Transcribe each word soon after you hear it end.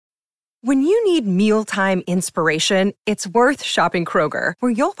When you need mealtime inspiration, it's worth shopping Kroger,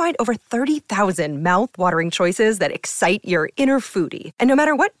 where you'll find over 30,000 mouth-watering choices that excite your inner foodie. And no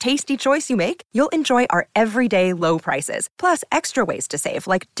matter what tasty choice you make, you'll enjoy our everyday low prices, plus extra ways to save,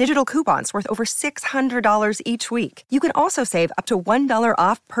 like digital coupons worth over $600 each week. You can also save up to $1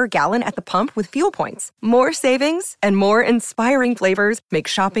 off per gallon at the pump with fuel points. More savings and more inspiring flavors make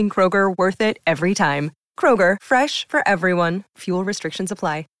shopping Kroger worth it every time. Kroger, fresh for everyone. Fuel restrictions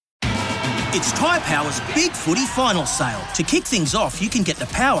apply. It's Tyre Power's Big Footy Final Sale. To kick things off, you can get the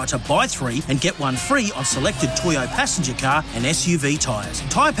power to buy 3 and get 1 free on selected Toyo passenger car and SUV tyres.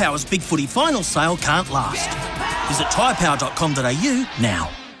 Tyre Power's Big Footy Final Sale can't last. Visit tyrepower.com.au now.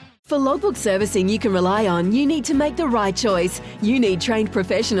 For logbook servicing you can rely on, you need to make the right choice. You need trained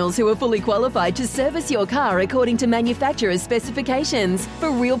professionals who are fully qualified to service your car according to manufacturer's specifications.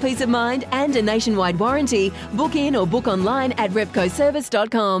 For real peace of mind and a nationwide warranty, book in or book online at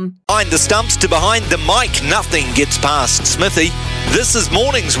repcoservice.com. Behind the stumps to behind the mic, nothing gets past Smithy. This is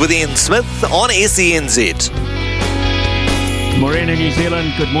Mornings with Ian Smith on SENZ. Morena, New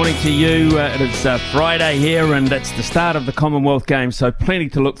Zealand, good morning to you. It is Friday here and it's the start of the Commonwealth Games, so plenty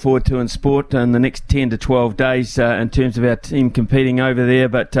to look forward to in sport in the next 10 to 12 days in terms of our team competing over there,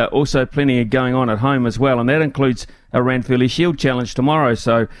 but also plenty going on at home as well, and that includes a Ranfurly Shield Challenge tomorrow.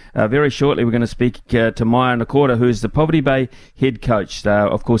 So very shortly we're going to speak to Maya Nakora, who is the Poverty Bay head coach.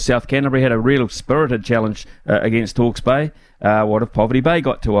 Of course, South Canterbury had a real spirited challenge against Hawke's Bay. What have Poverty Bay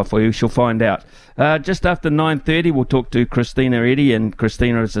got to offer? We shall find out. Just after 9:30, we'll talk to Christina Eddy, and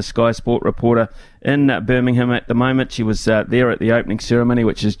Christina is a Sky Sport reporter in Birmingham at the moment. She was there at the opening ceremony,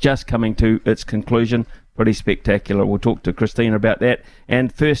 which is just coming to its conclusion. Pretty spectacular. We'll talk to Christina about that.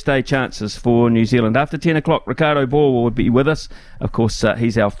 And first day chances for New Zealand. After 10 o'clock, Ricardo Ball will be with us. Of course,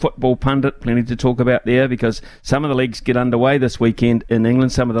 he's our football pundit. Plenty to talk about there because some of the leagues get underway this weekend in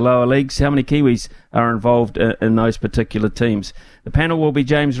England, some of the lower leagues. How many Kiwis are involved in those particular teams? The panel will be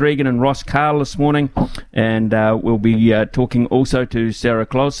James Regan and Ross Carl this morning. And we'll be talking also to Sarah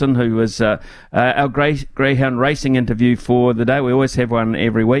Clausen, who is our Greyhound Racing interview for the day. We always have one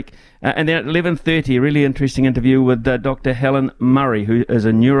every week. And then at 11:30, a really interesting interview with Dr. Helen Murray, who is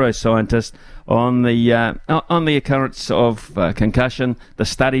a neuroscientist on the occurrence of concussion, the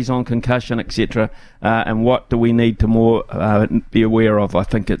studies on concussion, etc., and what do we need to more be aware of, I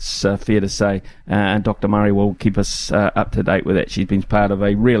think it's fair to say. And Dr. Murray will keep us up to date with that. She's been part of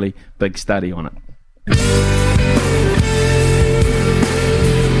a really big study on it.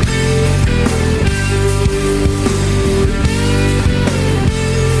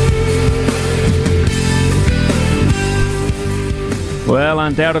 Well,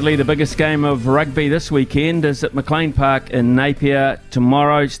 undoubtedly the biggest game of rugby this weekend is at McLean Park in Napier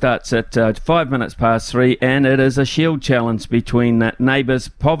tomorrow. Starts at 3:05, and it is a Shield Challenge between neighbours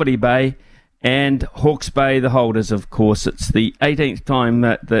Poverty Bay and Hawke's Bay, the holders, of course. It's the 18th time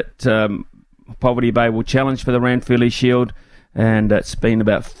that Poverty Bay will challenge for the Ranfurly Shield, and it's been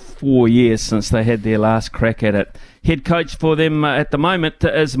about 4 years since they had their last crack at it. Head coach for them at the moment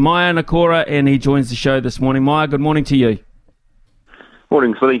is Maya Nakora, and he joins the show this morning. Maya, good morning to you.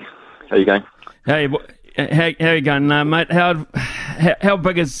 Morning, Smithy. How you going? Hey, how you going, mate? How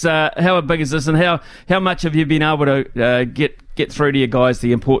big is this, and how much have you been able to get through to you guys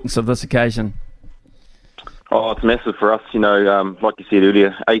the importance of this occasion? Oh, it's massive for us. You know, like you said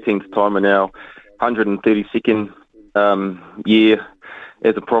earlier, 18th time in our 132nd year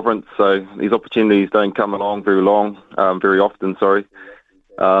as a province. So these opportunities don't come along very often.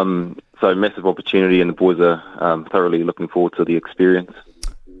 So massive opportunity, and the boys are thoroughly looking forward to the experience.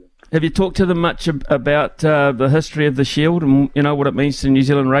 Have you talked to them much about the history of the Shield and what it means to New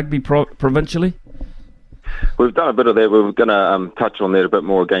Zealand rugby provincially? We've done a bit of that. We're going to touch on that a bit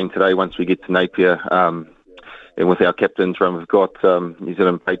more again today once we get to Napier. And with our captains run, we've got New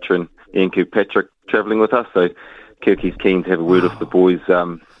Zealand patron Ian Kirkpatrick travelling with us. So Kirky's keen to have a word with the boys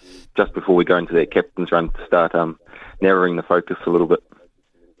just before we go into that captains run to start narrowing the focus a little bit.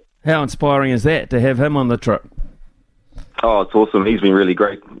 How inspiring is that to have him on the trip? Oh, it's awesome. He's been really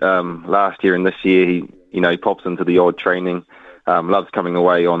great last year and this year. He pops into the odd training, loves coming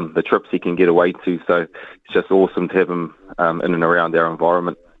away on the trips he can get away to. So it's just awesome to have him in and around our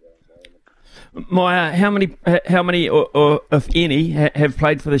environment. Maya, how many, or if any, have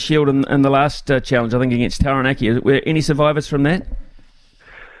played for the Shield in the last challenge? I think against Taranaki. Were any survivors from that?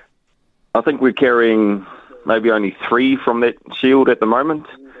 I think we're carrying maybe only 3 from that Shield at the moment.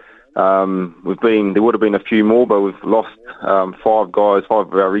 There would have been a few more, but we've lost 5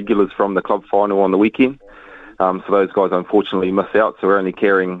 of our regulars from the club final on the weekend. So those guys unfortunately miss out. So we're only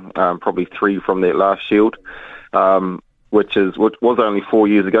carrying probably 3 from that last Shield. which was only 4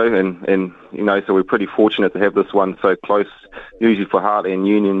 years ago, and so we're pretty fortunate to have this one so close. Usually for Heartland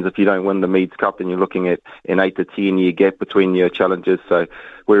Unions, if you don't win the Meads Cup, then you're looking at an 8 to 10 year gap between your challenges. So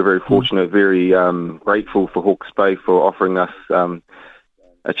we're very fortunate, very grateful for Hawke's Bay for offering us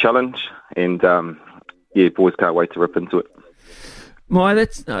a challenge, and boys can't wait to rip into it. My,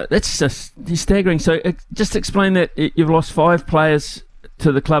 that's just staggering. So just explain that you've lost 5 players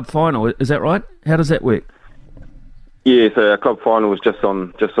to the club final. Is that right? How does that work? Yeah, so our club final was just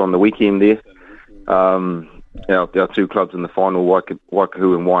on the weekend there. Our 2 clubs in the final,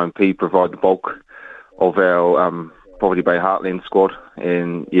 Waikahu and YMP, provide the bulk of our Poverty Bay Heartland squad,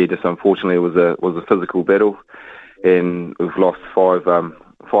 and just unfortunately it was a physical battle, and we've lost 5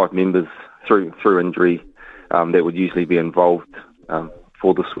 members through injury that would usually be involved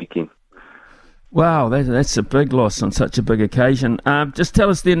for this weekend. Wow, that's a big loss on such a big occasion. Just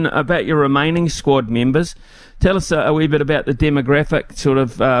tell us then about your remaining squad members. Tell us a wee bit about the demographic, sort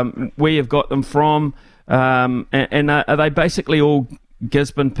of where you've got them from, and are they basically all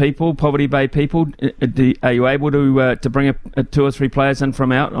Gisborne people, Poverty Bay people? Are you able to bring 2 or 3 players in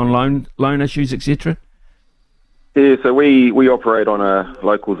from out on loan issues, etc.? Yeah, so we operate on a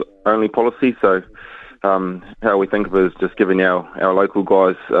locals only policy. So how we think of it is just giving our local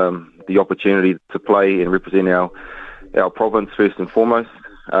guys the opportunity to play and represent our province first and foremost.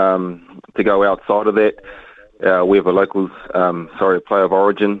 To go outside of that, we have a player of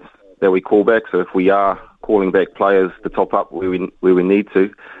origin that we call back. So if we are calling back players to top up where we need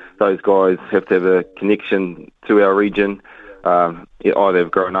to, those guys have to have a connection to our region. Either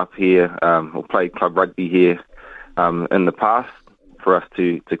have grown up here or played club rugby here in the past for us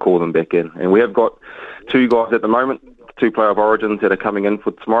to call them back in. And we have got 2 guys at the moment, 2 player of origins that are coming in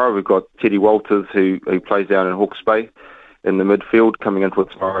for tomorrow. We've got Teddy Walters, who plays down in Hawke's Bay in the midfield, coming in for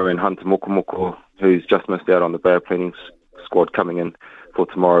tomorrow, and Hunter Mokomoko, who's just missed out on the Bay of Plenty squad, coming in for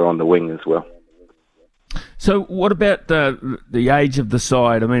tomorrow on the wing as well. So what about the age of the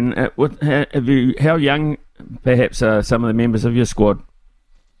side? I mean, how young perhaps are some of the members of your squad?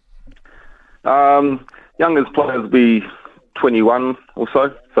 Youngest players will be 21 or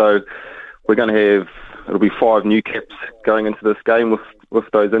so. So we're going to it'll be 5 new caps going into this game with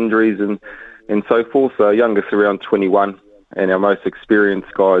those injuries and so forth. So youngest around 21, and our most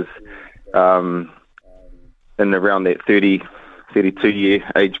experienced guys in around that 30, 32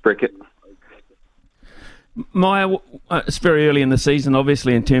 year age bracket. Maya, it's very early in the season,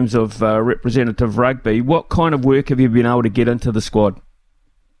 obviously, in terms of representative rugby. What kind of work have you been able to get into the squad?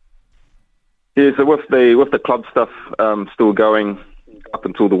 Yeah, so with the club stuff still going up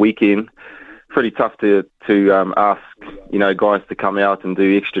until the weekend, pretty tough to ask guys to come out and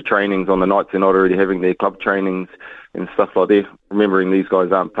do extra trainings on the nights they're not already having their club trainings and stuff like that. Remembering these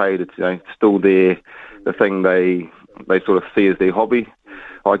guys aren't paid, it's still the thing they sort of see as their hobby,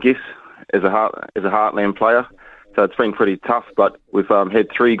 I guess, as a Heartland player. So it's been pretty tough, but we've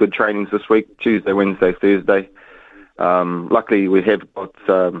had 3 good trainings this week: Tuesday, Wednesday, Thursday. Luckily, we have got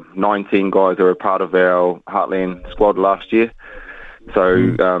 19 guys that were part of our Heartland squad last year. So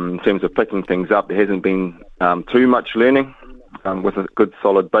in terms of picking things up, there hasn't been too much learning with a good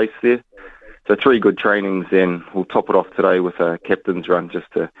solid base there. So 3 good trainings, and we'll top it off today with a captain's run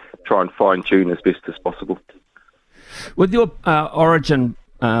just to try and fine-tune as best as possible. With your origin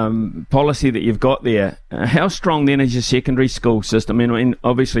policy that you've got there, how strong then is your secondary school system? I mean,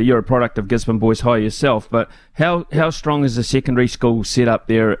 obviously you're a product of Gisborne Boys High yourself, but how strong is the secondary school set up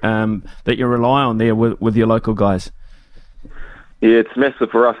there that you rely on there with your local guys? Yeah, it's massive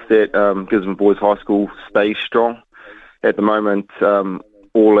for us that Gisborne Boys High School stays strong. At the moment,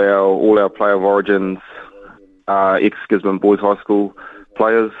 all our player of origins are ex-Gisborne Boys High School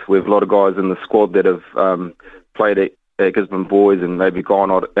players. We have a lot of guys in the squad that have played at Gisborne Boys and maybe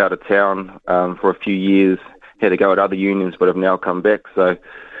gone out of town for a few years, had to go at other unions, but have now come back. So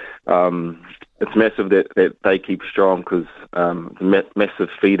it's massive that they keep strong, because it's a massive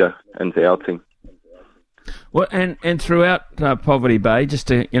feeder into our team. Well, and throughout Poverty Bay, just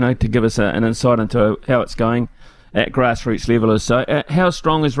to give us an insight into how it's going at grassroots level, so how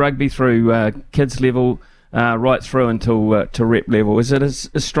strong is rugby through kids level right through until to rep level? Is it as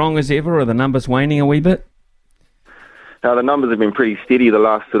strong as ever, or are the numbers waning a wee bit? The numbers have been pretty steady the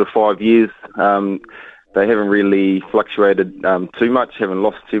last sort of 5 years. They haven't really fluctuated too much, haven't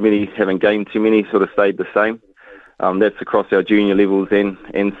lost too many, haven't gained too many, sort of stayed the same. That's across our junior levels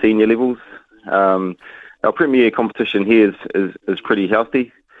and senior levels. Our premier competition here is pretty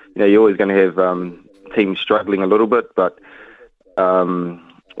healthy. You're always going to have teams struggling a little bit, but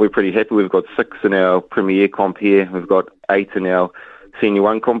we're pretty happy. We've got 6 in our premier comp here. We've got 8 in our senior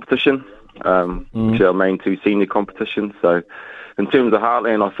 1 competition. which are our main two senior competitions. So, in terms of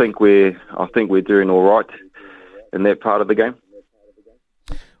Heartland, I think we're doing all right in that part of the game.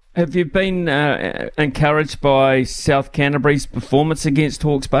 Have you been encouraged by South Canterbury's performance against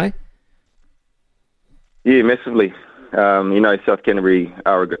Hawke's Bay? Yeah, massively. South Canterbury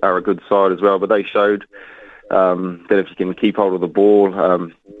are a good side as well, but they showed that if you can keep hold of the ball,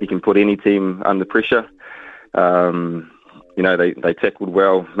 you can put any team under pressure. They tackled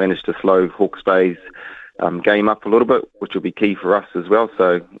well, managed to slow Hawke's Bay's game up a little bit, which will be key for us as well.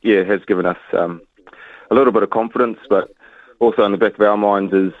 So, yeah, it has given us a little bit of confidence, but also in the back of our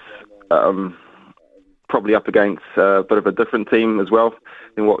minds is probably up against a bit of a different team as well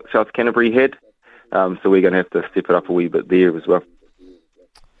than what South Canterbury had. So we're going to have to step it up a wee bit there as well.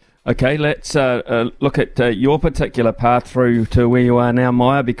 Okay, let's look at your particular path through to where you are now,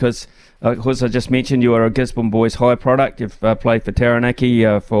 Maya, because of course I just mentioned you are a Gisborne Boys High product. You've played for Taranaki,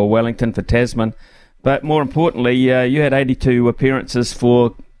 for Wellington, for Tasman. But more importantly, you had 82 appearances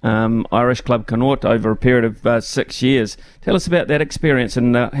for Irish Club Connaught over a period of 6 years. Tell us about that experience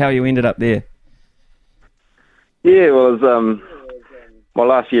and how you ended up there. Yeah, well, it was, my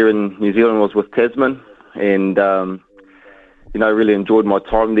last year in New Zealand was with Tasman, and really enjoyed my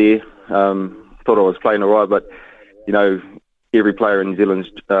time there. Thought I was playing all right, but every player in New Zealand's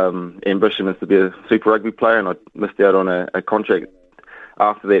ambition is to be a Super Rugby player, and I missed out on a contract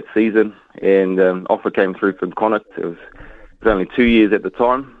after that season, and offer came through from Connacht. It was only 2 years at the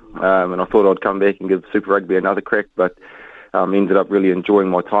time, and I thought I'd come back and give Super Rugby another crack, but ended up really enjoying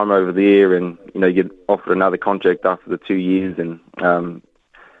my time over there, and you get offered another contract after the 2 years, and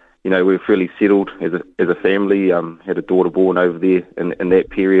we were fairly settled as a family. Had a daughter born over there in that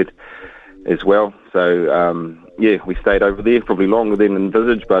period as well. So we stayed over there probably longer than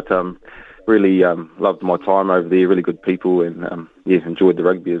envisaged, but really loved my time over there. Really good people, and enjoyed the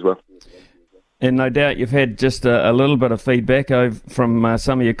rugby as well. And no doubt you've had just a little bit of feedback from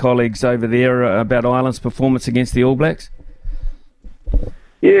some of your colleagues over there about Ireland's performance against the All Blacks.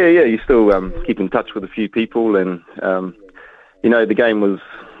 Yeah, you still keep in touch with a few people, and the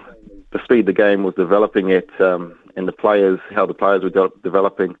speed the game was developing at, and how the players were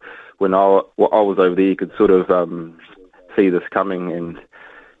developing. When I was over there, you could sort of see this coming, and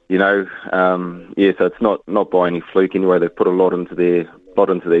so it's not by any fluke anyway. They've put a lot into their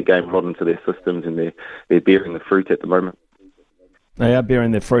game, a lot into their systems, and they're bearing the fruit at the moment. They are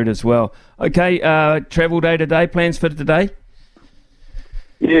bearing their fruit as well. Okay, travel day today, plans for today?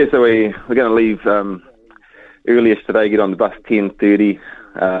 Yeah, so we're going to leave earliest today, get on the bus 10:30,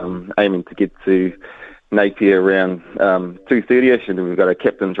 aiming to get to Napier around 2:30ish, and then we've got a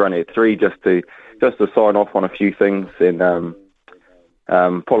captain's run at 3 just to sign off on a few things and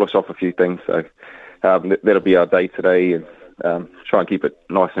polish off a few things. So that'll be our day today, and try and keep it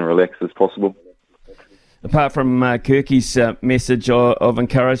nice and relaxed as possible. Apart from Kirky's message of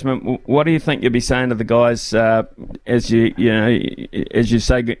encouragement, what do you think you'll be saying to the guys as you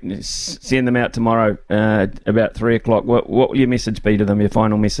say send them out tomorrow about 3 o'clock? What will your message be to them? Your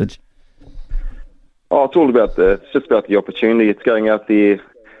final message? Oh, it's just about the opportunity. It's going out there,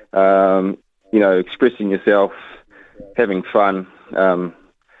 expressing yourself, having fun,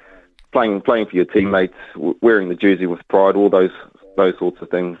 playing for your teammates, wearing the jersey with pride, all those sorts of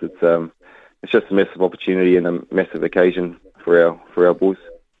things. It's just a massive opportunity and a massive occasion for our boys.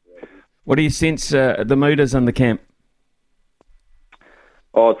 What do you sense the mood is in the camp?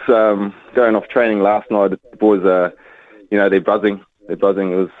 Oh, it's going off training last night. The boys are, they're buzzing.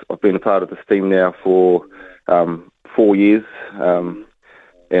 I've been a part of this team now for 4 years, and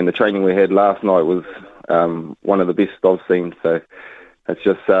the training we had last night was one of the best I've seen. So it's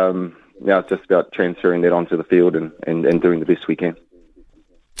just it's just about transferring that onto the field and doing the best we can.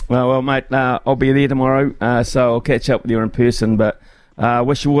 Well, mate, I'll be there tomorrow, so I'll catch up with you in person. But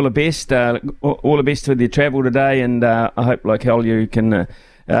wish you all the best. All the best with your travel today, and I hope, like hell, you can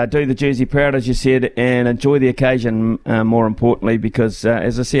do the jersey proud, as you said, and enjoy the occasion, more importantly, because,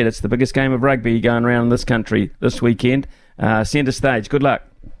 as I said, it's the biggest game of rugby going around in this country this weekend. Centre stage. Good luck.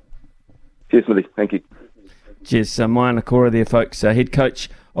 Cheers, Smithy. Thank you. Cheers. Maya Nakora there, folks, head coach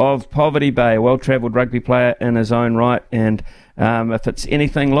of Poverty Bay, a well-travelled rugby player in his own right, and if it's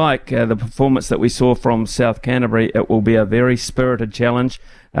anything like the performance that we saw from South Canterbury, it will be a very spirited challenge.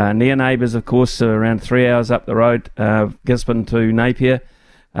 Near neighbours, of course, around 3 hours up the road, Gisborne to Napier,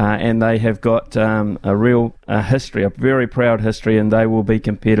 and they have got a real history, a very proud history, and they will be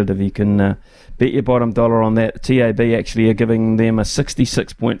competitive. You can bet your bottom dollar on that. TAB actually are giving them a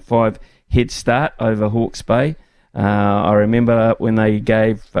 66.5 head start over Hawke's Bay. I remember when they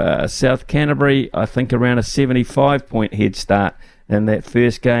gave South Canterbury, I think, around a 75-point head start in that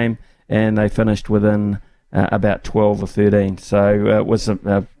first game and they finished within about 12 or 13. So it was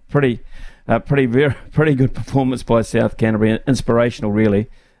a pretty good performance by South Canterbury, inspirational really.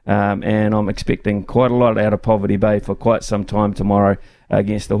 And I'm expecting quite a lot out of Poverty Bay for quite some time tomorrow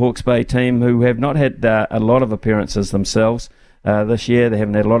against the Hawke's Bay team, who have not had a lot of appearances themselves this year. They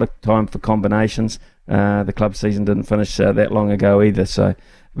haven't had a lot of time for combinations. The club season didn't finish that long ago either. So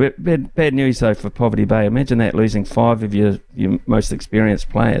bad news though for Poverty Bay. Imagine that, losing 5 of your most experienced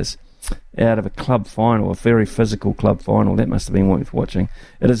players out of a club final, a very physical club final. That must have been worth watching.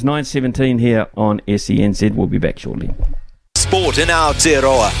 It is 9:17 here on SENZ. We'll be back shortly. Sport in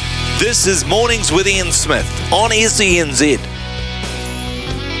Aotearoa. This is Mornings with Ian Smith on SENZ.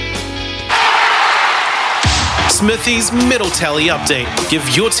 Smithy's medal tally update. Give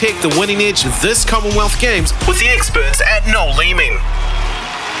your tech the winning edge this Commonwealth Games with the experts at Noel Leeming.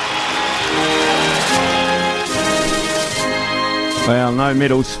 Well, no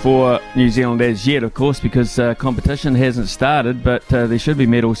medals for New Zealand as yet, of course, because competition hasn't started, but there should be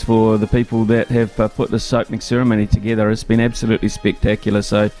medals for the people that have put this opening ceremony together. It's been absolutely spectacular,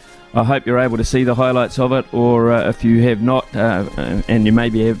 so I hope you're able to see the highlights of it, or if you have not, and you may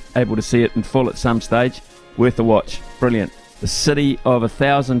be able to see it in full at some stage, worth a watch. Brilliant. The city of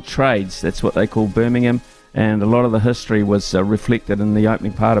 1,000 trades, that's what they call Birmingham, and a lot of the history was reflected in the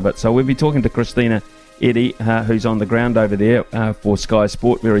opening part of it. So we'll be talking to Christina Eddy, who's on the ground over there for Sky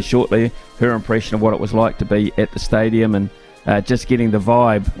Sport very shortly, her impression of what it was like to be at the stadium and just getting the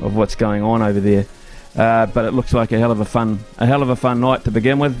vibe of what's going on over there. But it looks like a hell of a fun night to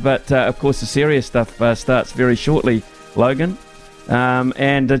begin with. But of course the serious stuff starts very shortly, Logan.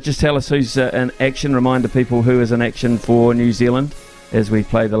 And just tell us who's in action. Remind the people who is in action for New Zealand as we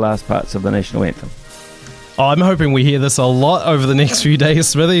play the last parts of the national anthem. Oh, I'm hoping we hear this a lot over the next few days,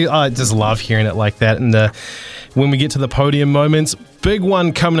 Smithy. I just love hearing it like that. And when we get to the podium moments, big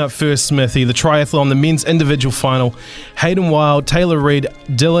one coming up first, Smithy, the triathlon, the men's individual final. Hayden Wilde, Taylor Reid,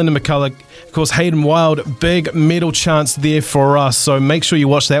 Dylan McCulloch. Of course, Hayden Wilde, big medal chance there for us, so make sure you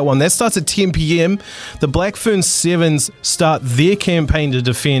watch that one. That starts at 10 p.m. The Black Ferns Sevens start their campaign to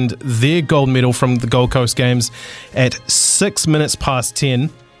defend their gold medal from the Gold Coast Games at 6 minutes past 10.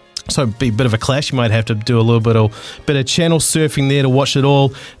 So it'd be a bit of a clash. You might have to do a little bit of channel surfing there to watch it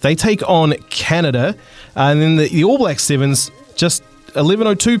all. They take on Canada. And then the All Black Sevens, just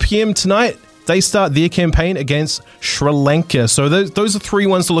 11:02 p.m. tonight, they start their campaign against Sri Lanka. So those are 3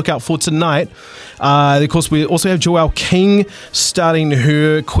 ones to look out for tonight. Of course, we also have Joelle King starting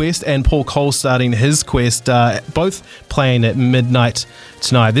her quest and Paul Cole starting his quest, both playing at midnight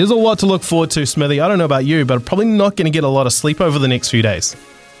tonight. There's a lot to look forward to, Smithy. I don't know about you, but I'm probably not going to get a lot of sleep over the next few days.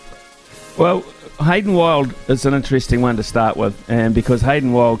 Well, Hayden Wilde is an interesting one to start with, and because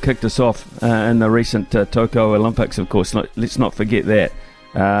Hayden Wilde kicked us off in the recent Tokyo Olympics, of course, let's not forget that,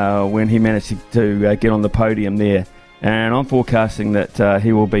 when he managed to get on the podium there. And I'm forecasting that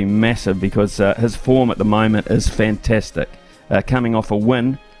he will be massive because his form at the moment is fantastic. Coming off a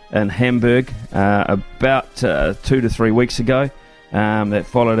win in Hamburg about 2 to 3 weeks ago, that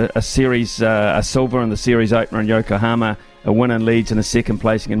followed a silver in the series opener in Yokohama, a win in Leeds and a second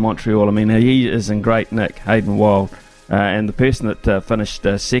placing in Montreal. I mean, he is in great nick, Hayden Wilde. And the person that finished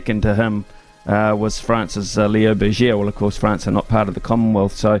second to him was France's Leo Berger. Well, of course, France are not part of the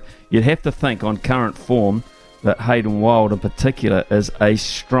Commonwealth, so you'd have to think on current form that Hayden Wilde in particular is a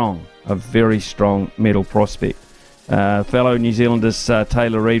very strong medal prospect. Fellow New Zealanders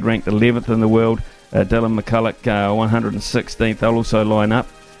Taylor Reid ranked 11th in the world, Dylan McCulloch 116th. They'll also line up.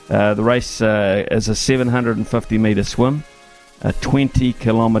 The race is a 750 metre swim, a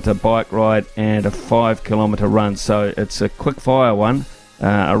 20-kilometre bike ride and a 5-kilometre run. So it's a quick fire one,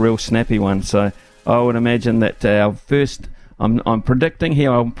 a real snappy one. So I would imagine that our first, I'm predicting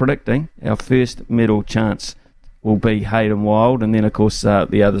our first medal chance will be Hayden Wilde, and then of course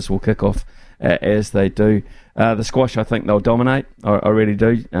the others will kick off as they do. The squash, I think they'll dominate. I really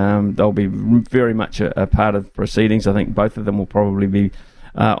do. They'll be very much a part of proceedings. I think both of them will probably be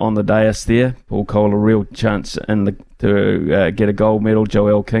on the dais there. Paul Cole, a real chance to get a gold medal.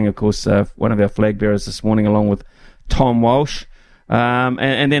 Joelle King, of course, one of our flag bearers this morning, along with Tom Walsh.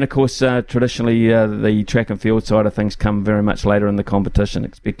 And then, of course, traditionally the track and field side of things come very much later in the competition,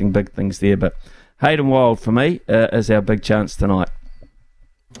 expecting big things there. But Hayden Wilde, for me, is our big chance tonight.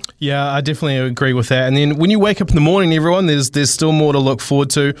 Yeah, I definitely agree with that. And then when you wake up in the morning, everyone, there's still more to look forward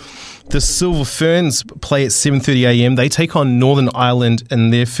to. The Silver Ferns play at 7:30 a.m. They take on Northern Ireland in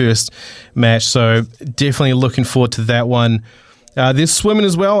their first match, so definitely looking forward to that one. There's swimming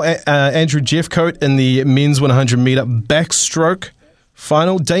as well. Andrew Jeffcoat in the men's 100-metre backstroke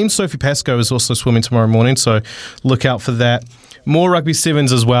final. Dame Sophie Pascoe is also swimming tomorrow morning, so look out for that. more rugby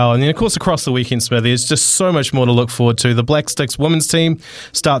sevens as well. And then, of course, across the weekend, Smithy, there's just so much more to look forward to. The Black Sticks women's team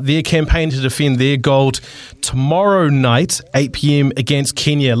start their campaign to defend their gold tomorrow night, 8 p.m. against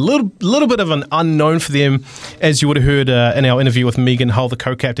Kenya. A little bit of an unknown for them, as you would have heard in our interview with Megan Hull, the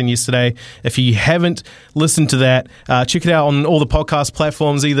co-captain, yesterday. If you haven't listened to that, check it out on all the podcast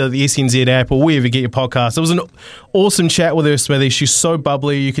platforms, either the SNZ app or wherever you get your podcast. It was an awesome chat with her, Smithy. She's so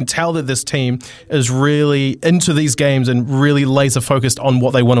bubbly. You can tell that this team is really into these games and really laser focused on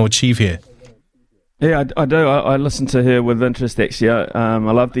what they want to achieve here. Yeah, I do. I listened to her with interest, actually. I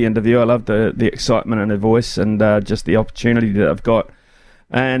loved the interview. I loved the excitement in her voice and just the opportunity that I've got.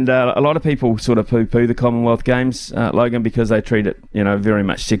 And a lot of people sort of poo-poo the Commonwealth Games, Logan, because they treat it, very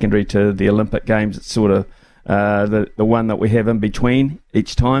much secondary to the Olympic Games. It's sort of the one that we have in between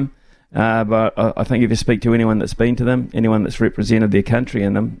each time. But I think if you speak to anyone that's been to them, anyone that's represented their country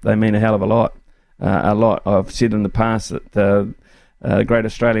in them, they mean a hell of a lot. I've said in the past that the great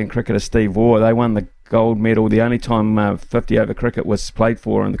Australian cricketer Steve Waugh, they won the gold medal. The only time 50 over cricket was played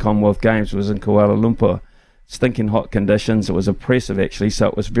for in the Commonwealth Games was in Kuala Lumpur. Stinking hot conditions. It was oppressive, actually, so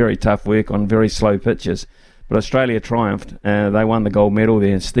it was very tough work on very slow pitches. But Australia triumphed. They won the gold medal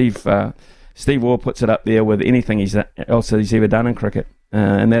there. And Steve Waugh puts it up there with anything else that he's ever done in cricket.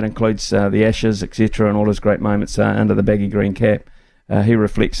 And that includes the Ashes, etc., and all his great moments under the baggy green cap. He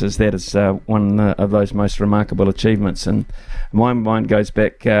reflects as that as one of those most remarkable achievements. And my mind goes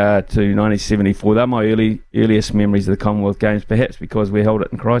back to 1974. They're my earliest memories of the Commonwealth Games, perhaps because we held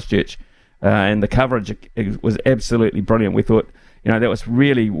it in Christchurch. And the coverage was absolutely brilliant. We thought, that was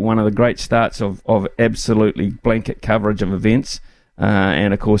really one of the great starts of absolutely blanket coverage of events.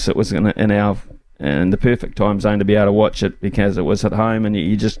 And, of course, it was in the perfect time zone to be able to watch it because it was at home and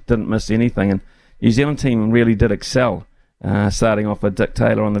you just didn't miss anything. And New Zealand team really did excel. Starting off with Dick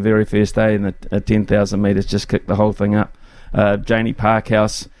Taylor on the very first day in the 10,000 metres, just kicked the whole thing up. Janie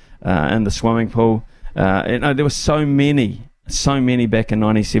Parkhouse in the swimming pool. There were so many back in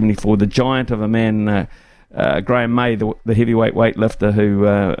 1974. The giant of a man, Graham May, the heavyweight weightlifter, who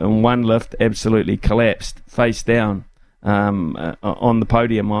in one lift absolutely collapsed face down on the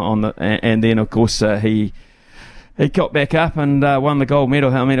podium. And then, of course, he got back up and won the gold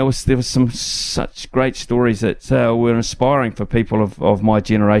medal. I mean, there was some such great stories that were inspiring for people of my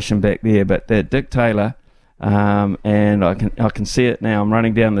generation back there. But Dick Taylor, and I can see it now. I'm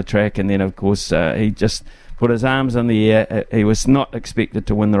running down the track, and then of course he just put his arms in the air. He was not expected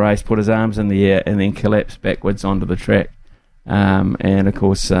to win the race. Put his arms in the air and then collapsed backwards onto the track. And of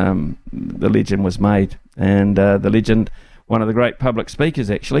course the legend was made. And the legend, one of the great public speakers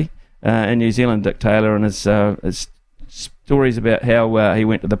actually. In New Zealand, Dick Taylor, and his stories about how he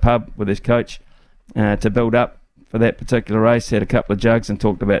went to the pub with his coach to build up for that particular race, had a couple of jugs and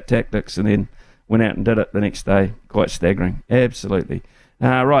talked about tactics, and then went out and did it the next day. Quite staggering, absolutely.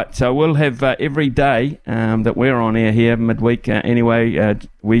 Right, so we'll have every day that we're on air here midweek anyway,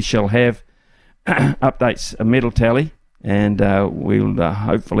 we shall have updates, a medal tally, and we'll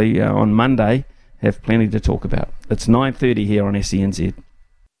hopefully on Monday have plenty to talk about. It's 9:30 here on SENZ.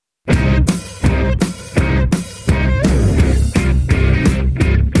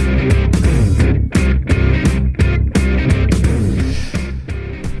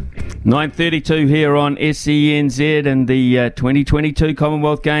 .32 here on SENZ, and the 2022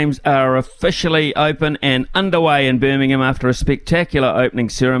 Commonwealth Games are officially open and underway in Birmingham after a spectacular opening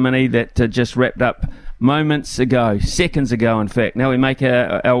ceremony that just wrapped up seconds ago in fact. Now we make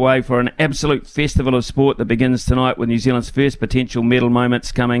our way for an absolute festival of sport that begins tonight with New Zealand's first potential medal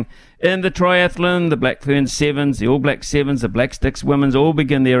moments coming in the triathlon. The Black Ferns Sevens, the All Black Sevens, the Black Sticks Women's all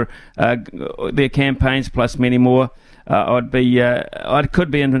begin their campaigns, plus many more. I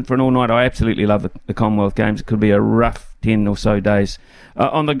could be in for an all-night. I absolutely love the Commonwealth Games. It could be a rough 10 or so days.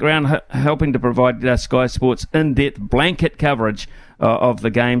 On the ground, helping to provide Sky Sports in-depth blanket coverage of the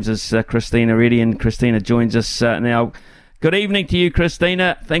games is Christina Reddy, and Christina joins us now. Good evening to you,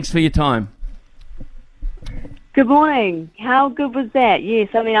 Christina. Thanks for your time. Good morning. How good was that? Yes,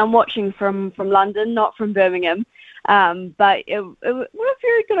 I mean, I'm watching from London, not from Birmingham. But it was a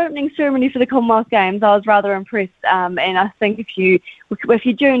very good opening ceremony for the Commonwealth Games. I was rather impressed, and I think if you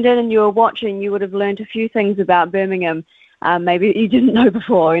tuned in and you were watching, you would have learned a few things about Birmingham, maybe you didn't know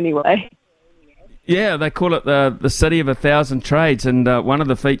before anyway. Yeah, they call it the city of 1,000 trades, and one of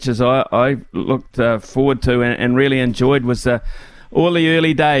the features I looked forward to and really enjoyed was all the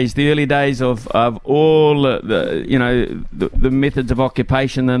early days of all the methods of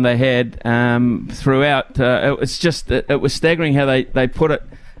occupation that they had throughout. It was staggering how they put it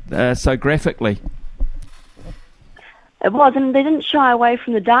so graphically. It was, and they didn't shy away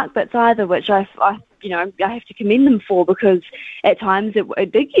from the dark bits either, which I have to commend them for, because at times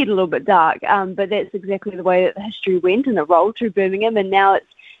it did get a little bit dark. But that's exactly the way that the history went, and it rolled through Birmingham, and now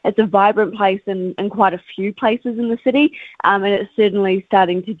it's a vibrant place in quite a few places in the city, and it's certainly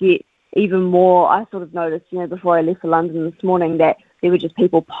starting to get even more. I sort of noticed, before I left for London this morning, that there were just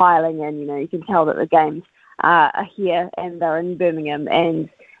people piling in. You can tell that the games are here and they're in Birmingham, and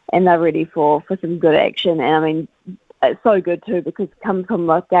they're ready for some good action. And I mean, it's so good too, because come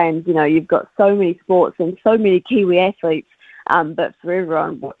Commonwealth Games, you've got so many sports and so many Kiwi athletes, but for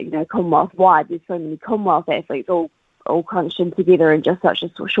everyone, Commonwealth-wide, there's so many Commonwealth athletes all crunched in together in just such a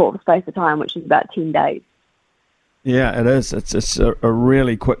short space of time, which is about 10 days. Yeah, it is. It's a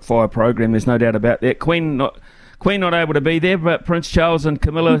really quick fire program. There's no doubt about that. Queen not able to be there, but Prince Charles and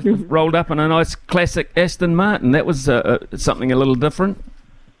Camilla rolled up in a nice classic Aston Martin. That was something a little different.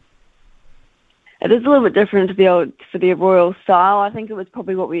 It is a little bit different for the royal style. I think it was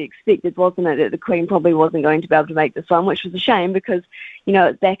probably what we expected, wasn't it? That the Queen probably wasn't going to be able to make this one, which was a shame, because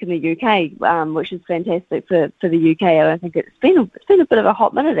it's back in the UK, which is fantastic for the UK. I think it's been a bit of a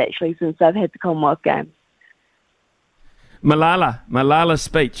hot minute actually since they've had the Commonwealth Games. Malala's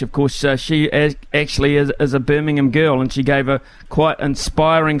speech, of course, she actually is a Birmingham girl, and she gave a quite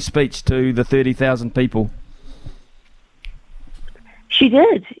inspiring speech to the 30,000 people. She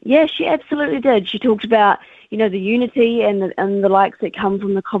did. Yeah, she absolutely did. She talked about, the unity and the likes that come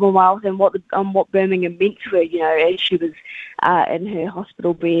from the Commonwealth, and what Birmingham meant to her, as she was in her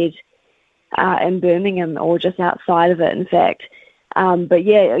hospital bed in Birmingham, or just outside of it, in fact. But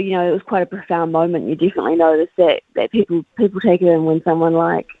yeah, it was quite a profound moment. You definitely notice that people take it in when someone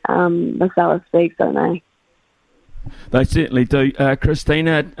like Masala speaks, don't they? They certainly do.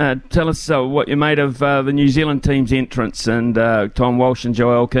 Christina, tell us what you made of the New Zealand team's entrance, and Tom Walsh and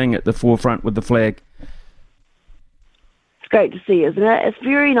Joelle King at the forefront with the flag. It's great to see, isn't it? It's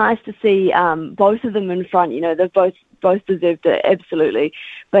very nice to see both of them in front. They've both deserved it, absolutely.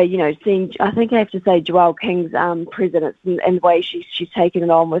 But, seeing, I think I have to say, Joelle King's presence and the way she's taken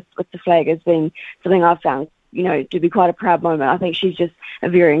it on with the flag has been something I've found, to be quite a proud moment. I think she's just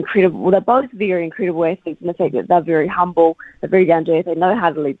they're both very incredible athletes, in the fact that they're very humble, they're very down to earth, they know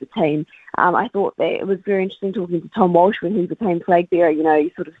how to lead the team. I thought that it was very interesting talking to Tom Walsh when he became flag bearer.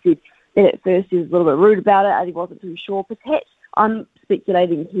 He sort of said that at first he was a little bit rude about it, and he wasn't too sure. Perhaps I'm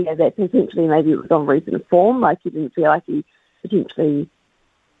speculating here that potentially maybe it was on reason of form, like he didn't feel like he potentially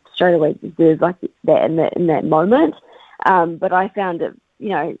straight away deserved like that in that moment. But I found it,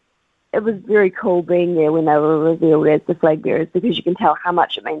 it was very cool being there when they were revealed as the flag bearers, because you can tell how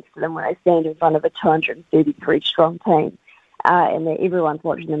much it means to them when they stand in front of a 233 strong team, and that everyone's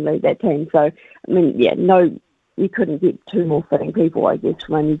watching them lead that team. So, I mean, you couldn't get two more fitting people, I guess,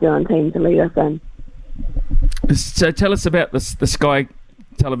 from a New Zealand team to lead us in. So tell us about the Sky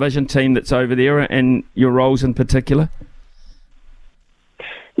television team that's over there and your roles in particular.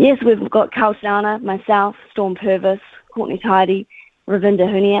 Yes, we've got Carlton Ana, myself, Storm Purvis, Courtney Tidy, Ravinda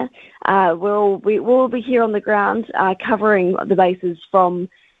Hunia. We'll be here on the ground covering the bases from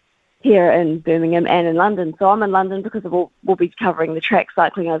here in Birmingham and in London. So I'm in London because we'll be covering the track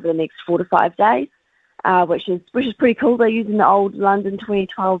cycling over the next 4 to 5 days, which is pretty cool. They're using the old London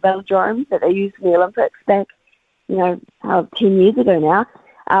 2012 velodrome that they used in the Olympics back, 10 years ago now.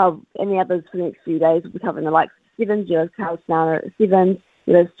 And the others for the next few days will be covering the likes of Sevens, Carlton Ana at Sevens,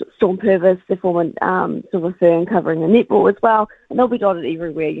 Storm Purvis, the former Silver Fern, covering the netball as well. And they'll be dotted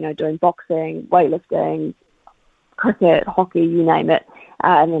everywhere, doing boxing, weightlifting, cricket, hockey, you name it.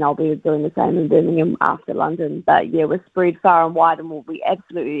 And then I'll be doing the same in Birmingham after London. But yeah, we're spread far and wide, and we'll be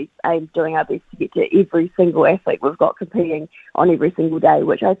absolutely doing our best to get to every single athlete we've got competing on every single day,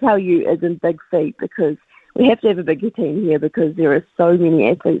 which I tell you is a big feat, because we have to have a bigger team here because there are so many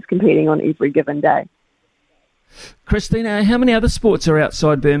athletes competing on every given day. Christina, how many other sports are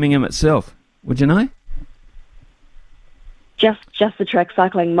outside Birmingham itself? Would you know? Just the track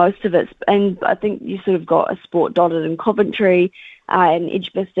cycling, most of it. And I think you sort of got a sport dotted in Coventry and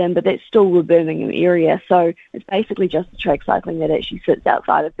Edgbaston, but that's still the Birmingham area. So it's basically just the track cycling that actually sits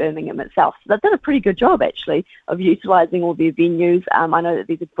outside of Birmingham itself. So they've done a pretty good job, actually, of utilising all their venues. I know that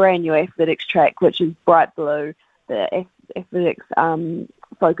there's a brand new athletics track, which is bright blue. The athletics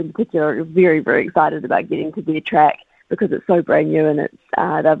folk in particular are very, very excited about getting to their track because it's so brand new, and it's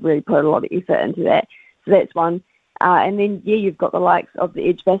they've really put a lot of effort into that. So that's one. And then, you've got the likes of the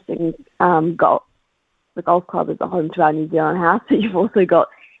Edgbaston golf. The golf club is the home to our New Zealand house, but you've also got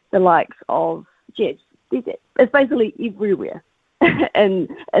the likes of, it's basically everywhere in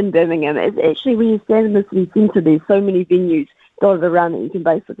Birmingham. It's actually, when you stand in the city centre, there's so many venues dotted around that you can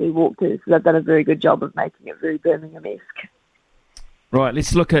basically walk to. So they've done a very good job of making it very Birmingham-esque. Right,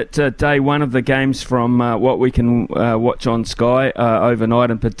 let's look at day one of the games from what we can watch on Sky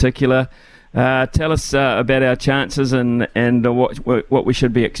overnight in particular. Tell us about our chances and what we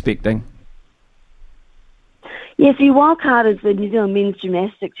should be expecting. Yes, the wild card is the New Zealand men's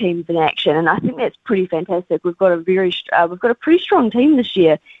gymnastic teams in action, and I think that's pretty fantastic. We've got a pretty strong team this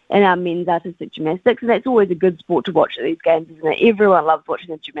year in our men's artistic gymnastics, and that's always a good sport to watch at these games, isn't it? Everyone loves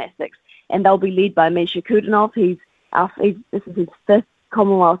watching the gymnastics, and they'll be led by Misha Kudanov. This is his fifth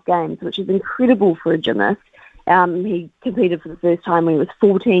Commonwealth Games, which is incredible for a gymnast. He competed for the first time when he was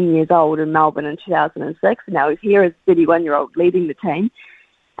 14 years old in Melbourne in 2006, and now he's here as a 31-year-old leading the team.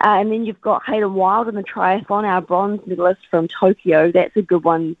 And then you've got Hayden Wild in the triathlon, our bronze medalist from Tokyo. That's a good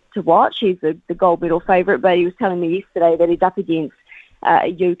one to watch. He's the gold medal favourite, but he was telling me yesterday that he's up against a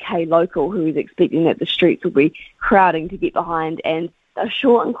UK local who is expecting that the streets will be crowding to get behind. And they're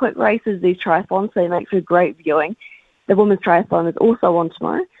short and quick races, these triathlons, so it makes for great viewing. The women's triathlon is also on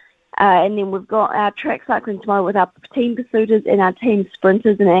tomorrow. And then we've got our track cycling tomorrow with our team pursuiters and our team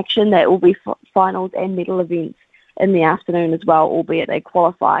sprinters in action. That will be finals and medal events in the afternoon as well, albeit they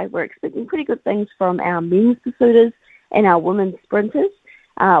qualify. We're expecting pretty good things from our men's pursuiters and our women's sprinters,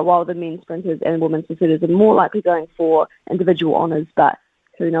 while the men's sprinters and women's pursuiters are more likely going for individual honours, but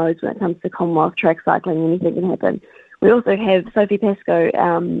who knows when it comes to Commonwealth track cycling, anything can happen. We also have Sophie Pascoe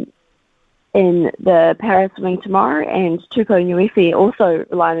in the Paris swimming tomorrow, and Tuko Nuefi also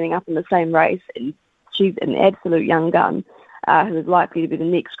lining up in the same race. And she's an absolute young gun who is likely to be the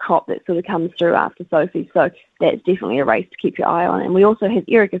next crop that sort of comes through after Sophie. So that's definitely a race to keep your eye on. And we also have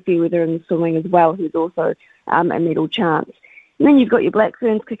Erica Fairweather in the swimming as well, who's also a medal chance. And then you've got your Black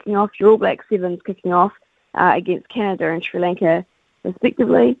Ferns kicking off, your All Black Sevens kicking off against Canada and Sri Lanka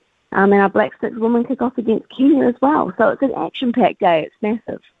respectively. And our Black Sticks women kick off against Kenya as well. So it's an action-packed day. It's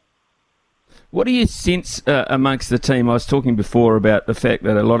massive. What do you sense amongst the team? I was talking before about the fact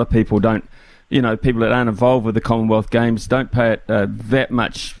that a lot of people don't, people that aren't involved with the Commonwealth Games don't pay it that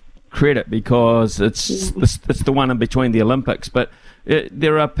much credit because it's the one in between the Olympics. But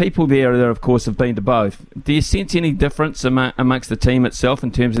there are people there that, of course, have been to both. Do you sense any difference amongst the team itself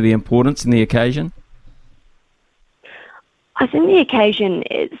in terms of the importance and the occasion? I think the occasion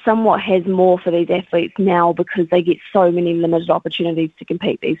somewhat has more for these athletes now because they get so many limited opportunities to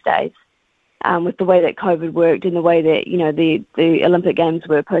compete these days. With the way that COVID worked and the way that, the Olympic Games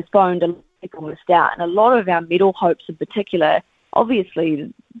were postponed, a lot of people missed out. And a lot of our medal hopes in particular,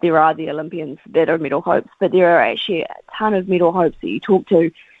 obviously there are the Olympians that are medal hopes, but there are actually a ton of medal hopes that you talk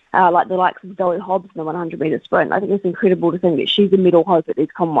to, like the likes of Zoe Hobbs in the 100-metre sprint. I think it's incredible to think that she's a medal hope at these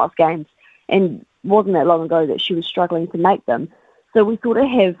Commonwealth Games, and wasn't that long ago that she was struggling to make them. So we sort of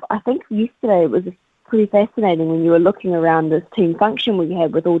have, I think yesterday it was pretty fascinating when you were looking around this team function we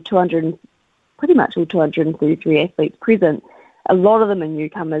had with pretty much all 233 athletes present. A lot of them are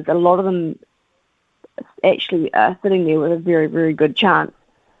newcomers. A lot of them actually are sitting there with a very, very good chance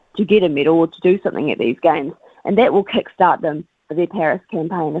to get a medal or to do something at these games. And that will kickstart them for their Paris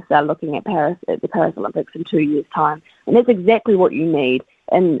campaign if they're looking at the Paris Olympics in 2 years' time. And that's exactly what you need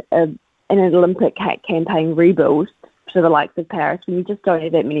in an Olympic campaign rebuild to the likes of Paris when you just don't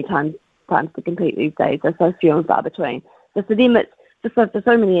have that many times to compete these days. They're so few and far between. So for them, for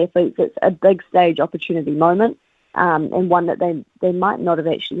so many athletes, it's a big stage opportunity moment, and one that they might not have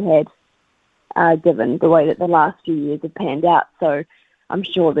actually had given the way that the last few years have panned out. So I'm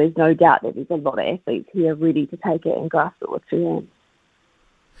sure there's no doubt that there's a lot of athletes here ready to take it and grasp it with two hands.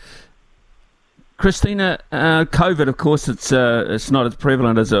 Christina, COVID, of course, it's not as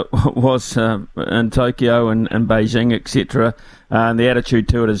prevalent as it was in Tokyo and Beijing, etc. And the attitude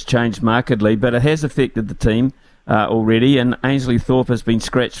to it has changed markedly, but it has affected the team already, and Ainsley Thorpe has been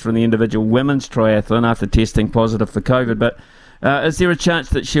scratched from the individual women's triathlon after testing positive for COVID. But is there a chance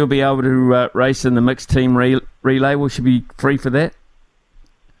that she'll be able to race in the mixed team relay? Will she be free for that?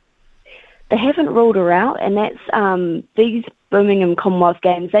 They haven't ruled her out, and that's these Birmingham Commonwealth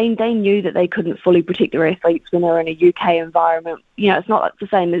Games. They knew that they couldn't fully protect their athletes when they were in a UK environment. It's not like the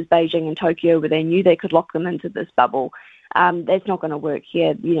same as Beijing and Tokyo where they knew they could lock them into this bubble. That's not going to work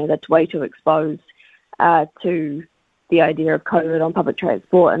here. That's way too exposed to the idea of COVID on public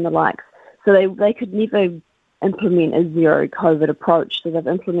transport and the likes. So they could never implement a zero COVID approach. So they've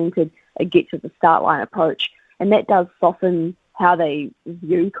implemented a get to the start line approach, and that does soften how they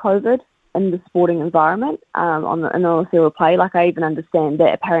view COVID in the sporting environment on the field of play. Like, I even understand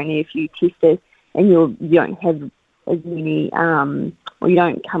that apparently if you test it and you don't have as many, or you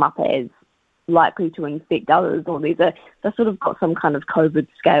don't come up as likely to infect others, or they've sort of got some kind of COVID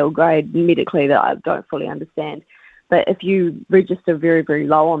scale grade medically that I don't fully understand. But if you register very, very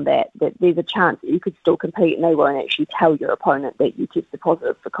low on that there's a chance that you could still compete and they won't actually tell your opponent that you tested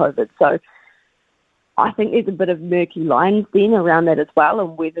positive for COVID. So I think there's a bit of murky lines then around that as well,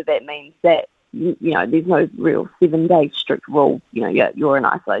 and whether that means that, there's no real 7-day strict rule. You're in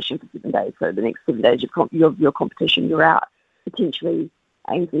isolation for 7 days, so the next 7 days of your competition, you're out. Potentially,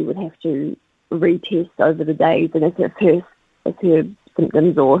 Ainsley would have to retest over the days, and if her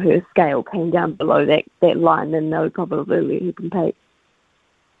symptoms or her scale came down below that line, then they would probably let her compete.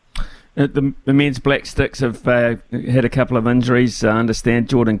 The men's Black Sticks have had a couple of injuries. I understand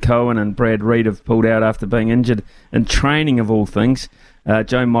Jordan Cohen and Brad Reid have pulled out after being injured in training, of all things.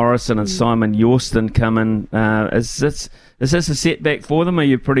 Joe Morrison and Simon Yorston come in. Is this a setback for them? Or are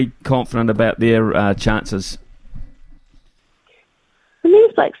you pretty confident about their chances? The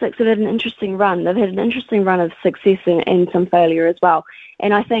men's Black Sticks have had an interesting run. They've had an interesting run of success and some failure as well.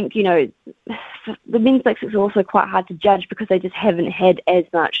 And I think, the men's Black Sticks are also quite hard to judge because they just haven't had as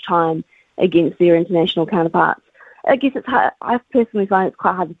much time against their international counterparts. I guess it's hard. I personally find it's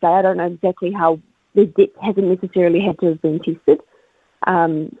quite hard to say. I don't know exactly how their depth hasn't necessarily had to have been tested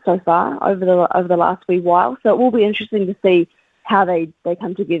so far over the last wee while. So it will be interesting to see how they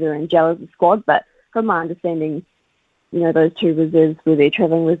come together and gel as a squad. But from my understanding, those two reserves were their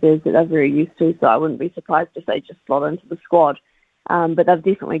travelling reserves that they're very used to, so I wouldn't be surprised if they just slot into the squad. But they've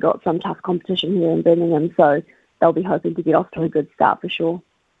definitely got some tough competition here in Birmingham, so they'll be hoping to get off to a good start for sure.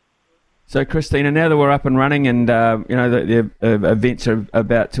 So, Christina, now that we're up and running and, the events are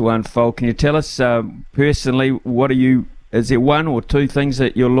about to unfold, can you tell us personally, is there one or two things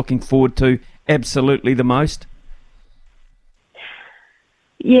that you're looking forward to absolutely the most?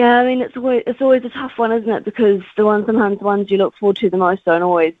 Yeah, I mean, it's always a tough one, isn't it? Because sometimes the ones you look forward to the most don't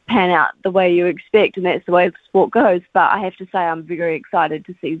always pan out the way you expect, and that's the way the sport goes. But I have to say I'm very excited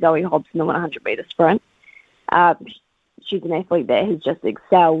to see Zoe Hobbs in the 100-metre sprint. She's an athlete that has just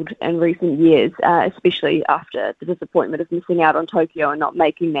excelled in recent years, especially after the disappointment of missing out on Tokyo and not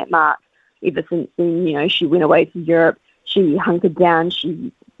making that mark. Ever since then, she went away to Europe. She hunkered down.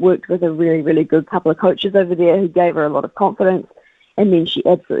 She worked with a really, really good couple of coaches over there who gave her a lot of confidence. And then she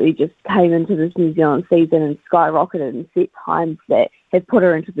absolutely just came into this New Zealand season and skyrocketed and set times that have put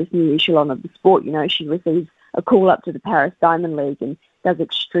her into this new echelon of the sport. She receives a call up to the Paris Diamond League and does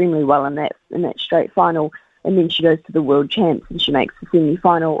extremely well in that straight final. And then she goes to the World Champs and she makes the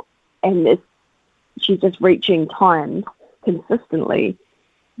semi-final. And she's just reaching times consistently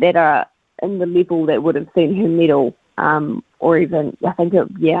that are in the level that would have seen her medal. Or even, I think her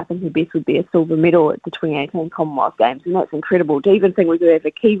best would be a silver medal at the 2018 Commonwealth Games, and that's incredible. To even think we could have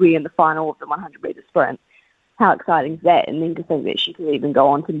a Kiwi in the final of the 100-metre sprint, how exciting is that? And then to think that she could even go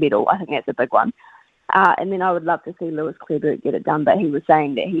on to medal, I think that's a big one. And then I would love to see Lewis Clareburt get it done, but he was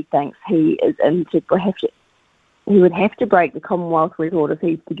saying that he thinks he would have to break the Commonwealth record if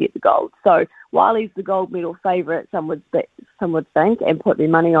he's to get the gold. So while he's the gold medal favourite, some would think, and put their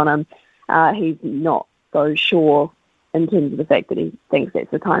money on him, he's not so sure in terms of the fact that he thinks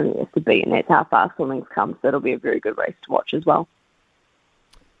that's the time he has to be, and that's how fast swimming's come, so it'll be a very good race to watch as well.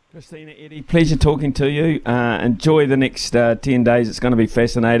 Christina Eddy, pleasure talking to you. Enjoy the next 10 days. It's going to be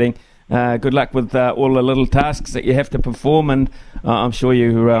fascinating. Good luck with all the little tasks that you have to perform, and I'm sure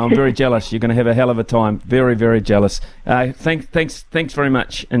I'm very jealous. You're going to have a hell of a time. Very, very jealous. Thanks very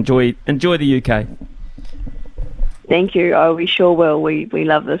much. Enjoy the UK. Thank you. Oh, we sure will. We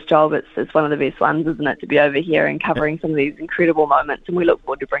love this job. It's one of the best ones, isn't it, to be over here and covering some of these incredible moments, and we look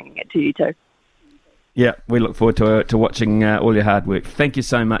forward to bringing it to you too. Yeah, we look forward to watching all your hard work. Thank you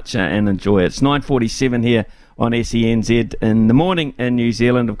so much and enjoy it. It's 9:47 here on SENZ in the morning in New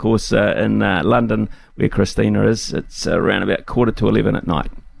Zealand, of course, in London, where Christina is. It's around about 10:45 at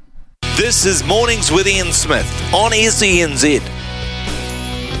night. This is Mornings with Ian Smith on SENZ.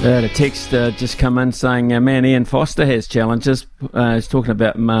 The text just come in saying, man, Ian Foster has challenges. He's talking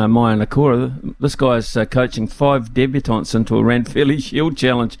about Maya Nakora. This guy's coaching 5 debutants into a Ranfurly Shield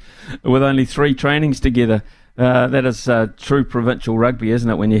challenge with only 3 trainings together. That is true provincial rugby,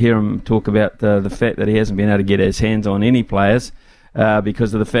 isn't it, when you hear him talk about the fact that he hasn't been able to get his hands on any players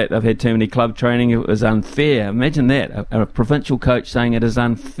because of the fact they've had too many club training. It was unfair. Imagine that, a provincial coach saying it is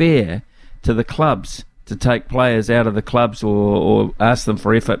unfair to the clubs to take players out of the clubs or ask them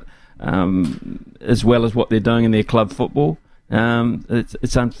for effort as well as what they're doing in their club football.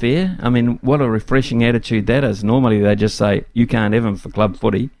 It's unfair. I mean, what a refreshing attitude that is. Normally they just say, you can't have them for club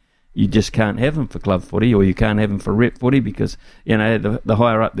footy. You just can't have them for club footy, or you can't have them for rep footy because, the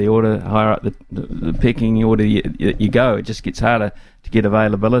higher up the order, higher up the pecking order you go, it just gets harder to get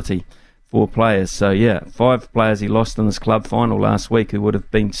availability for players. So, 5 players he lost in this club final last week who would have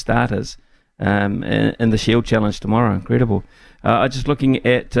been starters in the Shield Challenge tomorrow. Incredible. I'm just looking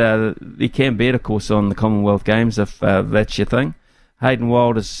at the Cam Bet, of course, on the Commonwealth Games, if that's your thing. Hayden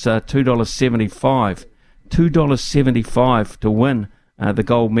Wild is $2.75. $2.75 to win the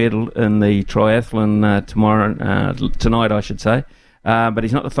gold medal in the triathlon tonight, I should say. But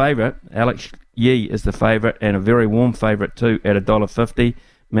he's not the favourite. Alex Yee is the favourite, and a very warm favourite too at $1.50.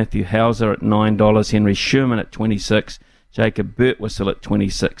 Matthew Hauser at $9. Henry Sherman at $26. Jacob Birtwistle at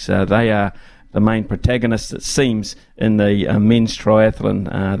 $26. They are the main protagonists, it seems, in the men's triathlon.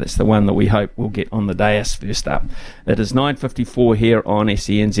 That's the one that we hope will get on the dais first up. It is 9:54 here on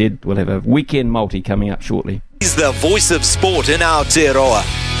SENZ. We'll have a weekend multi coming up shortly. He's the voice of sport in Aotearoa.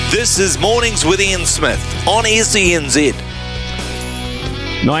 This is Mornings with Ian Smith on SENZ.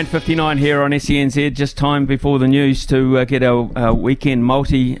 9:59 here on SENZ, just time before the news to get our weekend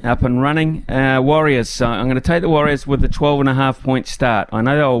multi up and running. Warriors, I'm going to take the Warriors with the 12.5 point start. I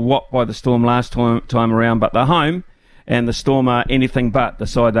know they were whopped by the Storm last time around, but they're home, and the Storm are anything but the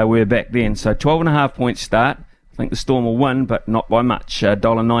side they were back then. So 12.5 point start. I think the Storm will win, but not by much,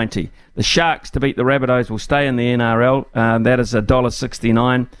 $1.90. The Sharks to beat the Rabbitohs will stay in the NRL. That is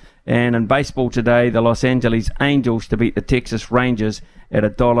 $1.69. And in baseball today, the Los Angeles Angels to beat the Texas Rangers at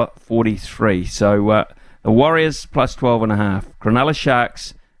 $1.43. So the Warriors plus 12.5. Cronulla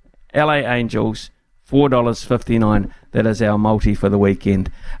Sharks, LA Angels, $4.59. That is our multi for the weekend.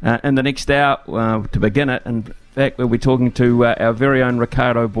 In the next hour, to begin it, in fact, we'll be talking to our very own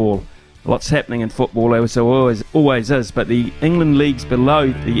Ricardo Ball. Lots happening in football, as there always is, but the England leagues below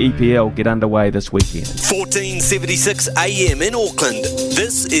the EPL get underway this weekend. 14:76 AM in Auckland.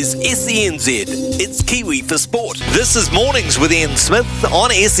 This is SENZ. It's Kiwi for sport. This is Mornings with Ian Smith on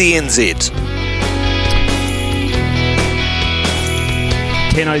SENZ.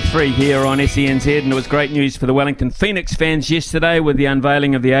 10:03 here on SENZ, and it was great news for the Wellington Phoenix fans yesterday with the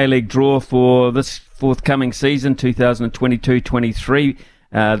unveiling of the A-League draw for this forthcoming season, 2022-23.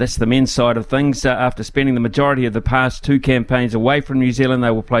 That's the men's side of things. After spending the majority of the past two campaigns away from New Zealand, they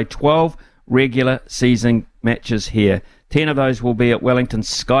will play 12 regular season matches here. 10 of those will be at Wellington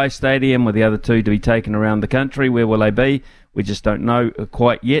Sky Stadium, with the other two to be taken around the country. Where will they be? We just don't know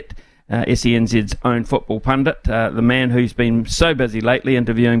quite yet. SENZ's own football pundit, the man who's been so busy lately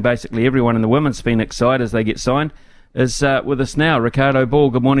interviewing basically everyone in the women's Phoenix side as they get signed, is with us now. Ricardo Ball,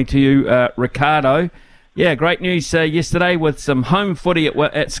 good morning to you, Ricardo. Yeah, great news yesterday with some home footy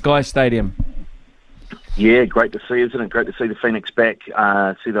at Sky Stadium. Yeah, great to see, isn't it? Great to see the Phoenix back,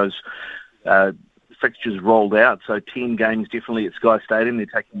 see those fixtures rolled out. So 10 games definitely at Sky Stadium. They're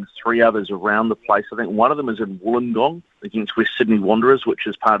taking 3 others around the place. I think one of them is in Wollongong against West Sydney Wanderers, which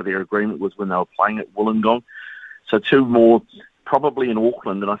is part of their agreement was when they were playing at Wollongong. So 2 more probably in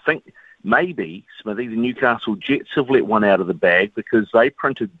Auckland, and I think maybe, Smithy, the Newcastle Jets have let one out of the bag because they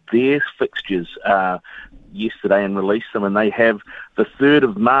printed their fixtures yesterday and released them, and they have the 3rd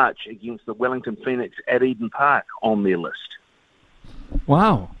of March against the Wellington Phoenix at Eden Park on their list.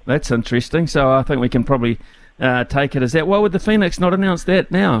 Wow, that's interesting. So I think we can probably take it as that. Why would the Phoenix not announce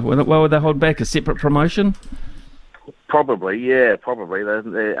that now? Why would they hold back a separate promotion? Probably, yeah, probably. But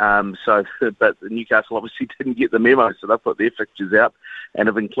Newcastle obviously didn't get the memo, so they put their fixtures out and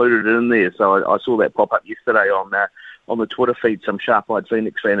have included it in there. So I saw that pop up yesterday on the Twitter feed. Some sharp-eyed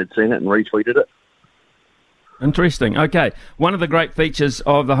Phoenix fan had seen it and retweeted it. Interesting. Okay, one of the great features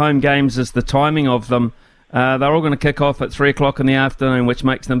of the home games is the timing of them. They're all going to kick off at 3 o'clock in the afternoon, which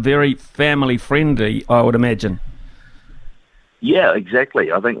makes them very family-friendly, I would imagine. Yeah,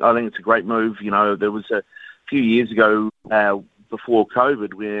 exactly. I think it's a great move. You know, there was a few years ago before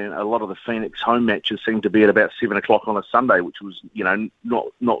COVID where a lot of the Phoenix home matches seemed to be at about 7 o'clock on a Sunday, which was, you know,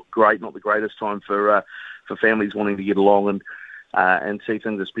 not great, not the greatest time for families wanting to get along and see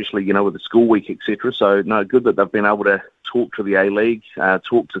things, especially, you know, with the school week, etc. So, no, good that they've been able to talk to the A-League,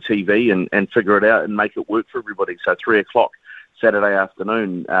 talk to TV and figure it out and make it work for everybody. So 3 o'clock Saturday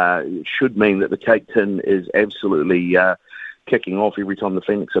afternoon should mean that the cake tin is absolutely kicking off every time the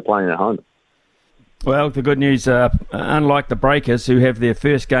Phoenix are playing at home. Well, the good news, unlike the Breakers, who have their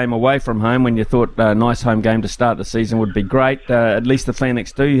first game away from home, when you thought a nice home game to start the season would be great, at least the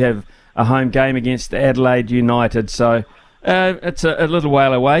Phoenix do have a home game against Adelaide United. So it's a little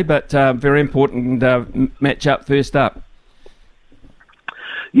while away, but very important match-up first up.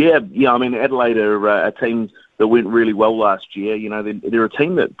 Yeah. I mean, Adelaide are a team that went really well last year. You know, they're a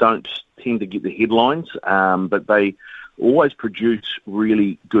team that don't tend to get the headlines, but they always produce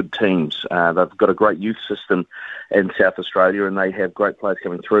really good teams. They've got a great youth system in South Australia, and they have great players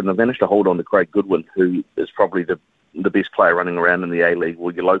coming through. And they've managed to hold on to Craig Goodwin, who is probably the best player running around in the A-League,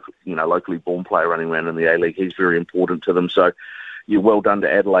 or your locally born player running around in the A-League. He's very important to them. So, well done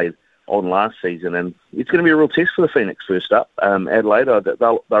to Adelaide on last season, and it's going to be a real test for the Phoenix first up. Adelaide,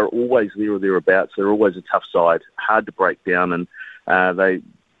 they're always there or thereabouts. They're always a tough side, hard to break down, and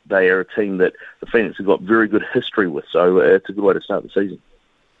they are a team that the Phoenix have got very good history with, so it's a good way to start the season.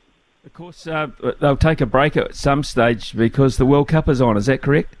 Of course, they'll take a break at some stage because the World Cup is on, is that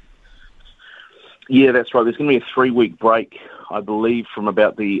correct? Yeah, that's right. There's going to be a 3-week break, I believe, from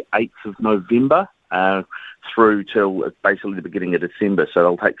about the 8th of November through till basically the beginning of December. So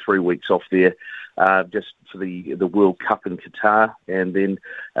they'll take 3 weeks off there just for the World Cup in Qatar. And then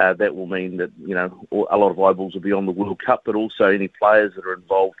that will mean that, a lot of eyeballs will be on the World Cup, but also any players that are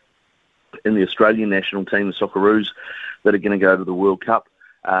involved in the Australian national team, the Socceroos, that are going to go to the World Cup.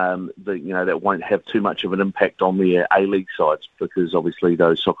 That won't have too much of an impact on the A-League sides, because obviously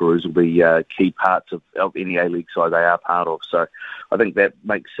those Socceroos will be key parts of any A-League side they are part of. So I think that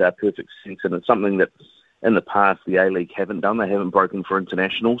makes perfect sense, and it's something that in the past the A-League haven't done. They haven't broken for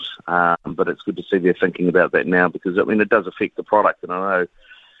internationals, but it's good to see they're thinking about that now, because it does affect the product. And I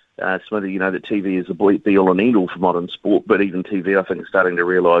know, Smithy, that TV is the be-all and end-all for modern sport, but even TV, I think, is starting to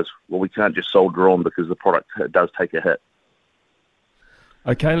realise, well, we can't just soldier on because the product does take a hit.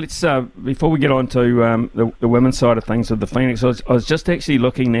 Okay, let's before we get on to the women's side of things with the Phoenix, I was just actually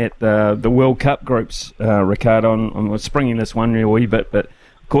looking at the World Cup groups, Ricardo. I was springing this one a wee bit, but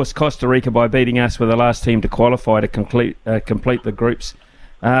of course Costa Rica, by beating us, were the last team to qualify to complete the groups.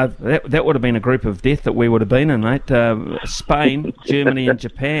 That would have been a group of death that we would have been in, mate. Spain, Germany, and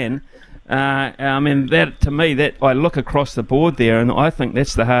Japan. That to me, that I look across the board there, and I think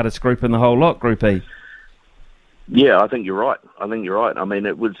that's the hardest group in the whole lot, Group E. Yeah, I think you're right.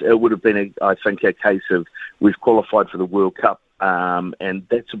 It would have been, a case of we've qualified for the World Cup, and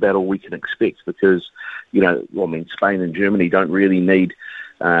that's about all we can expect, because, Spain and Germany don't really need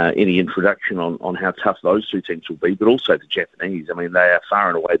any introduction on how tough those two teams will be, but also the Japanese. They are far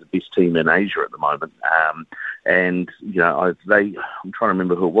and away the best team in Asia at the moment. I'm trying to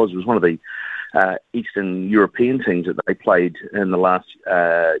remember who it was. It was one of the Eastern European teams that they played in the last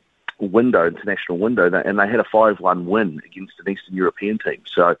international window, and they had a 5-1 win against an Eastern European team.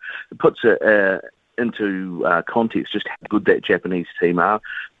 So it puts it into context just how good that Japanese team are.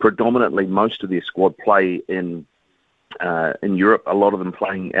 Predominantly, most of their squad play in Europe. A lot of them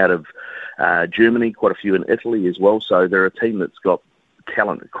playing out of Germany, quite a few in Italy as well. So they're a team that's got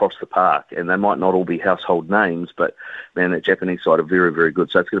talent across the park, and they might not all be household names, but man, that Japanese side are very, very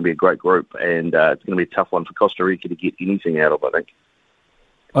good. So it's going to be a great group, and it's going to be a tough one for Costa Rica to get anything out of, I think.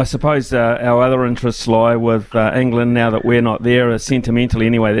 I suppose our other interests lie with England now that we're not there, sentimentally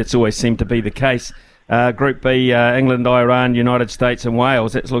anyway. That's always seemed to be the case. Group B, England, Iran, United States and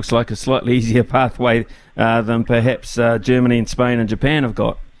Wales. That looks like a slightly easier pathway than perhaps Germany and Spain and Japan have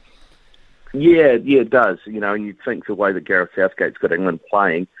got. Yeah, it does. And you'd think the way that Gareth Southgate's got England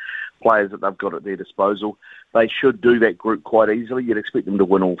playing, players that they've got at their disposal, they should do that group quite easily. You'd expect them to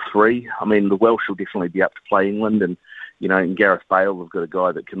win all three. The Welsh will definitely be up to play England, and and Gareth Bale, they've got a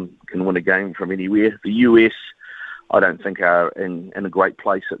guy that can win a game from anywhere. The US, I don't think are in a great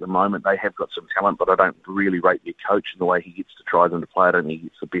place at the moment. They have got some talent, but I don't really rate their coach and the way he gets to try them to play. I don't think he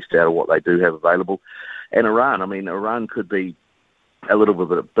gets the best out of what they do have available. And Iran, Iran could be a little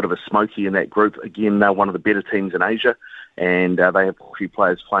bit of a smoky in that group. Again, they're one of the better teams in Asia, and they have a few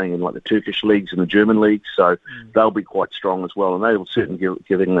players playing in like the Turkish leagues and the German leagues, so they'll be quite strong as well, and they will certainly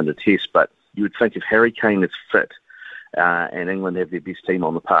give England a test. But you would think if Harry Kane is fit, and England have their best team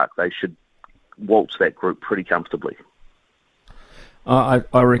on the park, they should waltz that group pretty comfortably. I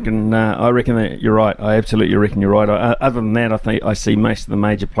reckon that you're right. I absolutely reckon you're right. Other than that, I think I see most of the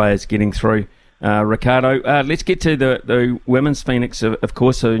major players getting through. Ricardo, let's get to the women's Phoenix, of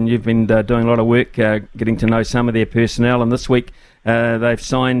course, and you've been doing a lot of work getting to know some of their personnel, and this week they've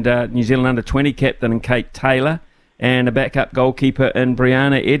signed New Zealand under-20 captain Kate Taylor and a backup goalkeeper in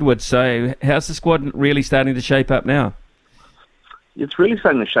Brianna Edwards. So how's the squad really starting to shape up now? It's really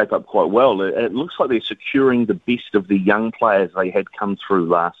starting to shape up quite well. It looks like they're securing the best of the young players they had come through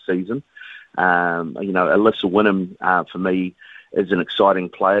last season. Alyssa Wynnum, for me, is an exciting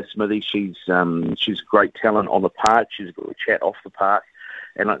player, Smithy. She's great talent on the park. She's got a chat off the park.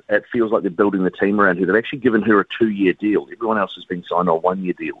 And it feels like they're building the team around her. They've actually given her a 2-year deal. Everyone else has been signed on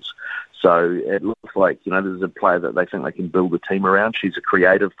 1-year deals. So it looks like, there's a player that they think they can build the team around. She's a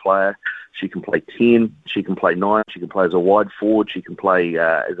creative player. She can play 10. She can play 9. She can play as a wide forward. She can play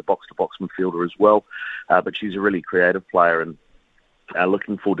as a box-to-box midfielder as well. But she's a really creative player, and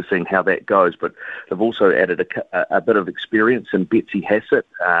looking forward to seeing how that goes. But they've also added a bit of experience in Betsy Hassett,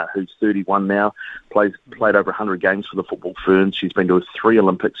 who's 31 now, played over 100 games for the Football Ferns. She's been to 3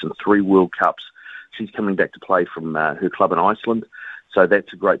 Olympics and 3 World Cups. She's coming back to play from her club in Iceland. So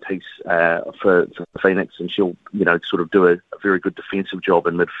that's a great piece for Phoenix, and she'll, sort of do a very good defensive job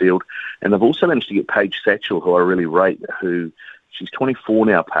in midfield. And they've also managed to get Paige Satchel, who I really rate, she's 24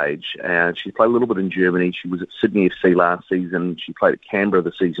 now, Paige, and she played a little bit in Germany. She was at Sydney FC last season. She played at Canberra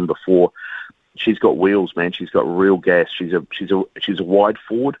the season before. She's got wheels, man. She's got real gas. She's a wide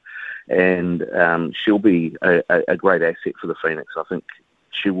forward, and she'll be a great asset for the Phoenix. I think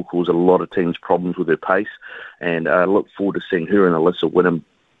she will cause a lot of teams problems with her pace, and I look forward to seeing her and Alyssa Wynnum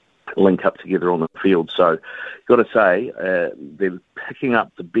link up together on the field. So, got to say, they're picking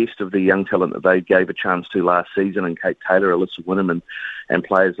up the best of the young talent that they gave a chance to last season, and Kate Taylor, Alyssa Wynnum, and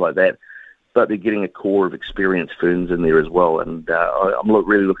players like that. But they're getting a core of experienced Ferns in there as well, and I'm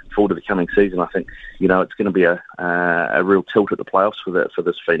really looking forward to the coming season. I think it's going to be a real tilt at the playoffs for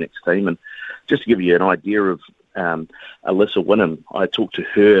this Phoenix team. And just to give you an idea of Alyssa Wynnum, I talked to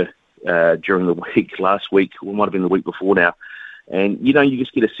her during the week last week, or it might have been the week before now, and you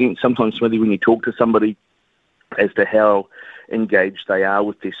just get a sense sometimes, Smithy, when you talk to somebody as to how engaged they are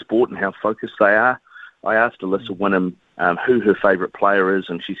with their sport and how focused they are. I asked Alyssa Wynnum who her favourite player is,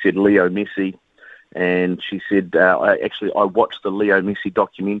 and she said Leo Messi. And she said, I watched the Leo Messi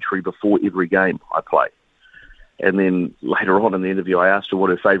documentary before every game I play. And then later on in the interview, I asked her what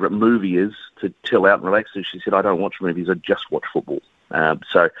her favourite movie is to chill out and relax. And she said, I don't watch movies, I just watch football.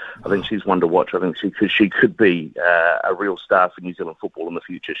 So I think she's one to watch. I think she could be a real star for New Zealand football in the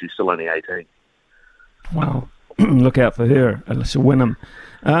future. She's still only 18. Wow. Look out for her, Alyssa Wynnum.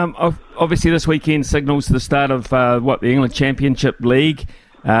 Obviously, this weekend signals the start of the England Championship League,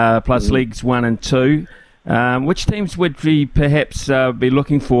 plus Leagues 1 and 2. Which teams would we perhaps be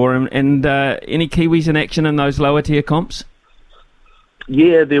looking for, and any Kiwis in action in those lower tier comps?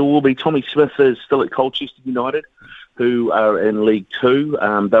 Yeah, there will be. Tommy Smith is still at Colchester United, who are in League 2.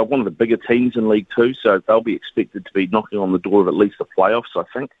 They're one of the bigger teams in League 2, so they'll be expected to be knocking on the door of at least the playoffs, I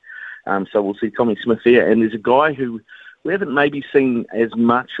think. So we'll see Tommy Smith there. And there's a guy who we haven't maybe seen as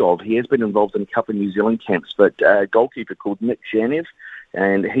much of. He has been involved in a couple of New Zealand camps, but a goalkeeper called Nick Janev,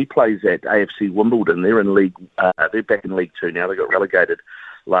 and he plays at AFC Wimbledon. They're in League. They're back in League 2 now. They got relegated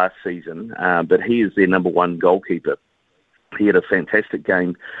last season, but he is their number one goalkeeper. He had a fantastic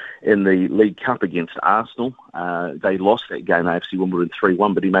game in the League Cup against Arsenal. They lost that game, AFC Wimbledon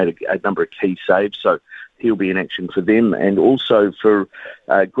 3-1, but he made a number of key saves, so he'll be in action for them. And also for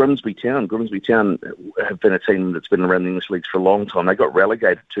Grimsby Town. Grimsby Town have been a team that's been around the English leagues for a long time. They got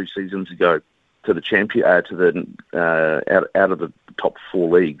relegated 2 seasons ago to the out of the top 4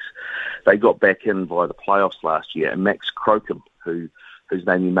 leagues. They got back in via the playoffs last year, and Max Crocombe, whose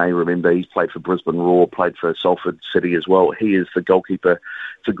name you may remember, he's played for Brisbane Roar, played for Salford City as well. He is the goalkeeper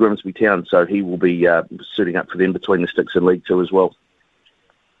for Grimsby Town, so he will be suiting up for them between the sticks in League 2 as well.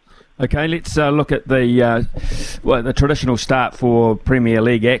 Okay, let's look at the traditional start for Premier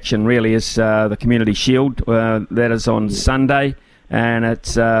League action. Really is the Community Shield. That is on Sunday, and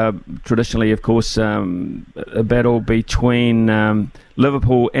it's traditionally, of course, a battle between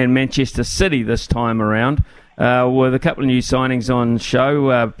Liverpool and Manchester City this time around. With a couple of new signings on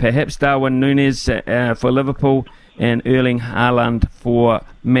show, perhaps Darwin Núñez for Liverpool and Erling Haaland for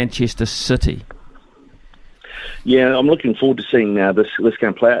Manchester City. Yeah, I'm looking forward to seeing this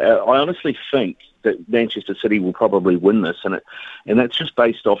game play out. I honestly think that Manchester City will probably win this, and that's just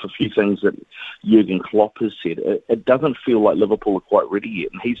based off a few things that Jurgen Klopp has said. It doesn't feel like Liverpool are quite ready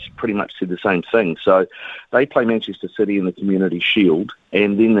yet, and he's pretty much said the same thing. So they play Manchester City in the Community Shield,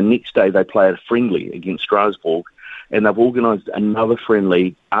 and then the next day they play a friendly against Strasbourg, and they've organised another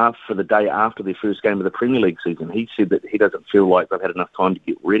friendly for the day after their first game of the Premier League season. He said that he doesn't feel like they've had enough time to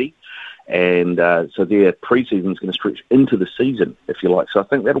get ready. And so their pre-season is going to stretch into the season, if you like. So I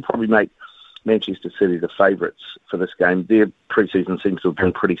think that'll probably make Manchester City the favourites for this game. Their pre-season seems to have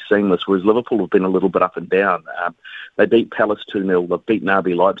been pretty seamless, whereas Liverpool have been a little bit up and down. They beat Palace 2-0, they've beaten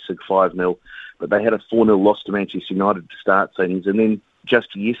RB Leipzig 5-0, but they had a 4-0 loss to Manchester United to start things. And then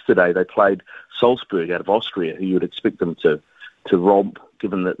just yesterday they played Salzburg out of Austria, who you would expect them to romp,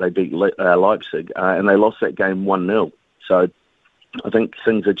 given that they beat Leipzig, and they lost that game 1-0. So I think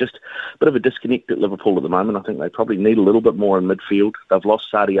things are just a bit of a disconnect at Liverpool at the moment. I think they probably need a little bit more in midfield. They've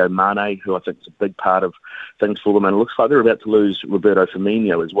lost Sadio Mane, who I think is a big part of things for them, and it looks like they're about to lose Roberto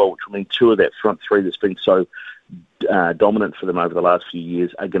Firmino as well, which will mean 2 of that front 3 that's been so dominant for them over the last few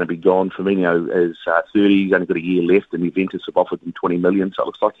years are going to be gone. Firmino is 30, he's only got a year left, and Juventus have offered him 20 million, so it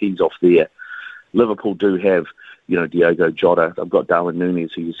looks like he's off there. Liverpool do have, Diogo Jota. They've got Darwin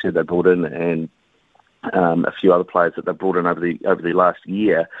Núñez, who you said they brought in, and a few other players that they've brought in over the last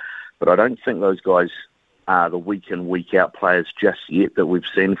year, but I don't think those guys the week in, week out players just yet that we've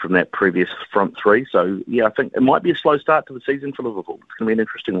seen from that previous front three. So, yeah, I think it might be a slow start to the season for Liverpool. It's going to be an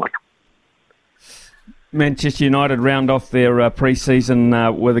interesting one. Manchester United round off their pre-season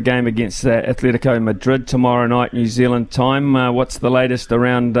with a game against Atletico Madrid tomorrow night, New Zealand time. What's the latest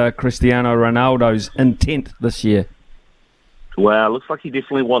around Cristiano Ronaldo's intent this year? Well, it looks like he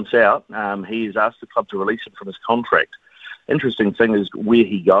definitely wants out. He has asked the club to release him from his contract. Interesting thing is where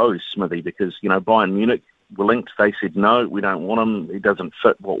he goes, Smithy, because, Bayern Munich were linked. They said, no, we don't want him. He doesn't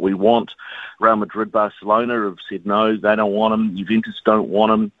fit what we want. Real Madrid, Barcelona have said, no, they don't want him. Juventus don't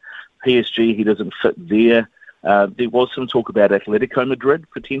want him. PSG, he doesn't fit there. There was some talk about Atletico Madrid,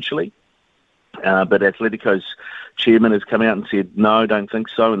 potentially. But Atletico's chairman has come out and said, no, don't think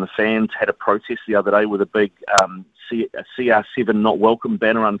so. And the fans had a protest the other day with a big CR7 not welcome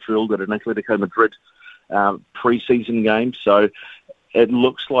banner unfurled at an Atletico Madrid pre-season game. So it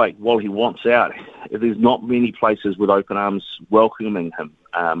looks like while he wants out, there's not many places with open arms welcoming him.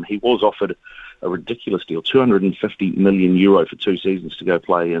 He was offered a ridiculous deal, €250 million for 2 seasons to go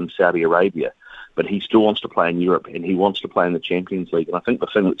play in Saudi Arabia. But he still wants to play in Europe, and he wants to play in the Champions League. And I think the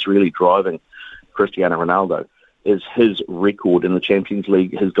thing that's really driving Cristiano Ronaldo is his record in the Champions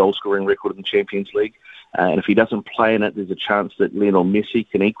League, his goal-scoring record in the Champions League. And if he doesn't play in it, there's a chance that Lionel Messi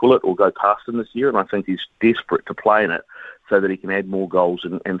can equal it or go past him this year. And I think he's desperate to play in it so that he can add more goals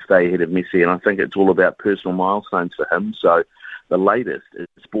and stay ahead of Messi. And I think it's all about personal milestones for him. So the latest is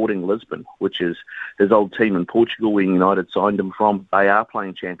Sporting Lisbon, which is his old team in Portugal where United signed him from. They are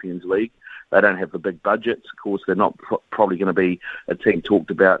playing Champions League. They don't have the big budgets. Of course, they're not probably going to be a team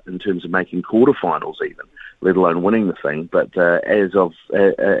talked about in terms of making quarterfinals even, let alone winning the thing. But as of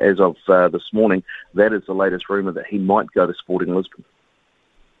this morning, that is the latest rumour that he might go to Sporting Lisbon.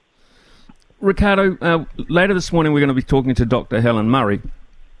 Ricardo, later this morning we're going to be talking to Dr. Helen Murray.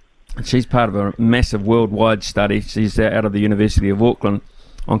 She's part of a massive worldwide study. She's out of the University of Auckland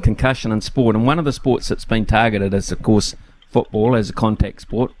on concussion and sport. And one of the sports that's been targeted is, of course, football as a contact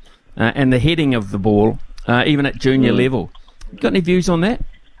sport and the heading of the ball, even at junior level. Got any views on that?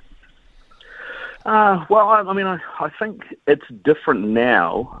 Well, I think it's different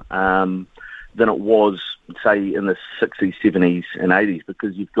now than it was, say, in the 60s, 70s and 80s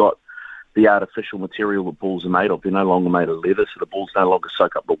because you've got the artificial material that balls are made of. They're no longer made of leather, so the balls no longer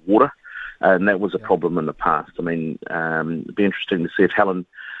soak up the water. And that was a problem in the past. I mean, it'd be interesting to see if Helen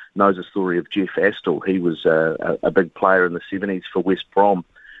knows the story of Jeff Astle. He was a big player in the 70s for West Brom,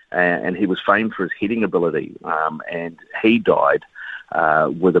 and he was famed for his heading ability. And he died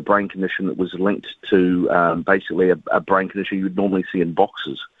with a brain condition that was linked to basically a brain condition you would normally see in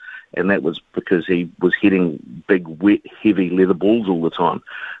boxers. And that was because he was hitting big, wet, heavy leather balls all the time.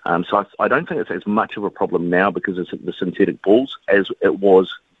 So I don't think it's as much of a problem now because of the synthetic balls as it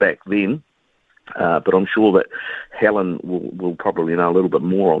was back then. But I'm sure that Helen will probably know a little bit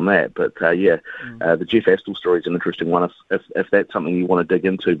more on that. But, the Jeff Astle story is an interesting one if that's something you want to dig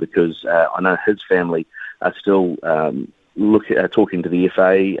into because I know his family are still talking to the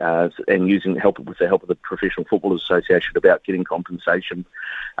FA and using with the help of the Professional Football Association about getting compensation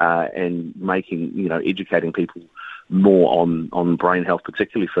and making, educating people more on brain health,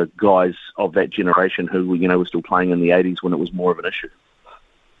 particularly for guys of that generation who, were still playing in the 80s when it was more of an issue.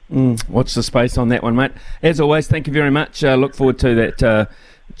 Watch the space on that one, mate. As always, thank you very much. Look forward to that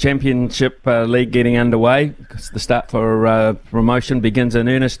Championship League getting underway. The start for promotion begins in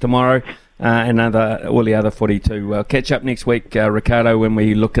earnest tomorrow. And all the other footy too. Catch up next week, Ricardo, when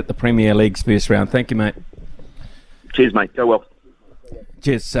we look at the Premier League's first round. Thank you, mate. Cheers, mate. Go well.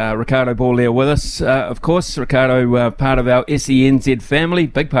 Cheers. Ricardo Ball there with us. Of course, Ricardo, part of our SENZ family,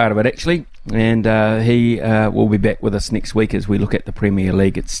 big part of it actually. And he will be back with us next week as we look at the Premier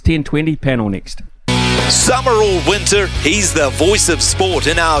League. It's 10:20, panel next. Summer or winter, he's the voice of sport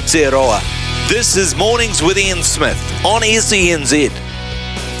in Aotearoa. This is Mornings with Ian Smith on SENZ.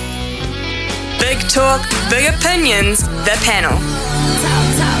 Big talk, big opinions, the panel.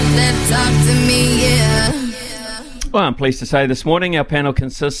 Talk to me, yeah. Well, I'm pleased to say this morning our panel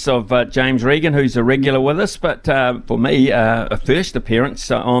consists of James Regan, who's a regular with us, but for me, a first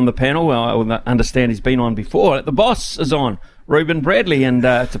appearance on the panel. I understand he's been on before. The boss is on, Ruben Bradley, and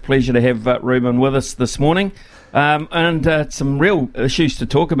it's a pleasure to have Ruben with us this morning. And some real issues to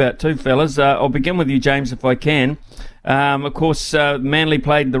talk about too, fellas. I'll begin with you, James, if I can. Of course, Manly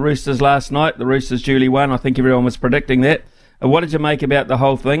played the Roosters last night. The Roosters duly won. I think everyone was predicting that. What did you make about the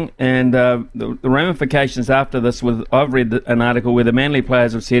whole thing and the ramifications after this? I've read an article where the Manly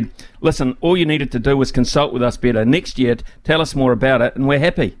players have said, listen, all you needed to do was consult with us better. Next year, tell us more about it, and we're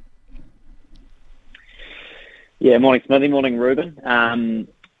happy. Yeah, morning, Smithy. Morning, Ruben.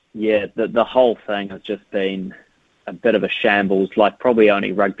 the whole thing has just been a bit of a shambles. Like probably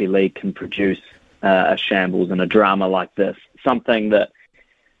only rugby league can produce a shambles and a drama like this. Something that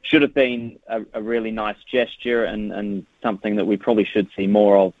should have been a really nice gesture and something that we probably should see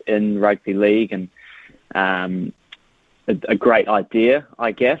more of in rugby league, and a great idea,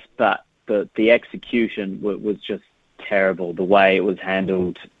 I guess, but the execution was just terrible. The way it was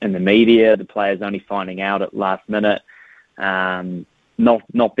handled in the media, the players only finding out at last minute,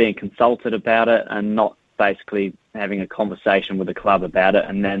 not being consulted about it, and not basically having a conversation with the club about it,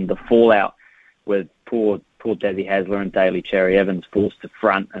 and then the fallout with poor Desi Hasler and Daly Cherry Evans forced to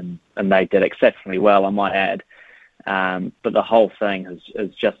front, and they did exceptionally well, I might add. But the whole thing has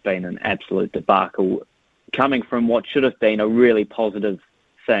just been an absolute debacle, coming from what should have been a really positive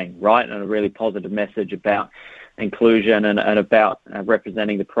thing, right? And a really positive message about inclusion and about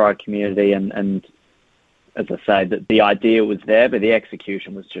representing the pride community. And as I say, the idea was there, but the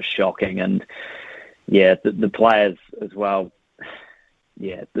execution was just shocking. And the players as well,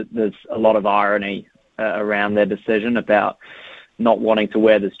 there's a lot of irony around their decision about not wanting to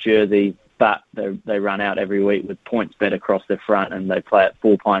wear this jersey, but they run out every week with points bet across their front, and they play at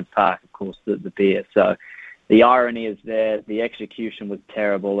Four Pines Park, of course, the beer. So the irony is there. The execution was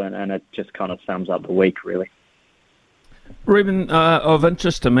terrible, and it just kind of sums up the week, really. Ruben, of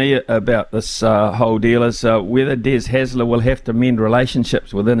interest to me about this whole deal is whether Des Hasler will have to mend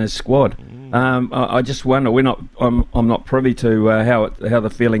relationships within his squad. I just wonder. I'm not privy to how the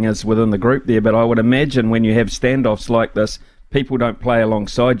feeling is within the group there, but I would imagine when you have standoffs like this, people don't play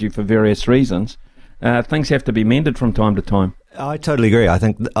alongside you for various reasons. Things have to be mended from time to time. I totally agree. I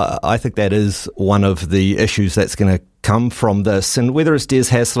think that is one of the issues that's going to come from this, and whether it's Des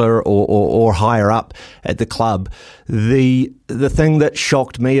Hasler or higher up at the club, the thing that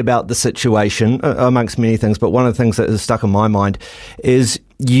shocked me about the situation, amongst many things, but one of the things that has stuck in my mind is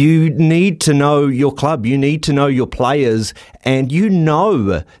you need to know your club, you need to know your players, and you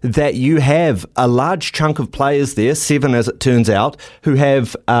know that you have a large chunk of players there, 7 as it turns out, who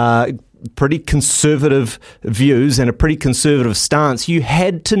have pretty conservative views and a pretty conservative stance. You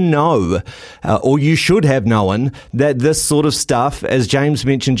had to know, or you should have known, that this sort of stuff, as James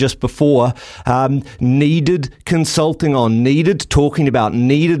mentioned just before, needed consulting on, needed talking about,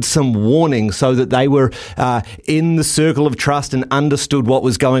 needed some warning so that they were in the circle of trust and understood what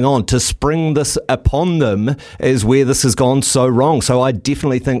was going on. To spring this upon them is where this has gone so wrong. So I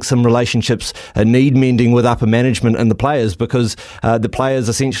definitely think some relationships need mending with upper management and the players, because the players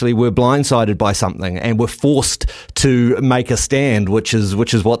essentially were blindsided by something and were forced to make a stand, which is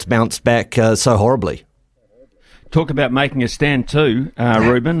what's bounced back so horribly. Talk about making a stand too,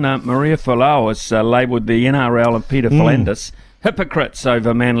 Ruben. Maria Folau has labelled the NRL and Peter V'landys hypocrites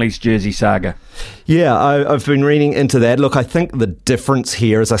over Manly's jersey saga. Yeah, I've been reading into that. Look, I think the difference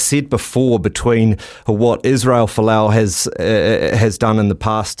here, as I said before, between what Israel Folau has done in the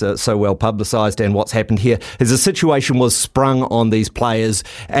past, so well publicised, and what's happened here, is the situation was sprung on these players,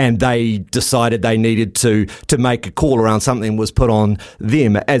 and they decided they needed to make a call around something was put on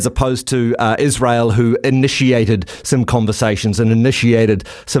them, as opposed to Israel, who initiated some conversations and initiated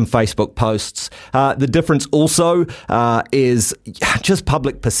some Facebook posts. The difference also is just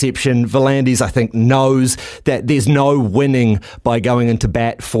public perception. V'landys, I think, knows that there's no winning by going into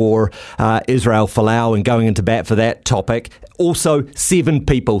bat for Israel Folau and going into bat for that topic. Also, 7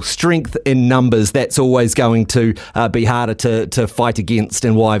 people, strength in numbers, that's always going to be harder to fight against,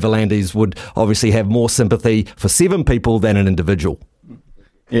 and why V'landys would obviously have more sympathy for 7 people than an individual.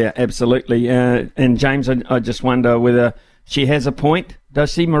 Yeah, absolutely. And James, I just wonder whether she has a point.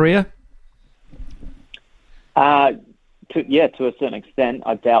 Does she, Maria? To a certain extent.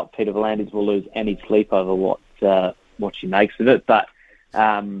 I doubt Peter V'landys will lose any sleep over what she makes of it. But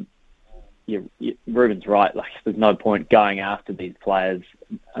Ruben's right. Like, there's no point going after these players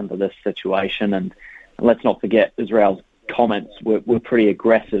under this situation. And let's not forget, Israel's comments were pretty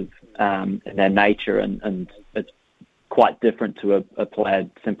aggressive in their nature, and it's quite different to a player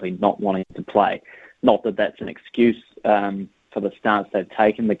simply not wanting to play. Not that that's an excuse for the stance they've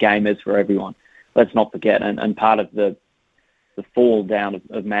taken. The game is for everyone. Let's not forget, and part of the fall down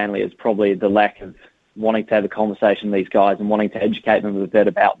of Manly is probably the lack of wanting to have a conversation with these guys and wanting to educate them a bit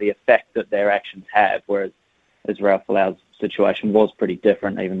about the effect that their actions have, whereas Israel Folau's situation was pretty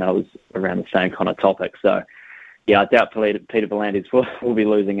different, even though it was around the same kind of topic. So, yeah, I doubt Peter V'landys will be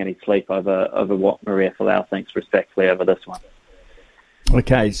losing any sleep over what Maria Folau thinks respectfully over this one.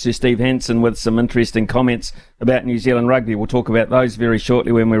 Okay, so Steve Hansen with some interesting comments about New Zealand rugby. We'll talk about those very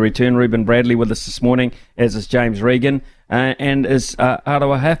shortly when we return. Ruben Bradley with us this morning, as is James Regan, and is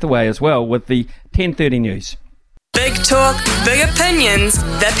Aroa Hathaway as well with the 10:30 news. Big talk, big opinions,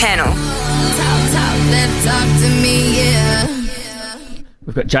 the panel. Talk to me, yeah.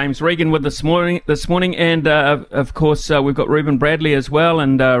 We've got James Regan with us this morning, and of course we've got Ruben Bradley as well.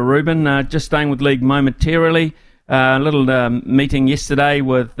 And Ruben, just staying with league momentarily, a little meeting yesterday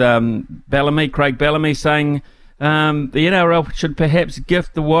with Craig Bellamy, saying the NRL should perhaps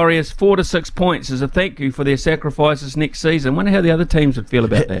gift the Warriors 4 to 6 points as a thank you for their sacrifices next season. I wonder how the other teams would feel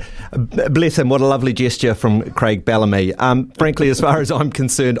about that. Bless him, what a lovely gesture from Craig Bellamy. Frankly, as far as I'm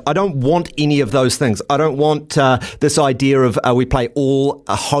concerned, I don't want any of those things. I don't want this idea of we play all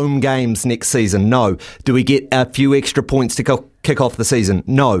home games next season. No. Do we get a few extra points to kick off the season?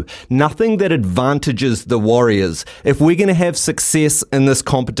 No. Nothing that advantages the Warriors. If we're going to have success in this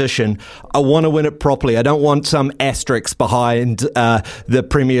competition, I want to win it properly. I don't want some asterisks behind the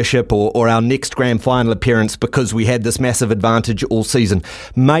premiership or our next grand final appearance because we had this massive advantage all season.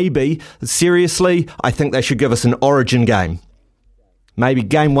 Maybe, seriously, I think they should give us an Origin game. Maybe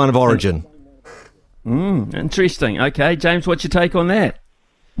game 1 of Origin. Interesting. Okay, James, what's your take on that?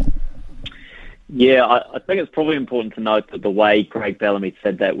 Yeah, I think it's probably important to note that the way Craig Bellamy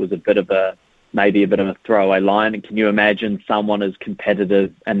said that was maybe a bit of a throwaway line. And can you imagine someone as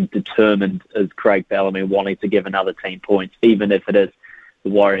competitive and determined as Craig Bellamy wanting to give another team points, even if it is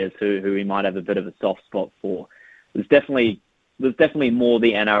the Warriors who he might have a bit of a soft spot for? There's definitely more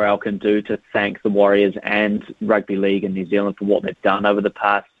the NRL can do to thank the Warriors and Rugby League in New Zealand for what they've done over the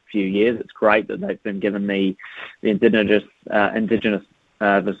past few years. It's great that they've been given the Indigenous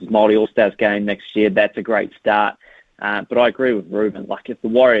versus Māori All-Stars game next year. That's a great start. But I agree with Ruben. Like, if the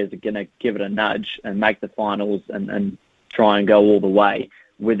Warriors are going to give it a nudge and make the finals and try and go all the way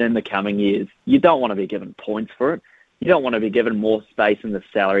within the coming years, you don't want to be given points for it. You don't want to be given more space in the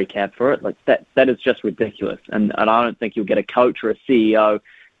salary cap for it. Like, that is just ridiculous. And I don't think you'll get a coach or a CEO,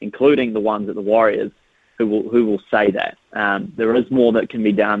 including the ones at the Warriors, who will say that. There is more that can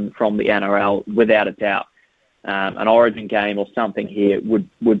be done from the NRL, without a doubt. An Origin game or something here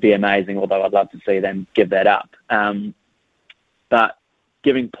would be amazing, although I'd love to see them give that up. But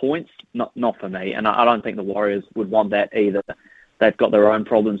giving points, not for me, and I don't think the Warriors would want that either. They've got their own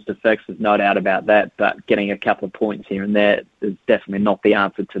problems to fix, there's no doubt about that, but getting a couple of points here and there is definitely not the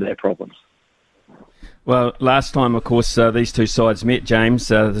answer to their problems. Well, last time, of course, these two sides met, James,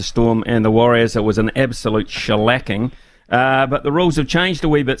 the Storm and the Warriors. It was an absolute shellacking. But the rules have changed a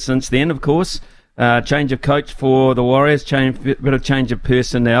wee bit since then, of course. Change of coach for the Warriors, bit of change of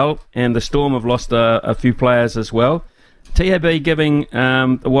personnel, and the Storm have lost a few players as well. TAB giving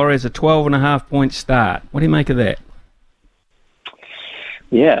the Warriors a 12.5-point start. What do you make of that?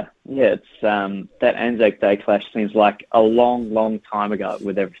 Yeah, it's that Anzac Day clash seems like a long time ago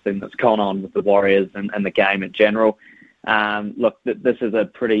with everything that's gone on with the Warriors and the game in general. Look, this is a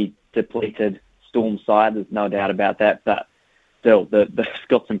pretty depleted Storm side, there's no doubt about that, but still, they've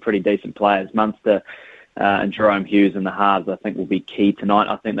got some pretty decent players. Munster and Jerome Hughes in the halves, I think, will be key tonight.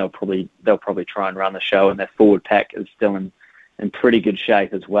 I think they'll probably try and run the show, and their forward pack is still in pretty good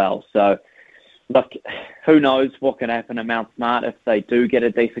shape as well. So, look, who knows what can happen at Mount Smart if they do get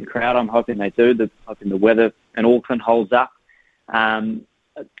a decent crowd. I'm hoping they do. I'm hoping the weather in Auckland holds up.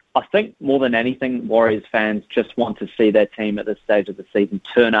 I think more than anything, Warriors fans just want to see their team at this stage of the season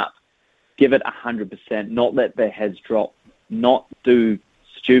turn up, give it 100%, not let their heads drop, not do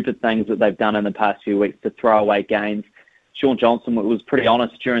stupid things that they've done in the past few weeks to throw away games. Sean Johnson was pretty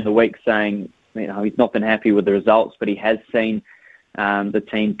honest during the week, saying he's not been happy with the results, but he has seen the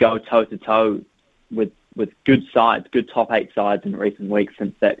team go toe-to-toe with good sides, good top 8 sides in recent weeks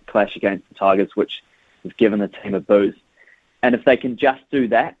since that clash against the Tigers, which has given the team a boost. And if they can just do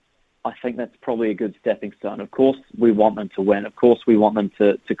that, I think that's probably a good stepping stone. Of course, we want them to win. Of course, we want them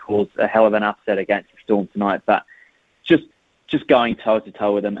to cause a hell of an upset against the Storm tonight, but just going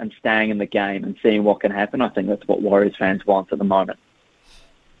toe-to-toe with them and staying in the game and seeing what can happen, I think that's what Warriors fans want at the moment.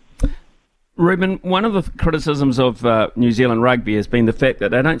 Ruben, one of the criticisms of New Zealand rugby has been the fact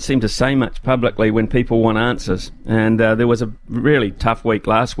that they don't seem to say much publicly when people want answers. And there was a really tough week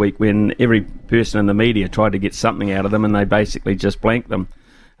last week when every person in the media tried to get something out of them and they basically just blanked them.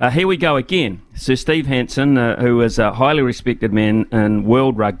 Here we go again. Sir Steve Hansen, who is a highly respected man in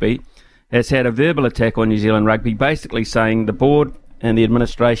world rugby, has had a verbal attack on New Zealand rugby, basically saying the board and the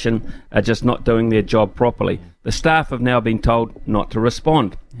administration are just not doing their job properly. The staff have now been told not to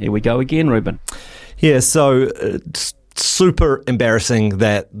respond. Here we go again, Ruben. Yeah, so it's super embarrassing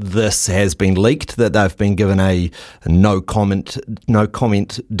that this has been leaked, that they've been given a no comment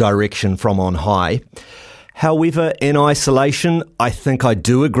direction from on high. However, in isolation, I think I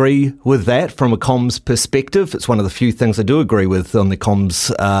do agree with that from a comms perspective. It's one of the few things I do agree with on the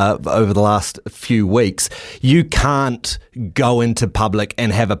comms over the last few weeks. You can't go into public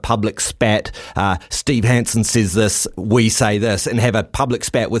and have a public spat. Steve Hansen says this, we say this, and have a public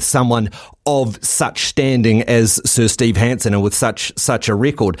spat with someone of such standing as Sir Steve Hansen and with such a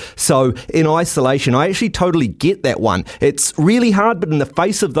record. So in isolation, I actually totally get that one. It's really hard, but in the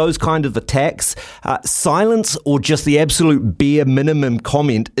face of those kind of attacks, silence or just the absolute bare minimum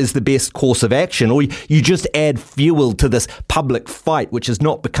comment is the best course of action, or you just add fuel to this public fight, which is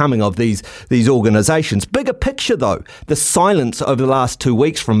not becoming of these organisations. Bigger picture though, the silence over the last 2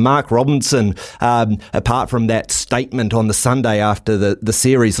 weeks from Mark Robinson, apart from that statement on the Sunday after the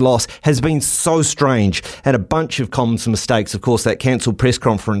series loss, has been so strange, and a bunch of comms mistakes, of course, that cancelled press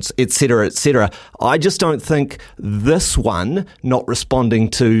conference, etc., etc. I just don't think this one, not responding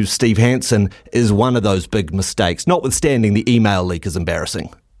to Steve Hansen, is one of those big mistakes, notwithstanding the email leak is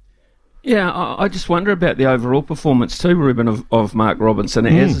embarrassing. Yeah, I just wonder about the overall performance too, Ruben, of Mark Robinson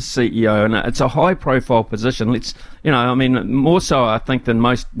as a CEO, and it's a high-profile position. More so, I think, than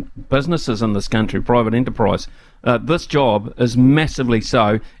most businesses in this country, private enterprise. This job is massively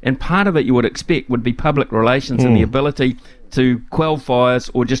so, and part of it you would expect would be public relations and the ability to quell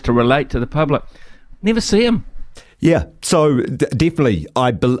fires or just to relate to the public. Never see him. Yeah, so definitely,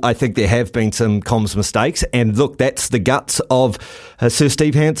 I think there have been some comms mistakes, and look, that's the guts of Sir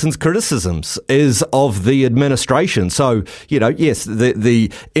Steve Hansen's criticisms, is of the administration. So, yes,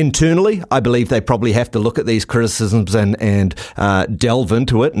 the internally, I believe they probably have to look at these criticisms and delve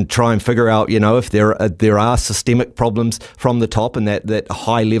into it and try and figure out, if there are systemic problems from the top and that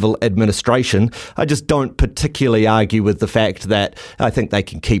high-level administration. I just don't particularly argue with the fact that I think they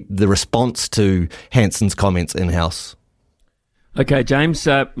can keep the response to Hansen's comments in-house. Okay, James,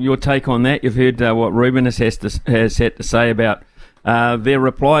 your take on that. You've heard what Ruben has had to say about their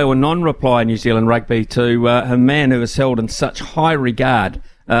reply or non-reply in New Zealand rugby to a man who is held in such high regard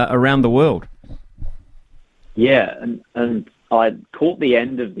around the world. Yeah, and I caught the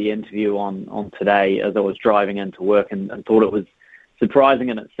end of the interview on today as I was driving into work and thought it was surprising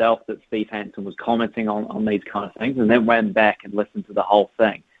in itself that Steve Hansen was commenting on these kind of things, and then went back and listened to the whole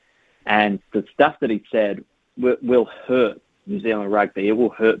thing. And the stuff that he said will hurt New Zealand rugby. It will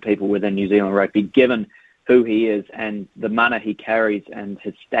hurt people within New Zealand rugby, given who he is and the manner he carries and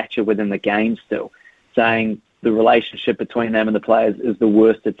his stature within the game still. Saying the relationship between them and the players is the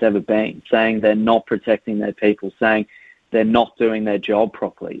worst it's ever been. Saying they're not protecting their people. Saying they're not doing their job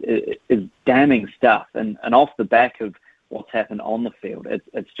properly. It's damning stuff. And off the back of what's happened on the field,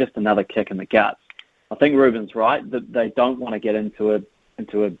 it's just another kick in the guts. I think Ruben's right that they don't want to get into a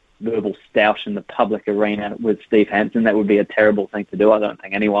verbal stoush in the public arena with Steve Hansen. That would be a terrible thing to do. I don't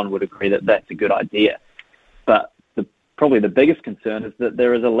think anyone would agree that that's a good idea. But probably the biggest concern is that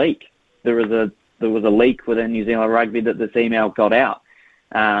there is a leak. There was a leak within New Zealand rugby that this email got out.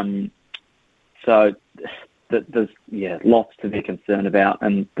 So there's lots to be concerned about,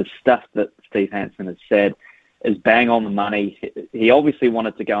 and the stuff that Steve Hansen has said is bang on the money. He obviously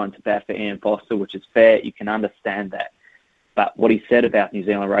wanted to go into bat for Ian Foster, which is fair. You can understand that. But what he said about New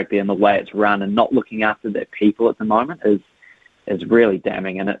Zealand rugby and the way it's run and not looking after their people at the moment is really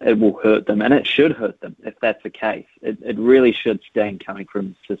damning, and it will hurt them, and it should hurt them if that's the case. It really should sting coming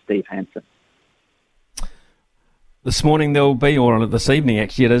from Sir Steve Hansen. This morning there will be, or this evening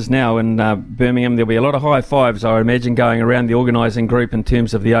actually it is now, in Birmingham, there'll be a lot of high fives, I imagine, going around the organising group in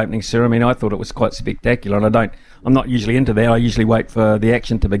terms of the opening ceremony. I thought it was quite spectacular, and I'm not usually into that. I usually wait for the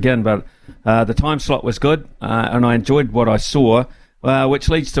action to begin, but the time slot was good, and I enjoyed what I saw, which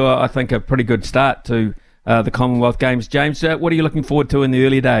leads to, I think, a pretty good start to the Commonwealth Games. James, what are you looking forward to in the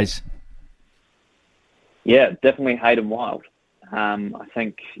early days? Yeah, definitely Hayden Wild. I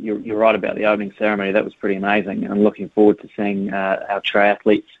think you're right about the opening ceremony. That was pretty amazing. I'm looking forward to seeing our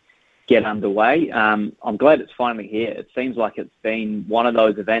triathletes get underway. I'm glad it's finally here. It seems like it's been one of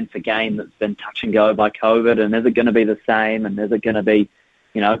those events again that's been touch and go by COVID. And is it going to be the same? And is it going to be,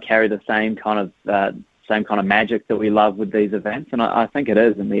 carry the same kind of magic that we love with these events? And I think it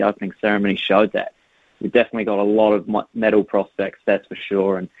is. And the opening ceremony showed that. We've definitely got a lot of medal prospects, that's for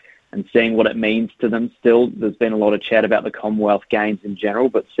sure. And seeing what it means to them still. There's been a lot of chat about the Commonwealth Games in general,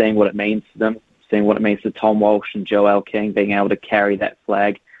 but seeing what it means to them, seeing what it means to Tom Walsh and Joel King, being able to carry that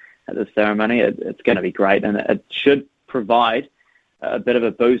flag at the ceremony, it's going to be great. And it should provide a bit of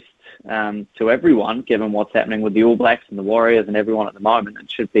a boost to everyone, given what's happening with the All Blacks and the Warriors and everyone at the moment. It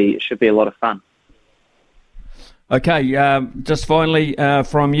should be a lot of fun. Okay, just finally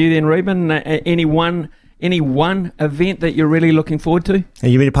from you then, Ruben, any one Any one event that you're really looking forward to?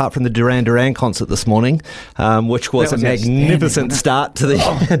 You mean apart from the Duran Duran concert this morning, which was a magnificent start to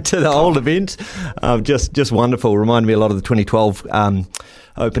the to the whole event, just wonderful. Reminded me a lot of the 2012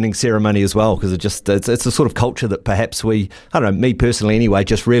 opening ceremony as well, because it's a sort of culture that perhaps I don't know, me personally anyway,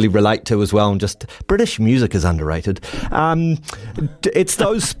 just really relate to as well. And just British music is underrated. It's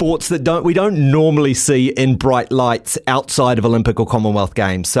those sports that we don't normally see in bright lights outside of Olympic or Commonwealth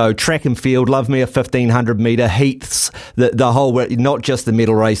Games. So track and field, love me a 1500 metre, heaths, the whole, not just the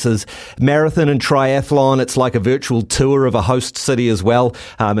medal races, marathon and triathlon. It's like a virtual tour of a host city as well,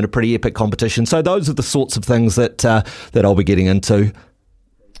 in a pretty epic competition. So those are the sorts of things that I'll be getting into.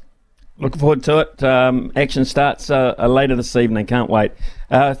 Looking forward to it. Action starts later this evening. Can't wait.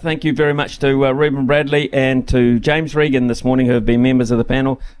 Thank you very much to Reuben Bradley and to James Regan this morning, who have been members of the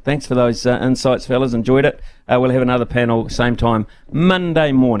panel. Thanks for those insights, fellas. Enjoyed it. We'll have another panel same time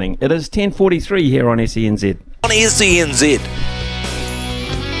Monday morning. It is 10:43 here on SENZ. On SENZ.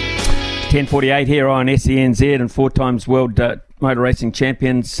 10:48 here on SENZ, and 4 times world motor racing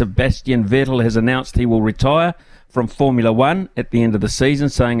champion Sebastian Vettel has announced he will retire from Formula One at the end of the season,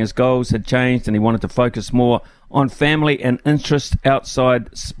 saying his goals had changed and he wanted to focus more on family and interest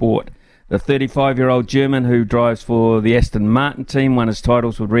outside sport. The 35-year-old German, who drives for the Aston Martin team, won his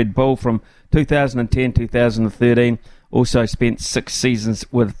titles with Red Bull from 2010-2013, also spent 6 seasons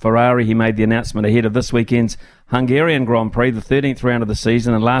with Ferrari. He made the announcement ahead of this weekend's Hungarian Grand Prix, the 13th round of the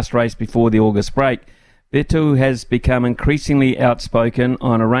season and last race before the August break. Vettel has become increasingly outspoken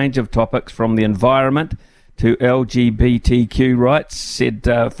on a range of topics, from the environment to LGBTQ rights. Said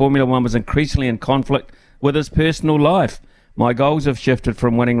Formula One was increasingly in conflict with his personal life. My goals have shifted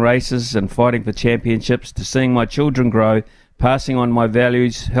from winning races and fighting for championships to seeing my children grow, passing on my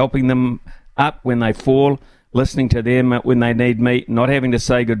values, helping them up when they fall, listening to them when they need me, not having to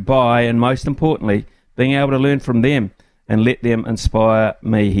say goodbye, and most importantly, being able to learn from them and let them inspire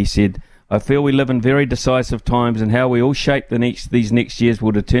me, he said. I feel we live in very decisive times, and how we all shape these next years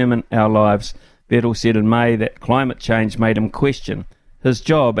will determine our lives. Vettel said in May that climate change made him question his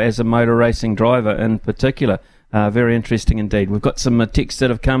job as a motor racing driver in particular. Very interesting indeed. We've got some texts that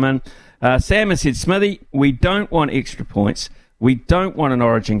have come in. Sam has said, Smithy, we don't want extra points. We don't want an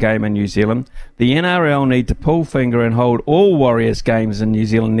Origin game in New Zealand. The NRL need to pull finger and hold all Warriors games in New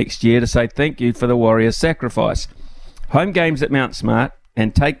Zealand next year to say thank you for the Warriors' sacrifice. Home games at Mount Smart,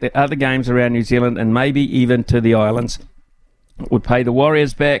 and take the other games around New Zealand and maybe even to the islands. It would pay the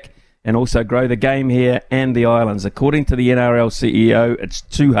Warriors back and also grow the game here and the islands. According to the NRL CEO, it's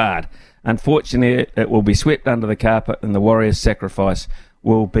too hard. Unfortunately, it will be swept under the carpet and the Warriors' sacrifice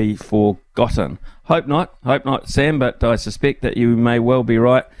will be forgotten. Hope not, Sam, but I suspect that you may well be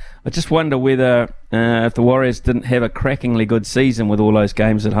right. I just wonder whether if the Warriors didn't have a crackingly good season with all those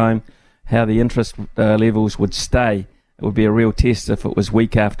games at home, how the interest levels would stay. It would be a real test if it was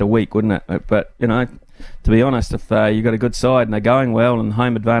week after week, wouldn't it? But, you know, to be honest, if you've got a good side and they're going well and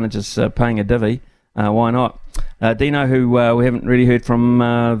home advantage is paying a divvy, why not? Dino, who we haven't really heard from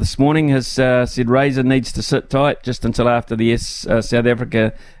this morning, has said Razor needs to sit tight just until after the South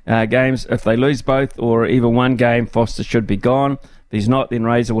Africa games. If they lose both or even one game, Foster should be gone. If he's not, then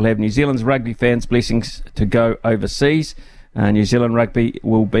Razor will have New Zealand's rugby fans' blessings to go overseas. New Zealand rugby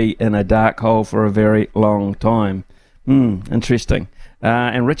will be in a dark hole for a very long time. Interesting.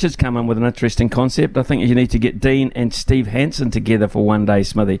 And Richard's come in with an interesting concept. I think you need to get Dean and Steve Hansen together for one day,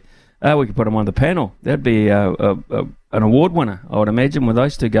 Smithy. We could put them on the panel. That'd be an award winner, I would imagine, with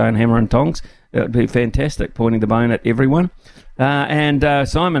those two going hammer and tongs. It would be fantastic, pointing the bone at everyone. And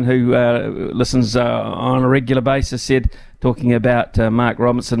Simon, who listens on a regular basis, said, talking about Mark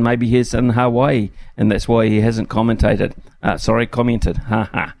Robinson, maybe he's in Hawaii, and that's why he hasn't commented. Ha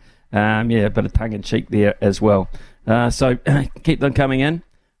ha. Yeah, a bit of tongue-in-cheek there as well. So keep them coming in.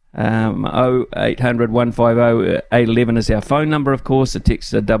 0800 150 811 is our phone number, of course. The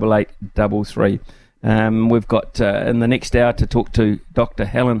text is 8833. We've got in the next hour to talk to Dr.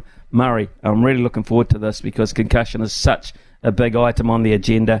 Helen Murray. I'm really looking forward to this because concussion is such a big item on the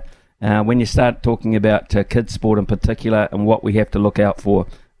agenda. When you start talking about kids sport in particular and what we have to look out for,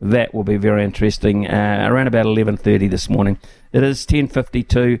 that will be very interesting. Around about 11:30 this morning. It is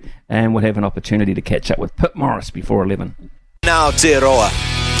 10:52, and we'll have an opportunity to catch up with Pip Morris before 11. Now Te Roa.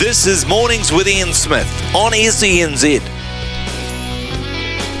 This is Mornings with Ian Smith on SENZ.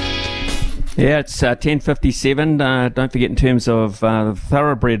 Yeah, it's 10:57. Don't forget, in terms of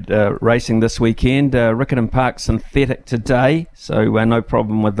thoroughbred racing this weekend, Riccarton Park synthetic today, so no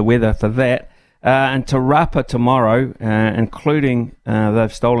problem with the weather for that. And Te Rapa tomorrow, including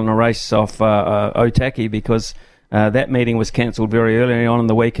they've stolen a race off Otaki because That meeting was cancelled very early on in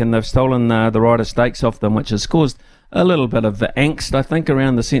the week, and they've stolen the Ryder Stakes off them, which has caused a little bit of angst, I think,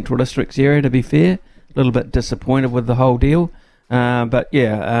 around the Central Districts area, to be fair. A little bit disappointed with the whole deal. That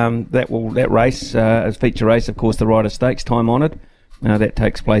race, as feature race, of course, the Ryder Stakes, time-honoured. That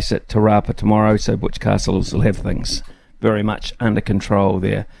takes place at Te Rapa tomorrow, so Butch Castles will have things very much under control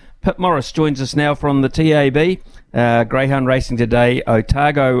there. Pip Morris joins us now from the TAB. Greyhound racing today,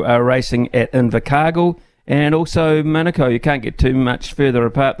 Otago racing at Invercargill, and also Manukau. You can't get too much further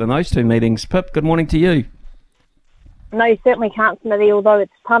apart than those two meetings. Pip, good morning to you. No, you certainly can't, Smithy, although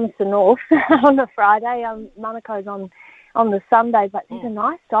it's Palmerston North on the Friday. Manukau's on the Sunday, but these are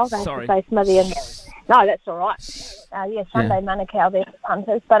nice dogs, I have to say, Smithy. And no, that's all right. Sunday, Manukau there for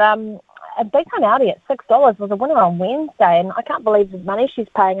punters. But a big one outie at $6 was a winner on Wednesday, and I can't believe the money she's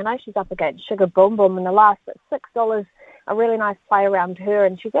paying. I know she's up against Sugar Boom Boom in the last, but $6, a really nice play around her,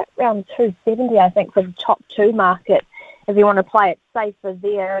 and she's at around 270, I think, for the top two market, if you want to play it safer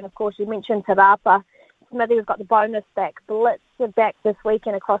there. And, of course, you mentioned Te Rapa. Smithy, we've got the bonus back. Blitz are back this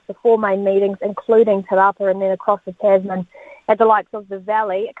weekend across the four main meetings, including Te Rapa, and then across the Tasman at the likes of the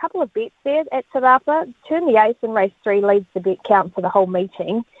Valley. A couple of bets there at Te Rapa. Turn the Ace in race 3 leads the bet count for the whole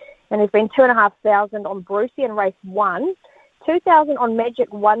meeting. And there's been 2,500 on Brucey in race 1, 2,000 on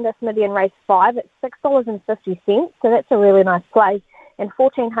Magic Wonder Smithy in race 5 at $6.50. So that's a really nice play. And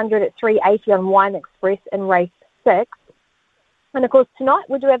 1,400 at $3.80 on Wine Express in race 6. And, of course, tonight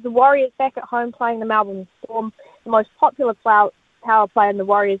we do have the Warriors back at home playing the Melbourne Storm. The most popular power play in the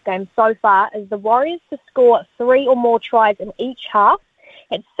Warriors game so far is the Warriors to score 3 or more tries in each half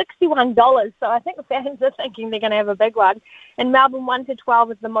at $61. So I think the fans are thinking they're going to have a big one. And Melbourne 1 to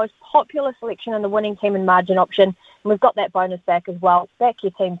 12 is the most popular selection in the winning team and margin option. And we've got that bonus back as well. Back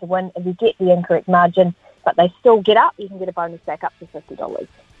your team to win if you get the incorrect margin, but they still get up. You can get a bonus back up to $50.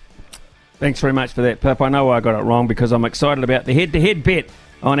 Thanks very much for that, Pip. I know I got it wrong because I'm excited about the head-to-head bet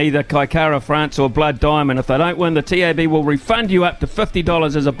on either Kaikara France or Blood Diamond. If they don't win, the TAB will refund you up to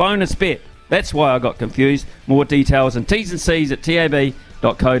 $50 as a bonus bet. That's why I got confused. More details and T's and C's at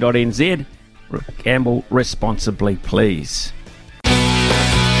tab.co.nz. Gamble responsibly, please.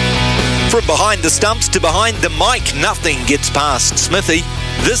 From behind the stumps to behind the mic, nothing gets past Smithy.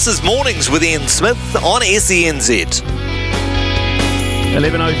 This is Mornings with Ian Smith on SENZ.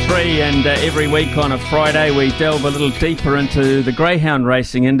 11:03, and every week on a Friday we delve a little deeper into the greyhound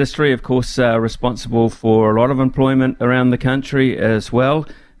racing industry, of course responsible for a lot of employment around the country as well,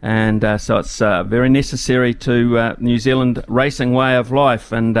 and so it's very necessary to New Zealand racing way of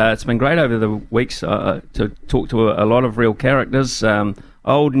life, and it's been great over the weeks to talk to a lot of real characters,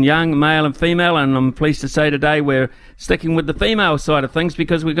 old and young, male and female, and I'm pleased to say today we're sticking with the female side of things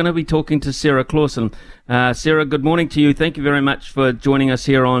because we're going to be talking to Sarah Clausen. Sarah, good morning to you. Thank you very much for joining us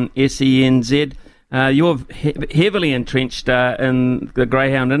here on SENZ. You're heavily entrenched in the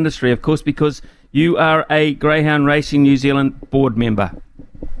greyhound industry, of course, because you are a Greyhound Racing New Zealand board member.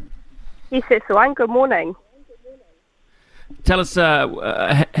 Yes, that's right. Good morning. Tell us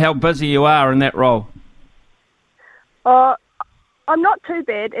how busy you are in that role. I'm not too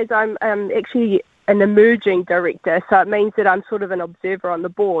bad, as I'm actually an emerging director, so it means that I'm sort of an observer on the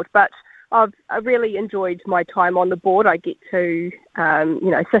board. But I really enjoyed my time on the board. I get to,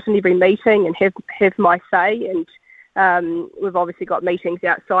 sit in every meeting and have my say. And we've obviously got meetings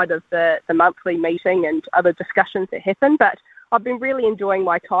outside of the monthly meeting and other discussions that happen. But I've been really enjoying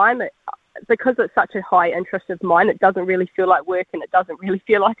my time. Because it's such a high interest of mine, it doesn't really feel like work, and it doesn't really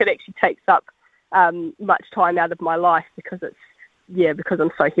feel like it actually takes up much time out of my life because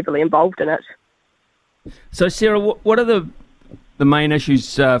I'm so heavily involved in it. So, Sarah, what are the main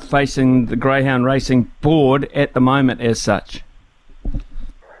issues facing the Greyhound Racing Board at the moment as such?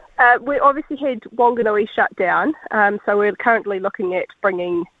 We obviously had Wanganui shut down, so we're currently looking at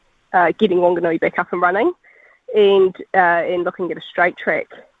getting Wanganui back up and running and looking at a straight track.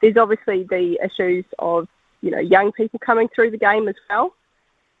 There's obviously the issues of, young people coming through the game as well,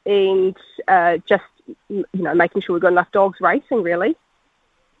 and just making sure we've got enough dogs racing, really.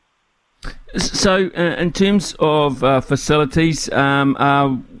 So, in terms of facilities,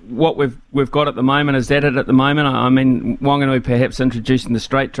 what we've got at the moment, is that it at the moment? I mean, Wanganui perhaps introducing the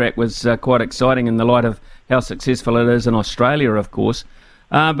straight track was quite exciting in the light of how successful it is in Australia, of course.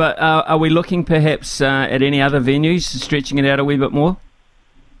 But are we looking perhaps at any other venues, stretching it out a wee bit more?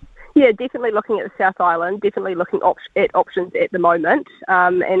 Yeah, definitely looking at the South Island, definitely looking at options at the moment,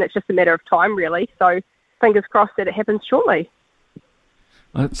 and it's just a matter of time, really. So fingers crossed that it happens shortly.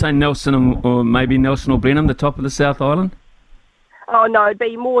 I'd say Nelson or maybe Nelson or Blenheim, the top of the South Island? Oh, no, it'd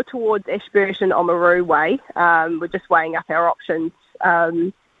be more towards Ashburton and Oamaru way. We're just weighing up our options.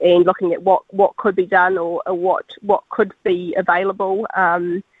 and looking at what could be done or what could be available.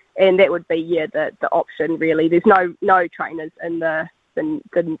 And that would be the option really. There's no trainers in the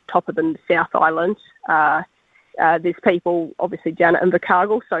top of the South Island. There's people obviously down at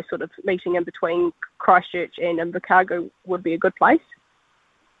Invercargill, so sort of meeting in between Christchurch and Invercargill would be a good place.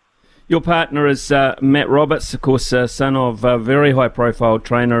 Your partner is Matt Roberts, of course, son of a very high-profile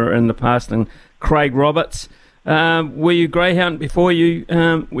trainer in the past, and Craig Roberts. Were you greyhound before you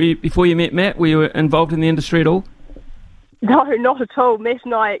met Matt? Were you involved in the industry at all? No, not at all. Matt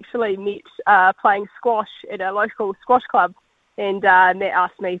and I actually met playing squash at a local squash club, and Matt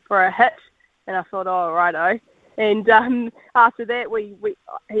asked me for a hit, and I thought, oh, righto. And after that,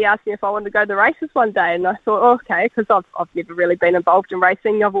 he asked me if I wanted to go to the races one day, and I thought, oh, okay, because I've never really been involved in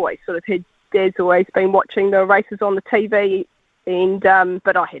racing. I've always sort of had Dad's always been watching the races on the TV, and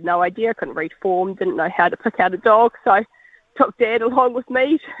but I had no idea. I couldn't read form, didn't know how to pick out a dog, so I took Dad along with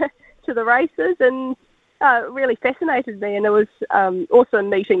me to the races, and it really fascinated me. And it was awesome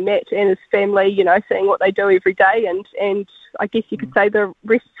meeting Matt and his family, you know, seeing what they do every day, and I guess you could say the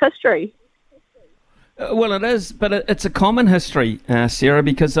rest is history. Well, it is, but it's a common history, Sarah,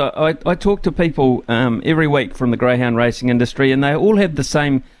 because I talk to people every week from the greyhound racing industry, and they all have the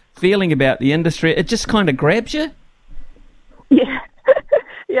same feeling about the industry. It just kind of grabs you. Yeah.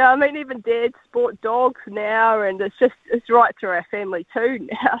 Yeah, I mean, even Dad's bought dogs now, and it's right through our family too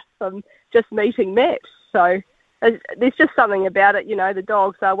now from just meeting Matt. So there's just something about it, you know, the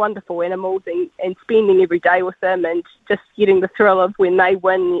dogs are wonderful animals, and spending every day with them and just getting the thrill of when they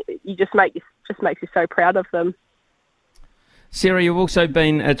win, just makes you so proud of them. Sarah, you've also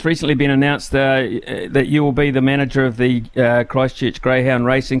it's recently been announced that you will be the manager of the Christchurch Greyhound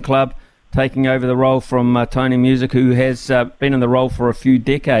Racing Club, taking over the role from Tony Music, who has been in the role for a few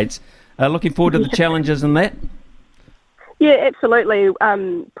decades. Looking forward to the challenges in that? Yeah, absolutely.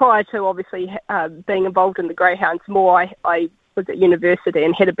 Prior to obviously being involved in the greyhounds more, I was at university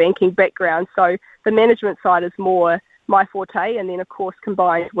and had a banking background, so the management side is more my forte, and then of course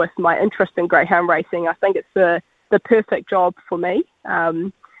combined with my interest in greyhound racing, I think it's the perfect job for me.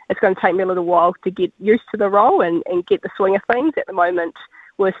 It's going to take me a little while to get used to the role and get the swing of things. At the moment,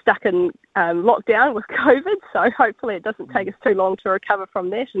 we're stuck in lockdown with COVID, so hopefully it doesn't take us too long to recover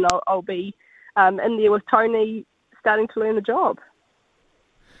from that, and I'll be in there with Tony starting to learn the job.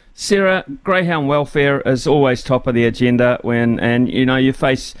 Sarah, greyhound welfare is always top of the agenda and you know, you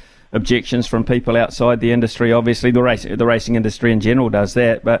face objections from people outside the industry. Obviously, the racing industry in general does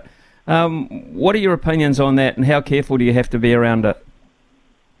that. But what are your opinions on that, and how careful do you have to be around it?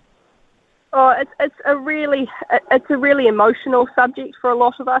 Oh, it's a really emotional subject for a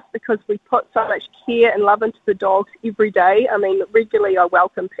lot of us because we put so much care and love into the dogs every day. I mean, regularly I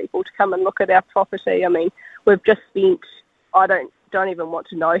welcome people to come and look at our property. I mean, we've just spent, I don't even want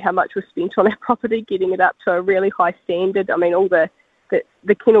to know how much we've spent on our property, getting it up to a really high standard. I mean, all the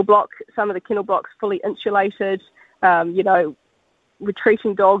kennel block, some of the kennel blocks fully insulated. You know, we're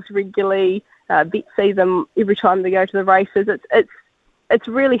treating dogs regularly. Vets see them every time they go to the races. It's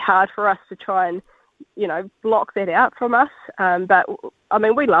really hard for us to try and, you know, block that out from us. But I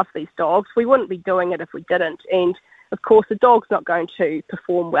mean, we love these dogs. We wouldn't be doing it if we didn't. And of course, the dog's not going to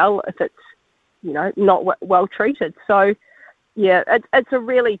perform well if it's, you know, not well treated. So yeah, it's a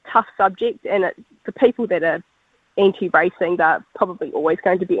really tough subject, and the people that are anti-racing, they're probably always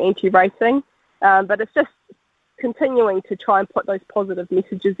going to be anti-racing, but it's just continuing to try and put those positive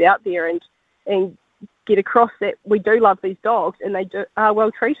messages out there and get across that we do love these dogs and they are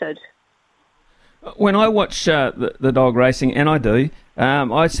well treated. When I watch the dog racing, and I do,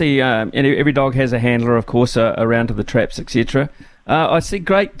 I see every dog has a handler, of course, around to the traps, etc. I see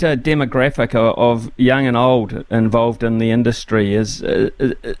great demographic of young and old involved in the industry.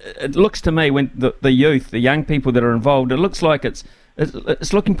 It looks to me, when the youth, the young people that are involved, it looks like it's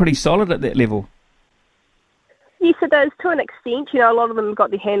looking pretty solid at that level. Yes, it is to an extent. You know, a lot of them have got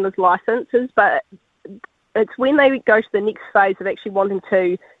their handlers' licences, but it's when they go to the next phase of actually wanting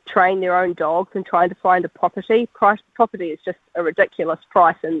to train their own dogs and trying to find a property. Property is just a ridiculous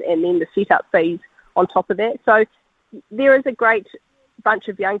price, and then the set-up fees on top of that. So there is a great bunch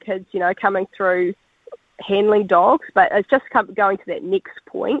of young kids, you know, coming through handling dogs, but it's just going to that next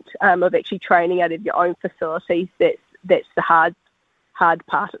point of actually training out of your own facilities. That's the hard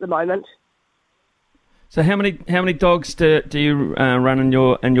part at the moment. So how many dogs do you run in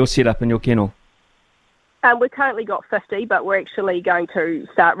your setup in your kennel? We've currently got 50, but we're actually going to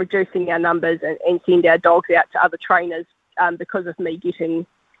start reducing our numbers and send our dogs out to other trainers because of me getting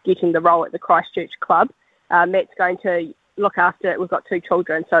the role at the Christchurch Club. Matt's going to look after, we've got 2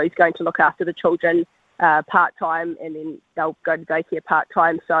 children, so he's going to look after the children part-time, and then they'll go to daycare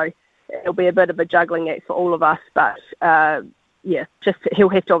part-time. So it'll be a bit of a juggling act for all of us. But, just he'll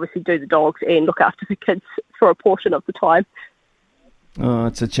have to obviously do the dogs and look after the kids for a portion of the time. Oh,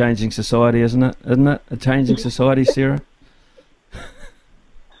 it's a changing society, isn't it? Isn't it? A changing society, Sarah?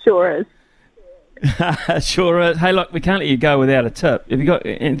 Sure is. Sure is. Hey, look, we can't let you go without a tip. Have you got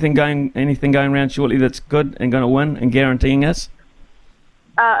anything going around shortly that's good and going to win and guaranteeing us?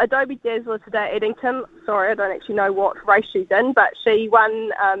 Adobe Dazzler today at Eddington. Sorry, I don't actually know what race she's in, but she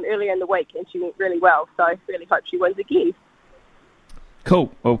won earlier in the week and she went really well. So I really hope she wins again.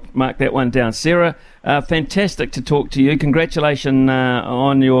 Cool. We'll mark that one down. Sarah, fantastic to talk to you. Congratulations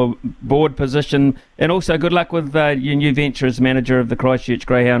on your board position, and also good luck with your new venture as manager of the Christchurch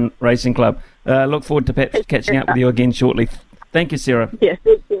Greyhound Racing Club. Look forward to perhaps catching up with you again shortly. Thank you, Sarah. Yes,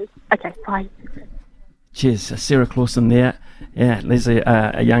 thank you. Okay, bye. Cheers. Sarah Clausen there. Yeah, there's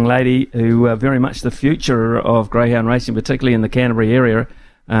a young lady who very much the future of greyhound racing, particularly in the Canterbury area,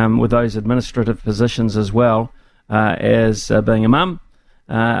 with those administrative positions as well, as being a mum,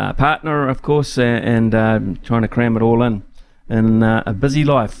 a partner, of course, and trying to cram it all in a busy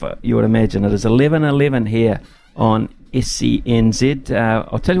life, you would imagine. It is 11:11 here on SENZ.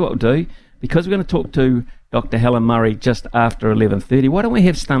 I'll tell you what we'll do, because we're going to talk to Dr. Helen Murray just after 11:30. Why don't we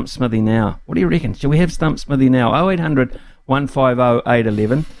have Stump Smithy now? What do you reckon? Should we have Stump Smithy now? 0800 150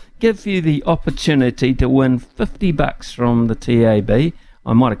 811. Give you the opportunity to win $50 from the TAB.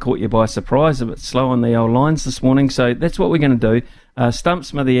 I might have caught you by surprise, a bit slow on the old lines this morning, so that's what we're going to do. Stump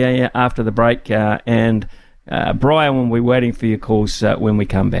Smithy after the break, and Brian will be waiting for your calls when we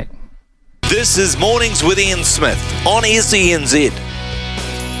come back. This is Mornings with Ian Smith on SENZ.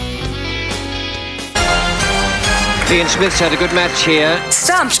 Ian Smith's had a good match here.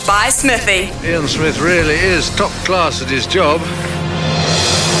 Stumped by Smithy. Ian Smith really is top class at his job.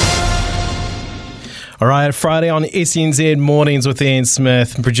 All right, Friday on SENZ Mornings with Ian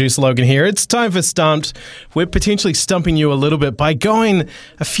Smith and producer Logan here. It's time for Stumped. We're potentially stumping you a little bit by going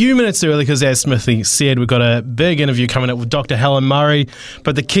a few minutes early because, as Smithy said, we've got a big interview coming up with Dr. Helen Murray.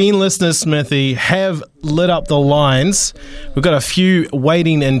 But the keen listeners, Smithy, have lit up the lines. We've got a few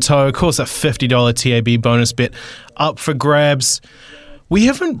waiting in tow. Of course, a $50 TAB bonus bet up for grabs. We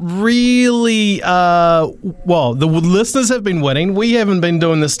haven't really, the listeners have been winning. We haven't been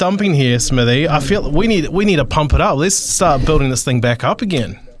doing the stumping here, Smithy. I feel we need to pump it up. Let's start building this thing back up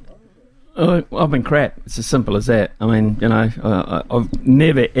again. I've been crap. It's as simple as that. I mean, I've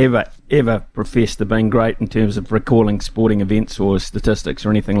never, ever professed to being great in terms of recalling sporting events or statistics or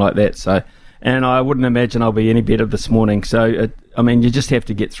anything like that. So, and I wouldn't imagine I'll be any better this morning. So, you just have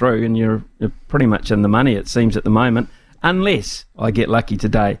to get through, and you're pretty much in the money, it seems, at the moment. Unless I get lucky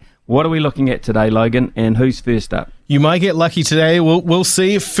today. What are we looking at today, Logan, and who's first up? You might get lucky today. We'll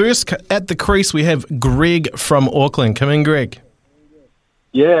see. First at the crease, we have Greg from Auckland. Come in, Greg.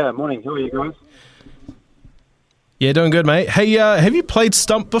 Yeah, morning. How are you guys? Yeah, doing good, mate. Hey, have you played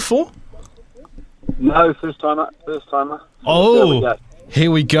Stump before? No, first timer. Oh, here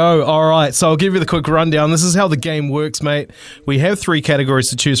we go. All right, so I'll give you the quick rundown. This is how the game works, mate. We have 3 categories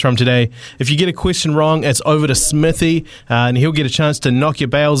to choose from today. If you get a question wrong, it's over to Smithy, and he'll get a chance to knock your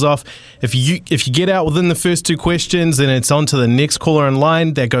bails off. If you get out within the first 2 questions, then it's on to the next caller in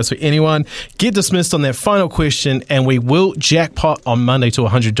line. That goes for anyone. Get dismissed on that final question, and we will jackpot on Monday to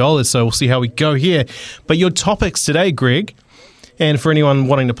 $100. So we'll see how we go here. But your topics today, Greg, and for anyone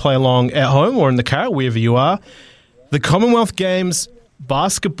wanting to play along at home or in the car, wherever you are, the Commonwealth Games,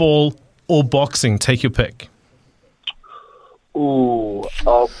 basketball or boxing? Take your pick. Ooh,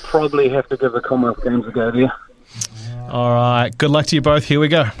 I'll probably have to give the Commonwealth Games a go there. All right, good luck to you both. Here we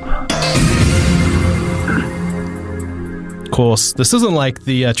go. Of course, this isn't like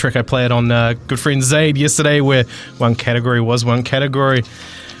the trick I played on good friend Zaid yesterday where one category was one category.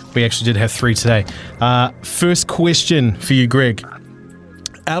 We actually did have 3 today. First question for you, Greg.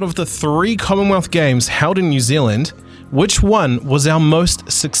 Out of the 3 Commonwealth Games held in New Zealand, which one was our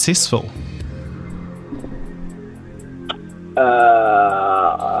most successful?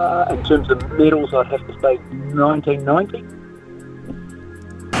 In terms of medals, I'd have to say 1990.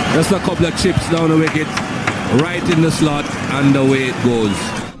 Just a couple of chips down the wicket, right in the slot, and away it goes.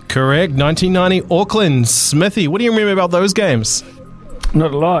 Correct. 1990 Auckland. Smithy, what do you remember about those games?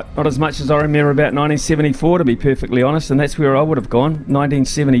 Not a lot. Not as much as I remember about 1974, to be perfectly honest, and that's where I would have gone,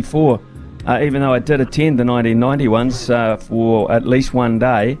 1974. Even though I did attend the 1990 ones for at least one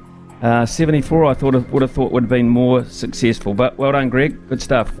day, 74 I would have thought would have been more successful. But well done, Greg. Good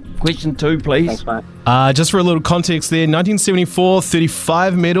stuff. Question 2, please. Thanks, mate. Just for a little context there, 1974,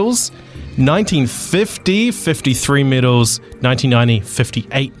 35 medals. 1950, 53 medals. 1990,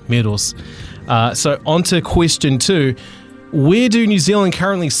 58 medals. So on to question 2. Where do New Zealand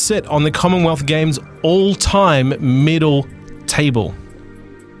currently sit on the Commonwealth Games all-time medal table?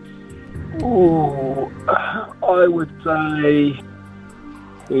 Ooh, I would say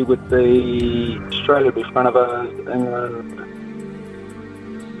we would be Australia would be front of us, England.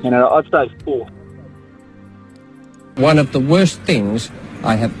 I'd say 4th. One of the worst things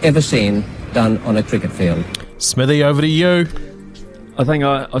I have ever seen done on a cricket field. Smithy, over to you. I think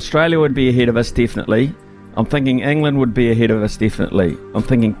Australia would be ahead of us, definitely. I'm thinking England would be ahead of us, definitely. I'm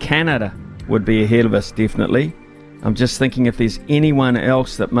thinking Canada would be ahead of us, definitely. I'm just thinking if there's anyone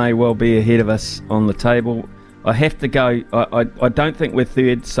else that may well be ahead of us on the table. I have to go. I don't think we're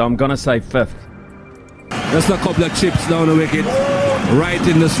 3rd, so I'm going to say 5th. Just a couple of chips down the wicket, right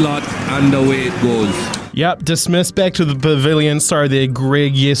in the slot, and away it goes. Yep, dismissed. Back to the pavilion. Sorry there,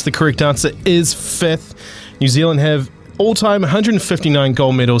 Greg. Yes, the correct answer is 5th. New Zealand have all-time 159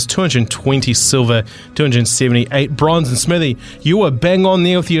 gold medals, 220 silver, 278 bronze. And Smithy, you were bang on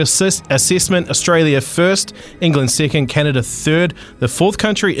there with your assessment. Australia 1st, England 2nd, Canada 3rd, the 4th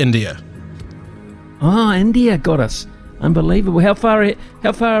country, India. Oh, India got us. Unbelievable. How far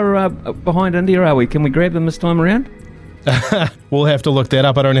behind India are we? Can we grab them this time around? We'll have to look that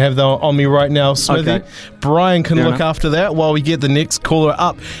up. I don't have that on me right now, Smithy. Okay. Brian can look after that while we get the next caller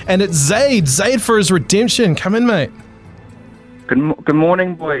up. And it's Zaid. Zaid for his redemption. Come in, mate. Good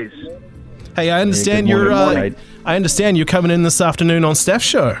morning, boys. Hey, I understand I understand you're coming in this afternoon on Staff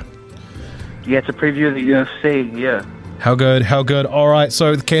Show. Yeah, it's a preview of the UFC, yeah. How good, how good. All right,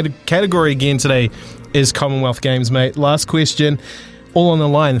 so the category again today is Commonwealth Games, mate. Last question, all on the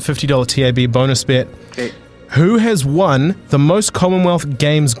line, the $50 TAB bonus bet. Okay. Who has won the most Commonwealth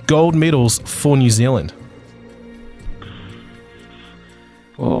Games gold medals for New Zealand?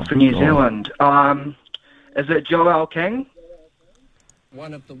 For New Zealand, is it Joel King?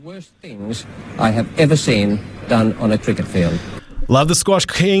 One of the worst things I have ever seen done on a cricket field. Love the squash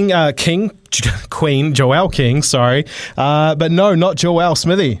queen, Joel King, sorry. But no, not Joel,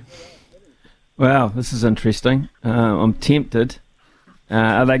 Smithy. Wow, this is interesting. I'm tempted.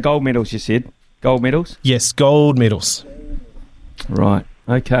 Are they gold medals, you said? Gold medals? Yes, gold medals. Right.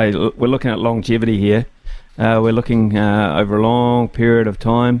 Okay, we're looking at longevity here. We're looking over a long period of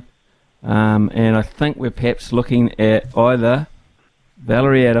time. And I think we're perhaps looking at either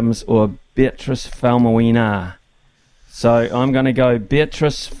Valerie Adams or Beatrice Faumuina. So I'm going to go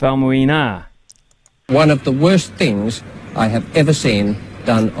Beatrice Faumuina. One of the worst things I have ever seen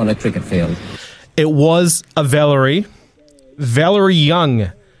done on a cricket field. It was a Valerie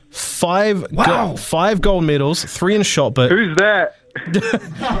Young. 5 gold medals, 3 in shot put. Who's that?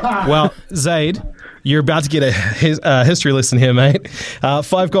 Well, Zaid, you're about to get a history lesson here, mate.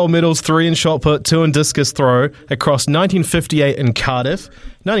 5 gold medals, 3 in shot put, 2 in discus throw across 1958 in Cardiff,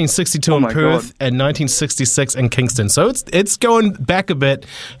 1962 in Perth, and 1966 in Kingston. So it's going back a bit,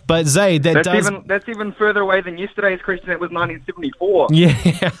 but Zaid, that's even further away than yesterday's question. It was 1974.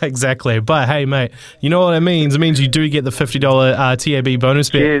 Yeah, exactly. But hey, mate, you know what it means? It means you do get the $50 TAB bonus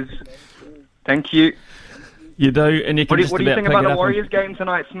bet. Cheers. Thank you. You do, and you can What do you think about the Warriors game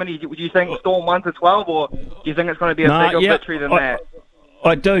tonight, Smitty? Would you think Storm 1-12, or do you think it's going to be a bigger victory than that?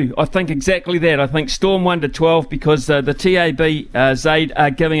 I do. I think exactly that. I think Storm 1-12 because the TAB, Zaid,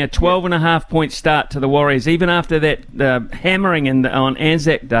 are giving a 12.5 point start to the Warriors. Even after that hammering on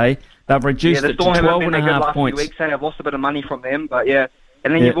Anzac Day, they've reduced it to 12.5 points. Few weeks, and I've lost a bit of money from them, but yeah.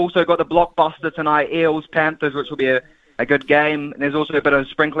 And then you've also got the blockbuster tonight, Eels, Panthers, which will be a good game. And there's also a bit of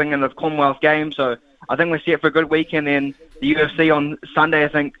sprinkling in the Commonwealth game, so I think we're set for a good weekend. Then the UFC on Sunday, I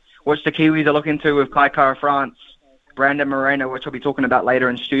think, which the Kiwis are looking to with Kai Kara France, Brandon Moreno, which we'll be talking about later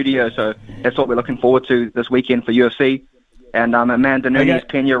in studio. So that's what we're looking forward to this weekend for UFC. And Amanda Nunes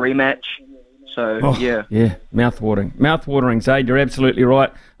Pena rematch. So, yeah. Yeah, mouth-watering, Zaid. You're absolutely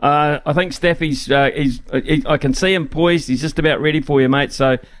right. I think Staffy's, I can see him poised. He's just about ready for you, mate.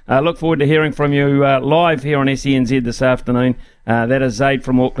 So look forward to hearing from you live here on SENZ this afternoon. That is Zaid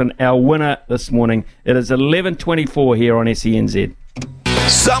from Auckland, our winner this morning. It is 11:24 here on SENZ.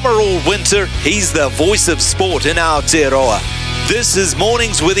 Summer or winter, he's the voice of sport in Aotearoa. This is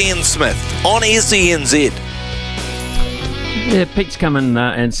Mornings with Ian Smith on SENZ. Yeah, Pete's come in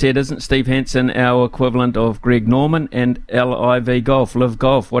and said, isn't Steve Hansen our equivalent of Greg Norman and LIV Golf, Live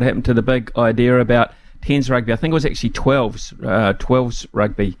Golf? What happened to the big idea about 10s rugby? I think it was actually 12s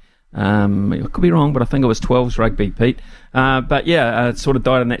rugby. I could be wrong, but I think it was 12s rugby, Pete. But yeah, it sort of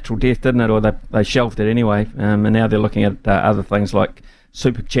died a natural death, didn't it? Or they shelved it anyway. And now they're looking at other things like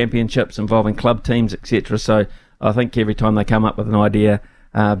Super Championships involving club teams, etc. So I think every time they come up with an idea,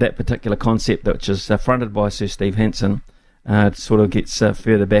 that particular concept, which is fronted by Sir Steve Hansen, It sort of gets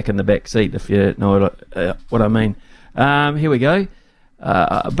further back in the back seat, if you know what I mean. Here we go.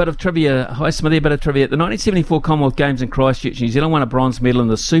 A bit of trivia. Hi, Smithy, a bit of trivia. At the 1974 Commonwealth Games in Christchurch, New Zealand won a bronze medal in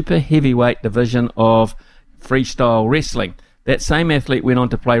the super heavyweight division of freestyle wrestling. That same athlete went on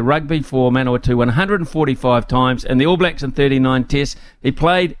to play rugby for Manawatu 145 times and the All Blacks in 39 tests. He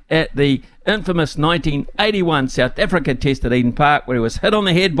played at the infamous 1981 South Africa test at Eden Park, where he was hit on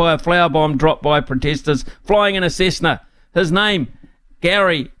the head by a flower bomb dropped by protesters flying in a Cessna. His name,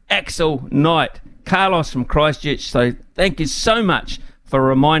 Gary Axel Knight. Carlos from Christchurch, so thank you so much for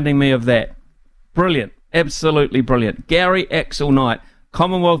reminding me of that. Brilliant, absolutely brilliant. Gary Axel Knight,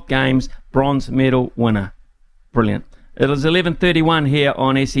 Commonwealth Games bronze medal winner. Brilliant. It is 11:31 here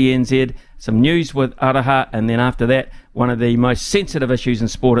on SENZ. Some news with Araha, and then after that, one of the most sensitive issues in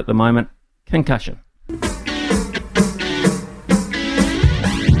sport at the moment, concussion.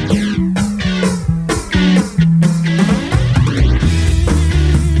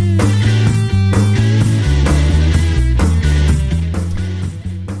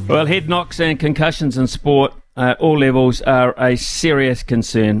 Well, head knocks and concussions in sport at all levels are a serious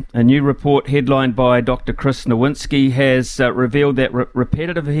concern. A new report headlined by Dr. Chris Nowinski has revealed that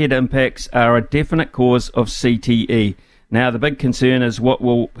repetitive head impacts are a definite cause of CTE. Now, the big concern is what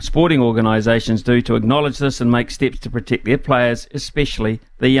will sporting organisations do to acknowledge this and make steps to protect their players, especially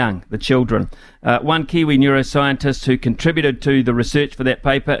the young, the children. One Kiwi neuroscientist who contributed to the research for that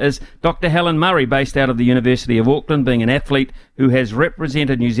paper is Dr. Helen Murray, based out of the University of Auckland, being an athlete who has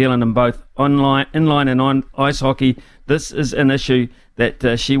represented New Zealand in both inline and on ice hockey. This is an issue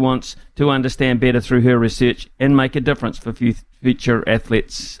that she wants to understand better through her research and make a difference for future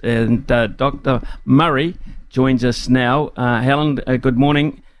athletes. And Dr. Murray joins us now. Helen, good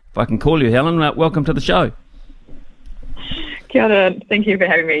morning. If I can call you Helen, welcome to the show. Kia ora. Thank you for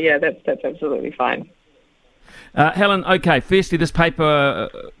having me. Yeah, that's absolutely fine. Helen, okay, firstly, this paper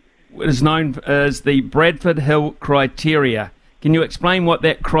is known as the Bradford Hill criteria. Can you explain what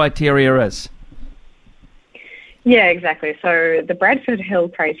that criteria is? Yeah, exactly. So the Bradford Hill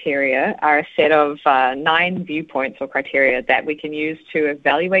criteria are a set of 9 viewpoints or criteria that we can use to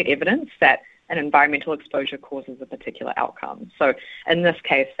evaluate evidence that an environmental exposure causes a particular outcome. So in this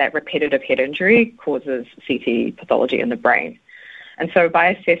case, that repetitive head injury causes CTE pathology in the brain. And so by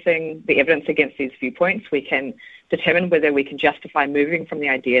assessing the evidence against these viewpoints, we can determine whether we can justify moving from the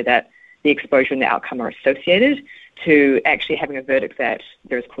idea that the exposure and the outcome are associated to actually having a verdict that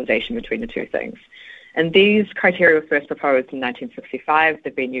there is causation between the two things. And these criteria were first proposed in 1965.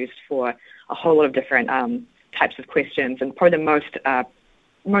 They've been used for a whole lot of different types of questions, and probably the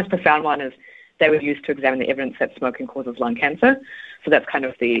most profound one is they were used to examine the evidence that smoking causes lung cancer. So that's kind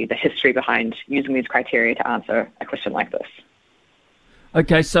of the history behind using these criteria to answer a question like this.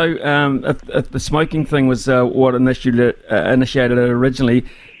 Okay, so if the smoking thing was what initiated it originally,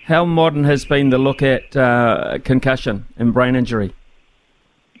 how modern has been the look at concussion and brain injury?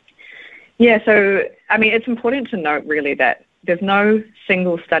 Yeah, so, I mean, it's important to note really that there's no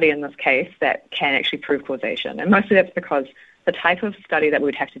single study in this case that can actually prove causation. And mostly that's because the type of study that we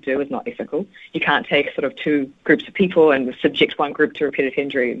would have to do is not ethical. You can't take sort of two groups of people and subject one group to repetitive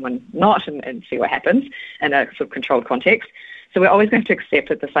injury and one not and see what happens in a sort of controlled context. So we're always going to accept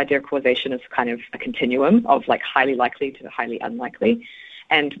that this idea of causation is kind of a continuum of like highly likely to highly unlikely.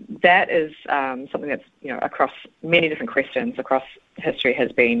 And that is something that's, across many different questions across history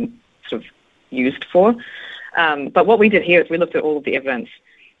has been sort of used for. But what we did here is we looked at all of the evidence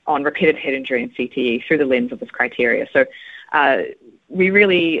on repetitive head injury and CTE through the lens of this criteria. So we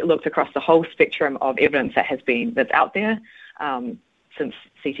really looked across the whole spectrum of evidence that's out there since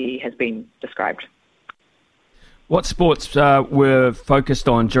CTE has been described. What sports were focused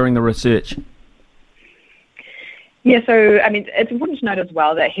on during the research? Yeah, so, I mean, it's important to note as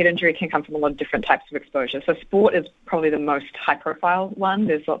well that head injury can come from a lot of different types of exposure. So sport is probably the most high-profile one.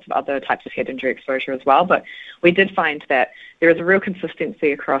 There's lots of other types of head injury exposure as well. But we did find that there is a real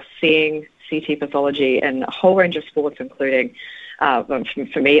consistency across seeing CT pathology in a whole range of sports, including,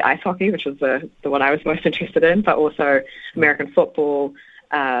 for me, ice hockey, which was the one I was most interested in, but also American football,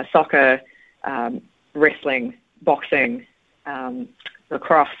 soccer, wrestling, boxing,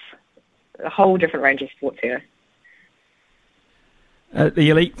 lacrosse, a whole different range of sports here. The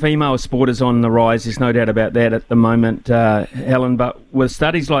elite female sport is on the rise, there's no doubt about that at the moment, Helen, but with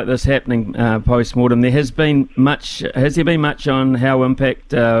studies like this happening post-mortem, has there been much on how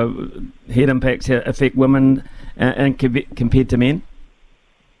head impacts affect women and compared to men?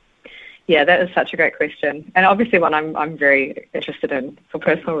 Yeah, that is such a great question, and obviously one I'm very interested in for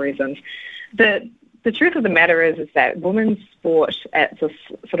personal reasons. The the truth of the matter is that women's sport at this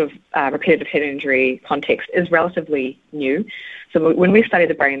sort of repetitive head injury context is relatively new. So when we study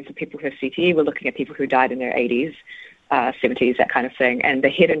the brains of people who have CTE, we're looking at people who died in their 80s, 70s, that kind of thing, and the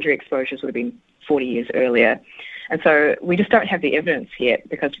head injury exposures would have been 40 years earlier. And so we just don't have the evidence yet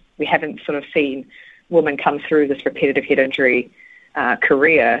because we haven't sort of seen women come through this repetitive head injury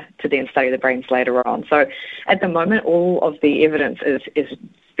career to then study the brains later on. So at the moment, all of the evidence is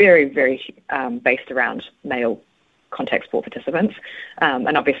very, very based around male contact sport participants.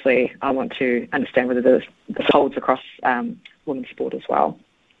 And obviously, I want to understand whether this holds across women's sport as well.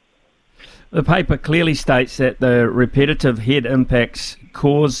 The paper clearly states that the repetitive head impacts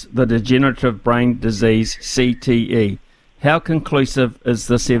cause the degenerative brain disease CTE. How conclusive is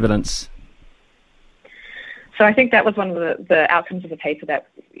this evidence? So I think that was one of the outcomes of the paper that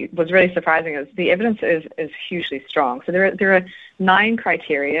was really surprising. Is the evidence is hugely strong. So there are 9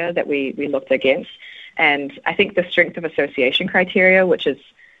 criteria that we looked against, and I think the strength of association criteria, which is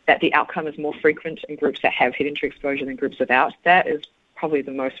that the outcome is more frequent in groups that have head injury exposure than groups without, that is probably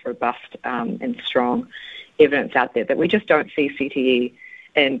the most robust and strong evidence out there, that we just don't see CTE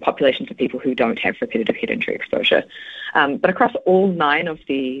in populations of people who don't have repetitive head injury exposure. But across all 9 of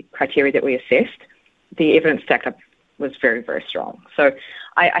the criteria that we assessed, the evidence stacked up was very, very strong. So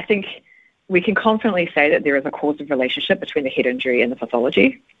I think we can confidently say that there is a causal relationship between the head injury and the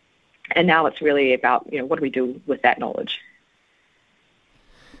pathology. And now it's really about, what do we do with that knowledge?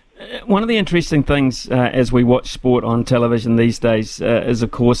 One of the interesting things as we watch sport on television these days is,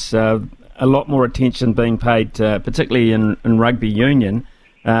 of course, a lot more attention being paid, particularly in rugby union,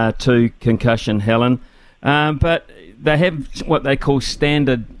 to concussion, Helen. But they have what they call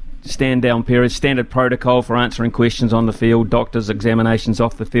standard stand-down periods, standard protocol for answering questions on the field, doctors' examinations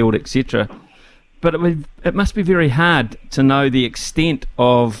off the field, etc. But it must be very hard to know the extent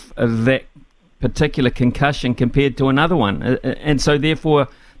of that particular concussion compared to another one. And so, therefore,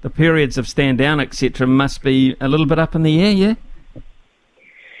 the periods of stand-down, etc., must be a little bit up in the air, yeah?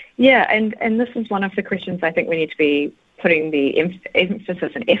 Yeah, and this is one of the questions I think we need to be putting the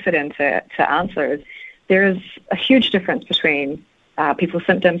emphasis and effort into to answer. Is there is a huge difference between people's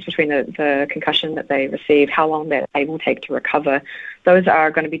symptoms, between the concussion that they receive, how long they will take to recover. Those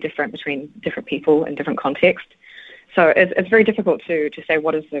are going to be different between different people in different contexts. So it's very difficult to say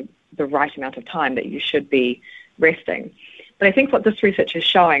what is the right amount of time that you should be resting. But I think what this research is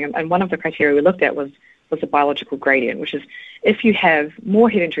showing, and one of the criteria we looked at was the biological gradient, which is if you have more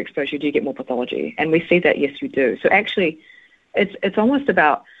head injury exposure, do you get more pathology? And we see that, yes, you do. So actually, it's almost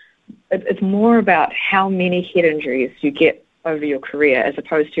about, it's more about how many head injuries you get over your career as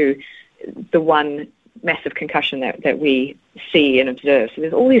opposed to the one massive concussion that we see and observe. So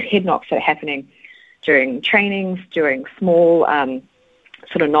there's all these head knocks that are happening during trainings, during small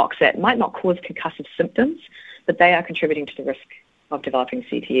sort of knocks that might not cause concussive symptoms, but they are contributing to the risk of developing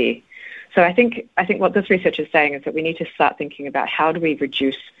CTE. So I think what this research is saying is that we need to start thinking about how do we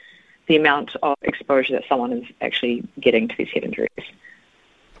reduce the amount of exposure that someone is actually getting to these head injuries.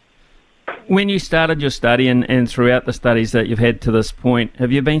 When you started your study and throughout the studies that you've had to this point,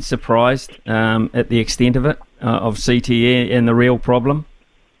 have you been surprised at the extent of it, of CTE and the real problem?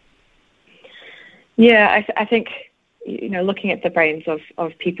 Yeah, I think, looking at the brains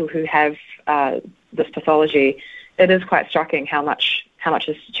of people who have this pathology, it is quite striking how much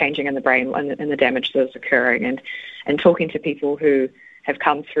is changing in the brain and the damage that is occurring. And talking to people who have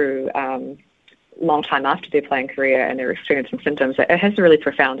come through long time after their playing career and they're experiencing symptoms, it has a really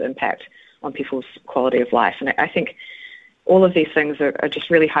profound impact on people's quality of life. And I think all of these things are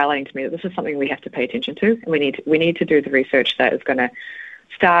just really highlighting to me that this is something we have to pay attention to, and we need to do the research that is going to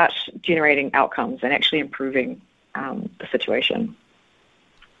start generating outcomes and actually improving the situation.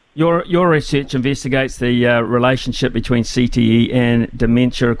 Your research investigates the relationship between CTE and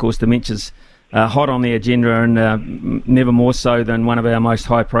dementia. Of course, dementia's hot on the agenda, and never more so than one of our most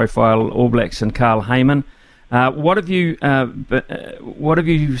high-profile All Blacks and Carl Heyman. What have you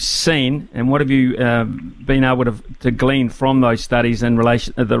seen, and what have you been able to glean from those studies in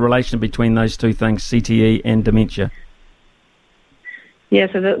relation the relation between those two things, CTE and dementia? Yeah,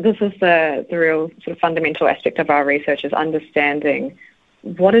 so this is the real sort of fundamental aspect of our research, is understanding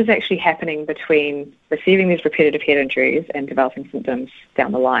what is actually happening between receiving these repetitive head injuries and developing symptoms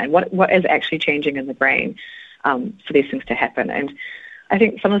down the line. What is actually changing in the brain for these things to happen? And I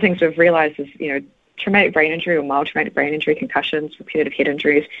think some of the things we've realized is, traumatic brain injury or mild traumatic brain injury, concussions, repetitive head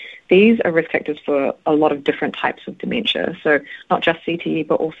injuries, these are risk factors for a lot of different types of dementia. So not just CTE,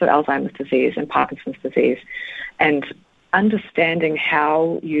 but also Alzheimer's disease and Parkinson's disease. And understanding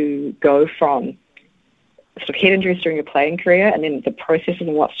how you go from sort of head injuries during your playing career and then the processes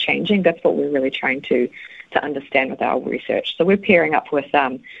and what's changing, that's what we're really trying to understand with our research. So we're pairing up with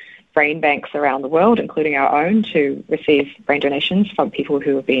brain banks around the world, including our own, to receive brain donations from people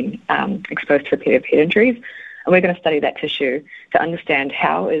who have been exposed to repetitive head injuries. And we're going to study that tissue to understand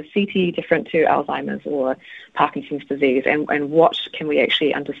how is CTE different to Alzheimer's or Parkinson's disease, and what can we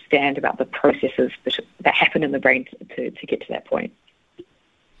actually understand about the processes that happen in the brain to get to that point.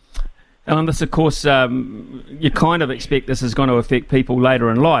 And this, of course, you kind of expect this is going to affect people later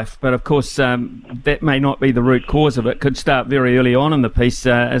in life, but of course that may not be the root cause of it. Could start very early on in the piece,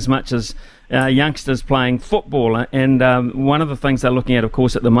 as much as youngsters playing football. And one of the things they're looking at, of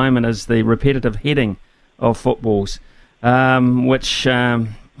course, at the moment is the repetitive heading of footballs, which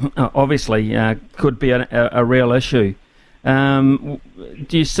obviously could be a real issue. Do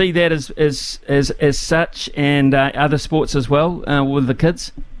you see that as such, and other sports as well with the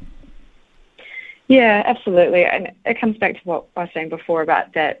kids? Yeah, absolutely. And it comes back to what I was saying before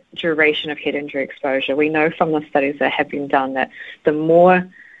about that duration of head injury exposure. We know from the studies that have been done that the more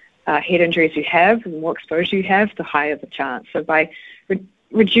head injuries you have, the more exposure you have, the higher the chance. So by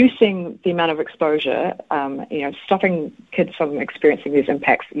reducing the amount of exposure, stopping kids from experiencing these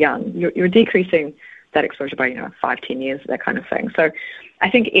impacts young, you're decreasing that exposure by 5-10 years, that kind of thing. So I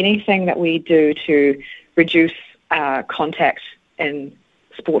think anything that we do to reduce contact in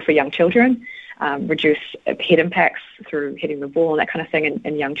sport for young children, reduce head impacts through hitting the ball and that kind of thing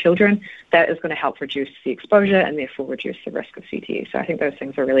in young children, that is going to help reduce the exposure and therefore reduce the risk of CTE. So I think those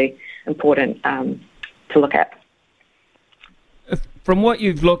things are really important to look at. From what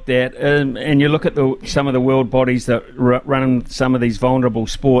you've looked at, and you look at some of the world bodies that run some of these vulnerable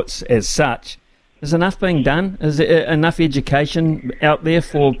sports as such, is enough being done? Is there enough education out there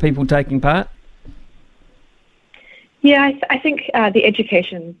for people taking part? Yeah, I think the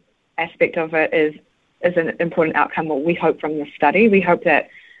education aspect of it is an important outcome. What we hope from this study, we hope that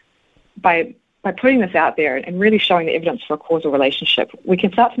by putting this out there and really showing the evidence for a causal relationship, we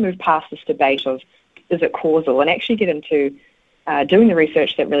can start to move past this debate of is it causal and actually get into doing the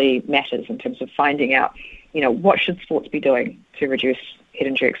research that really matters in terms of finding out, what should sports be doing to reduce head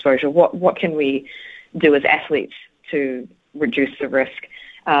injury exposure? What can we do as athletes to reduce the risk?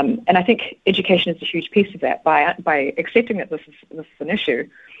 And I think education is a huge piece of that. By accepting that this is an issue,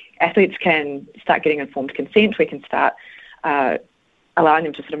 athletes can start getting informed consent. We can start allowing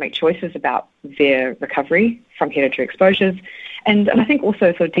them to sort of make choices about their recovery from head injury exposures. And I think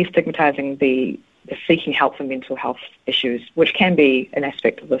also sort of destigmatizing the seeking help for mental health issues, which can be an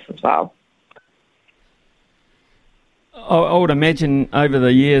aspect of this as well. I would imagine over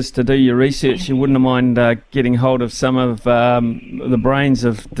the years to do your research, you wouldn't mind getting hold of some of the brains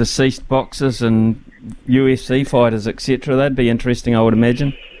of deceased boxers and UFC fighters, etc. That'd be interesting, I would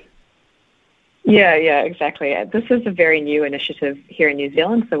imagine. Yeah, exactly. This is a very new initiative here in New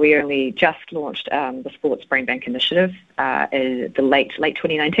Zealand. So we only just launched the Sports Brain Bank Initiative in the late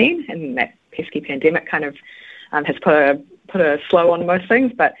 2019, and that pesky pandemic kind of has put a slow on most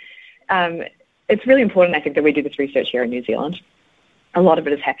things. But it's really important, I think, that we do this research here in New Zealand. A lot of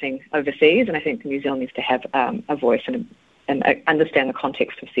it is happening overseas, and I think New Zealand needs to have a voice and understand the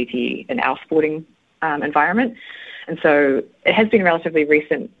context of CTE in our sporting environment. And so it has been a relatively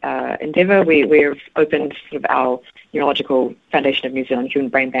recent endeavour. We've opened sort of our Neurological Foundation of New Zealand Human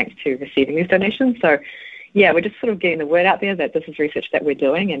Brain Bank to receiving these donations. So, yeah, we're just sort of getting the word out there that this is research that we're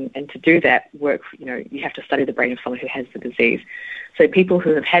doing, and to do that work, you have to study the brain of someone who has the disease. So people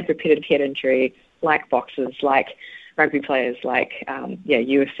who have had repetitive head injury, like boxers, like rugby players, like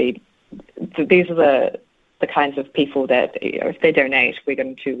UFC, these are the kinds of people that, if they donate, we're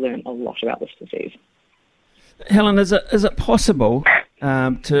going to learn a lot about this disease. Helen, is it possible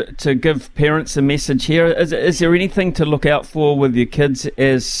to give parents a message here? Is there anything to look out for with your kids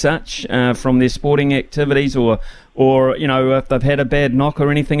as such from their sporting activities, or if they've had a bad knock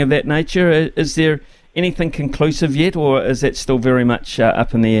or anything of that nature? Is there anything conclusive yet, or is that still very much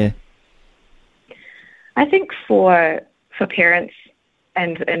up in the air? I think for parents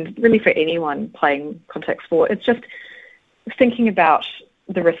and really for anyone playing contact sport, it's just thinking about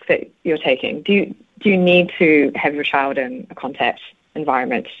the risk that you're taking. Do you need to have your child in a contact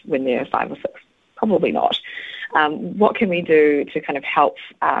environment when they're 5 or 6? Probably not. What can we do to kind of help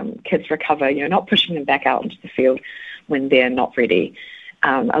kids recover, not pushing them back out into the field when they're not ready,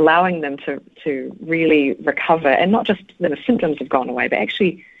 allowing them to really recover, and not just when the symptoms have gone away, but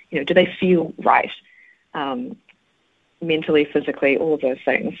actually, do they feel right mentally, physically, all of those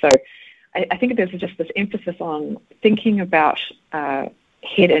things. So I think there's just this emphasis on thinking about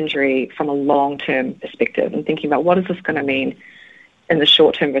head injury from a long-term perspective and thinking about what is this going to mean in the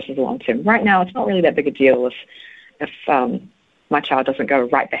short term versus the long term. Right now, it's not really that big a deal if my child doesn't go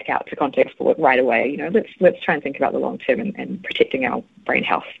right back out to contact sport right away. Let's try and think about the long term and protecting our brain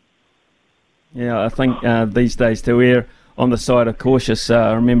health. Yeah, I think these days to err on the side of cautious.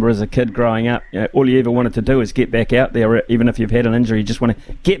 I remember as a kid growing up, all you ever wanted to do is get back out there. Even if you've had an injury, you just want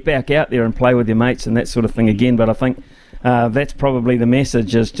to get back out there and play with your mates and that sort of thing again. But I think that's probably the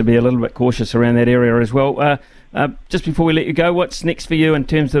message, is to be a little bit cautious around that area as well. Just before we let you go, what's next for you in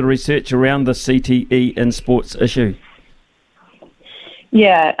terms of the research around the CTE in sports issue?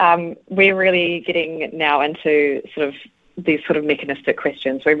 Yeah, we're really getting now into these mechanistic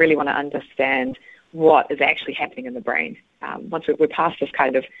questions. We really want to understand what is actually happening in the brain. Once we're past this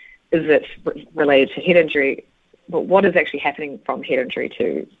kind of, is it related to head injury, but what is actually happening from head injury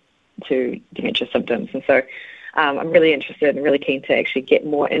to dementia symptoms? And so I'm really interested and really keen to actually get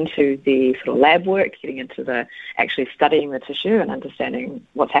more into the sort of lab work, getting into the actually studying the tissue and understanding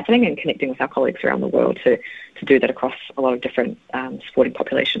what's happening and connecting with our colleagues around the world to do that across a lot of different sporting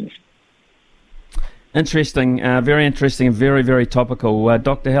populations. Interesting, very interesting and very, very topical.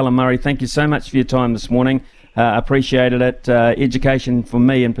 Dr. Helen Murray, thank you so much for your time this morning. Appreciated it. Education for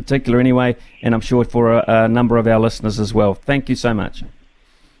me in particular anyway, and I'm sure for a number of our listeners as well. Thank you so much.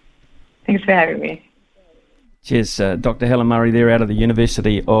 Thanks for having me. Cheers. Dr. Helen Murray there out of the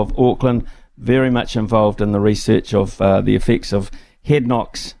University of Auckland, very much involved in the research of the effects of head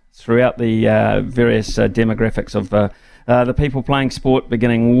knocks throughout the various demographics of the people playing sport,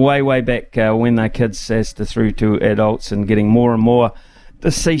 beginning way back when they're kids as to through to adults, and getting more and more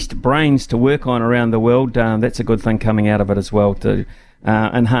deceased brains to work on around the world. That's a good thing coming out of it as well, to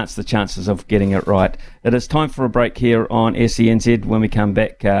enhance the chances of getting it right. It is time for a break here on SENZ. When we come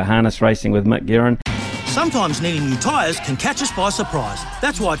back, harness racing with Mick Guerin. Sometimes needing new tyres can catch us by surprise.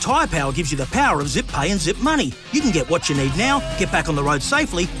 That's why Tyre Power gives you the power of Zip Pay and Zip Money. You can get what you need now, get back on the road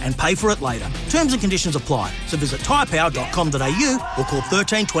safely and pay for it later. Terms and conditions apply. So visit tyrepower.com.au or call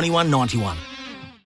 13 21 91.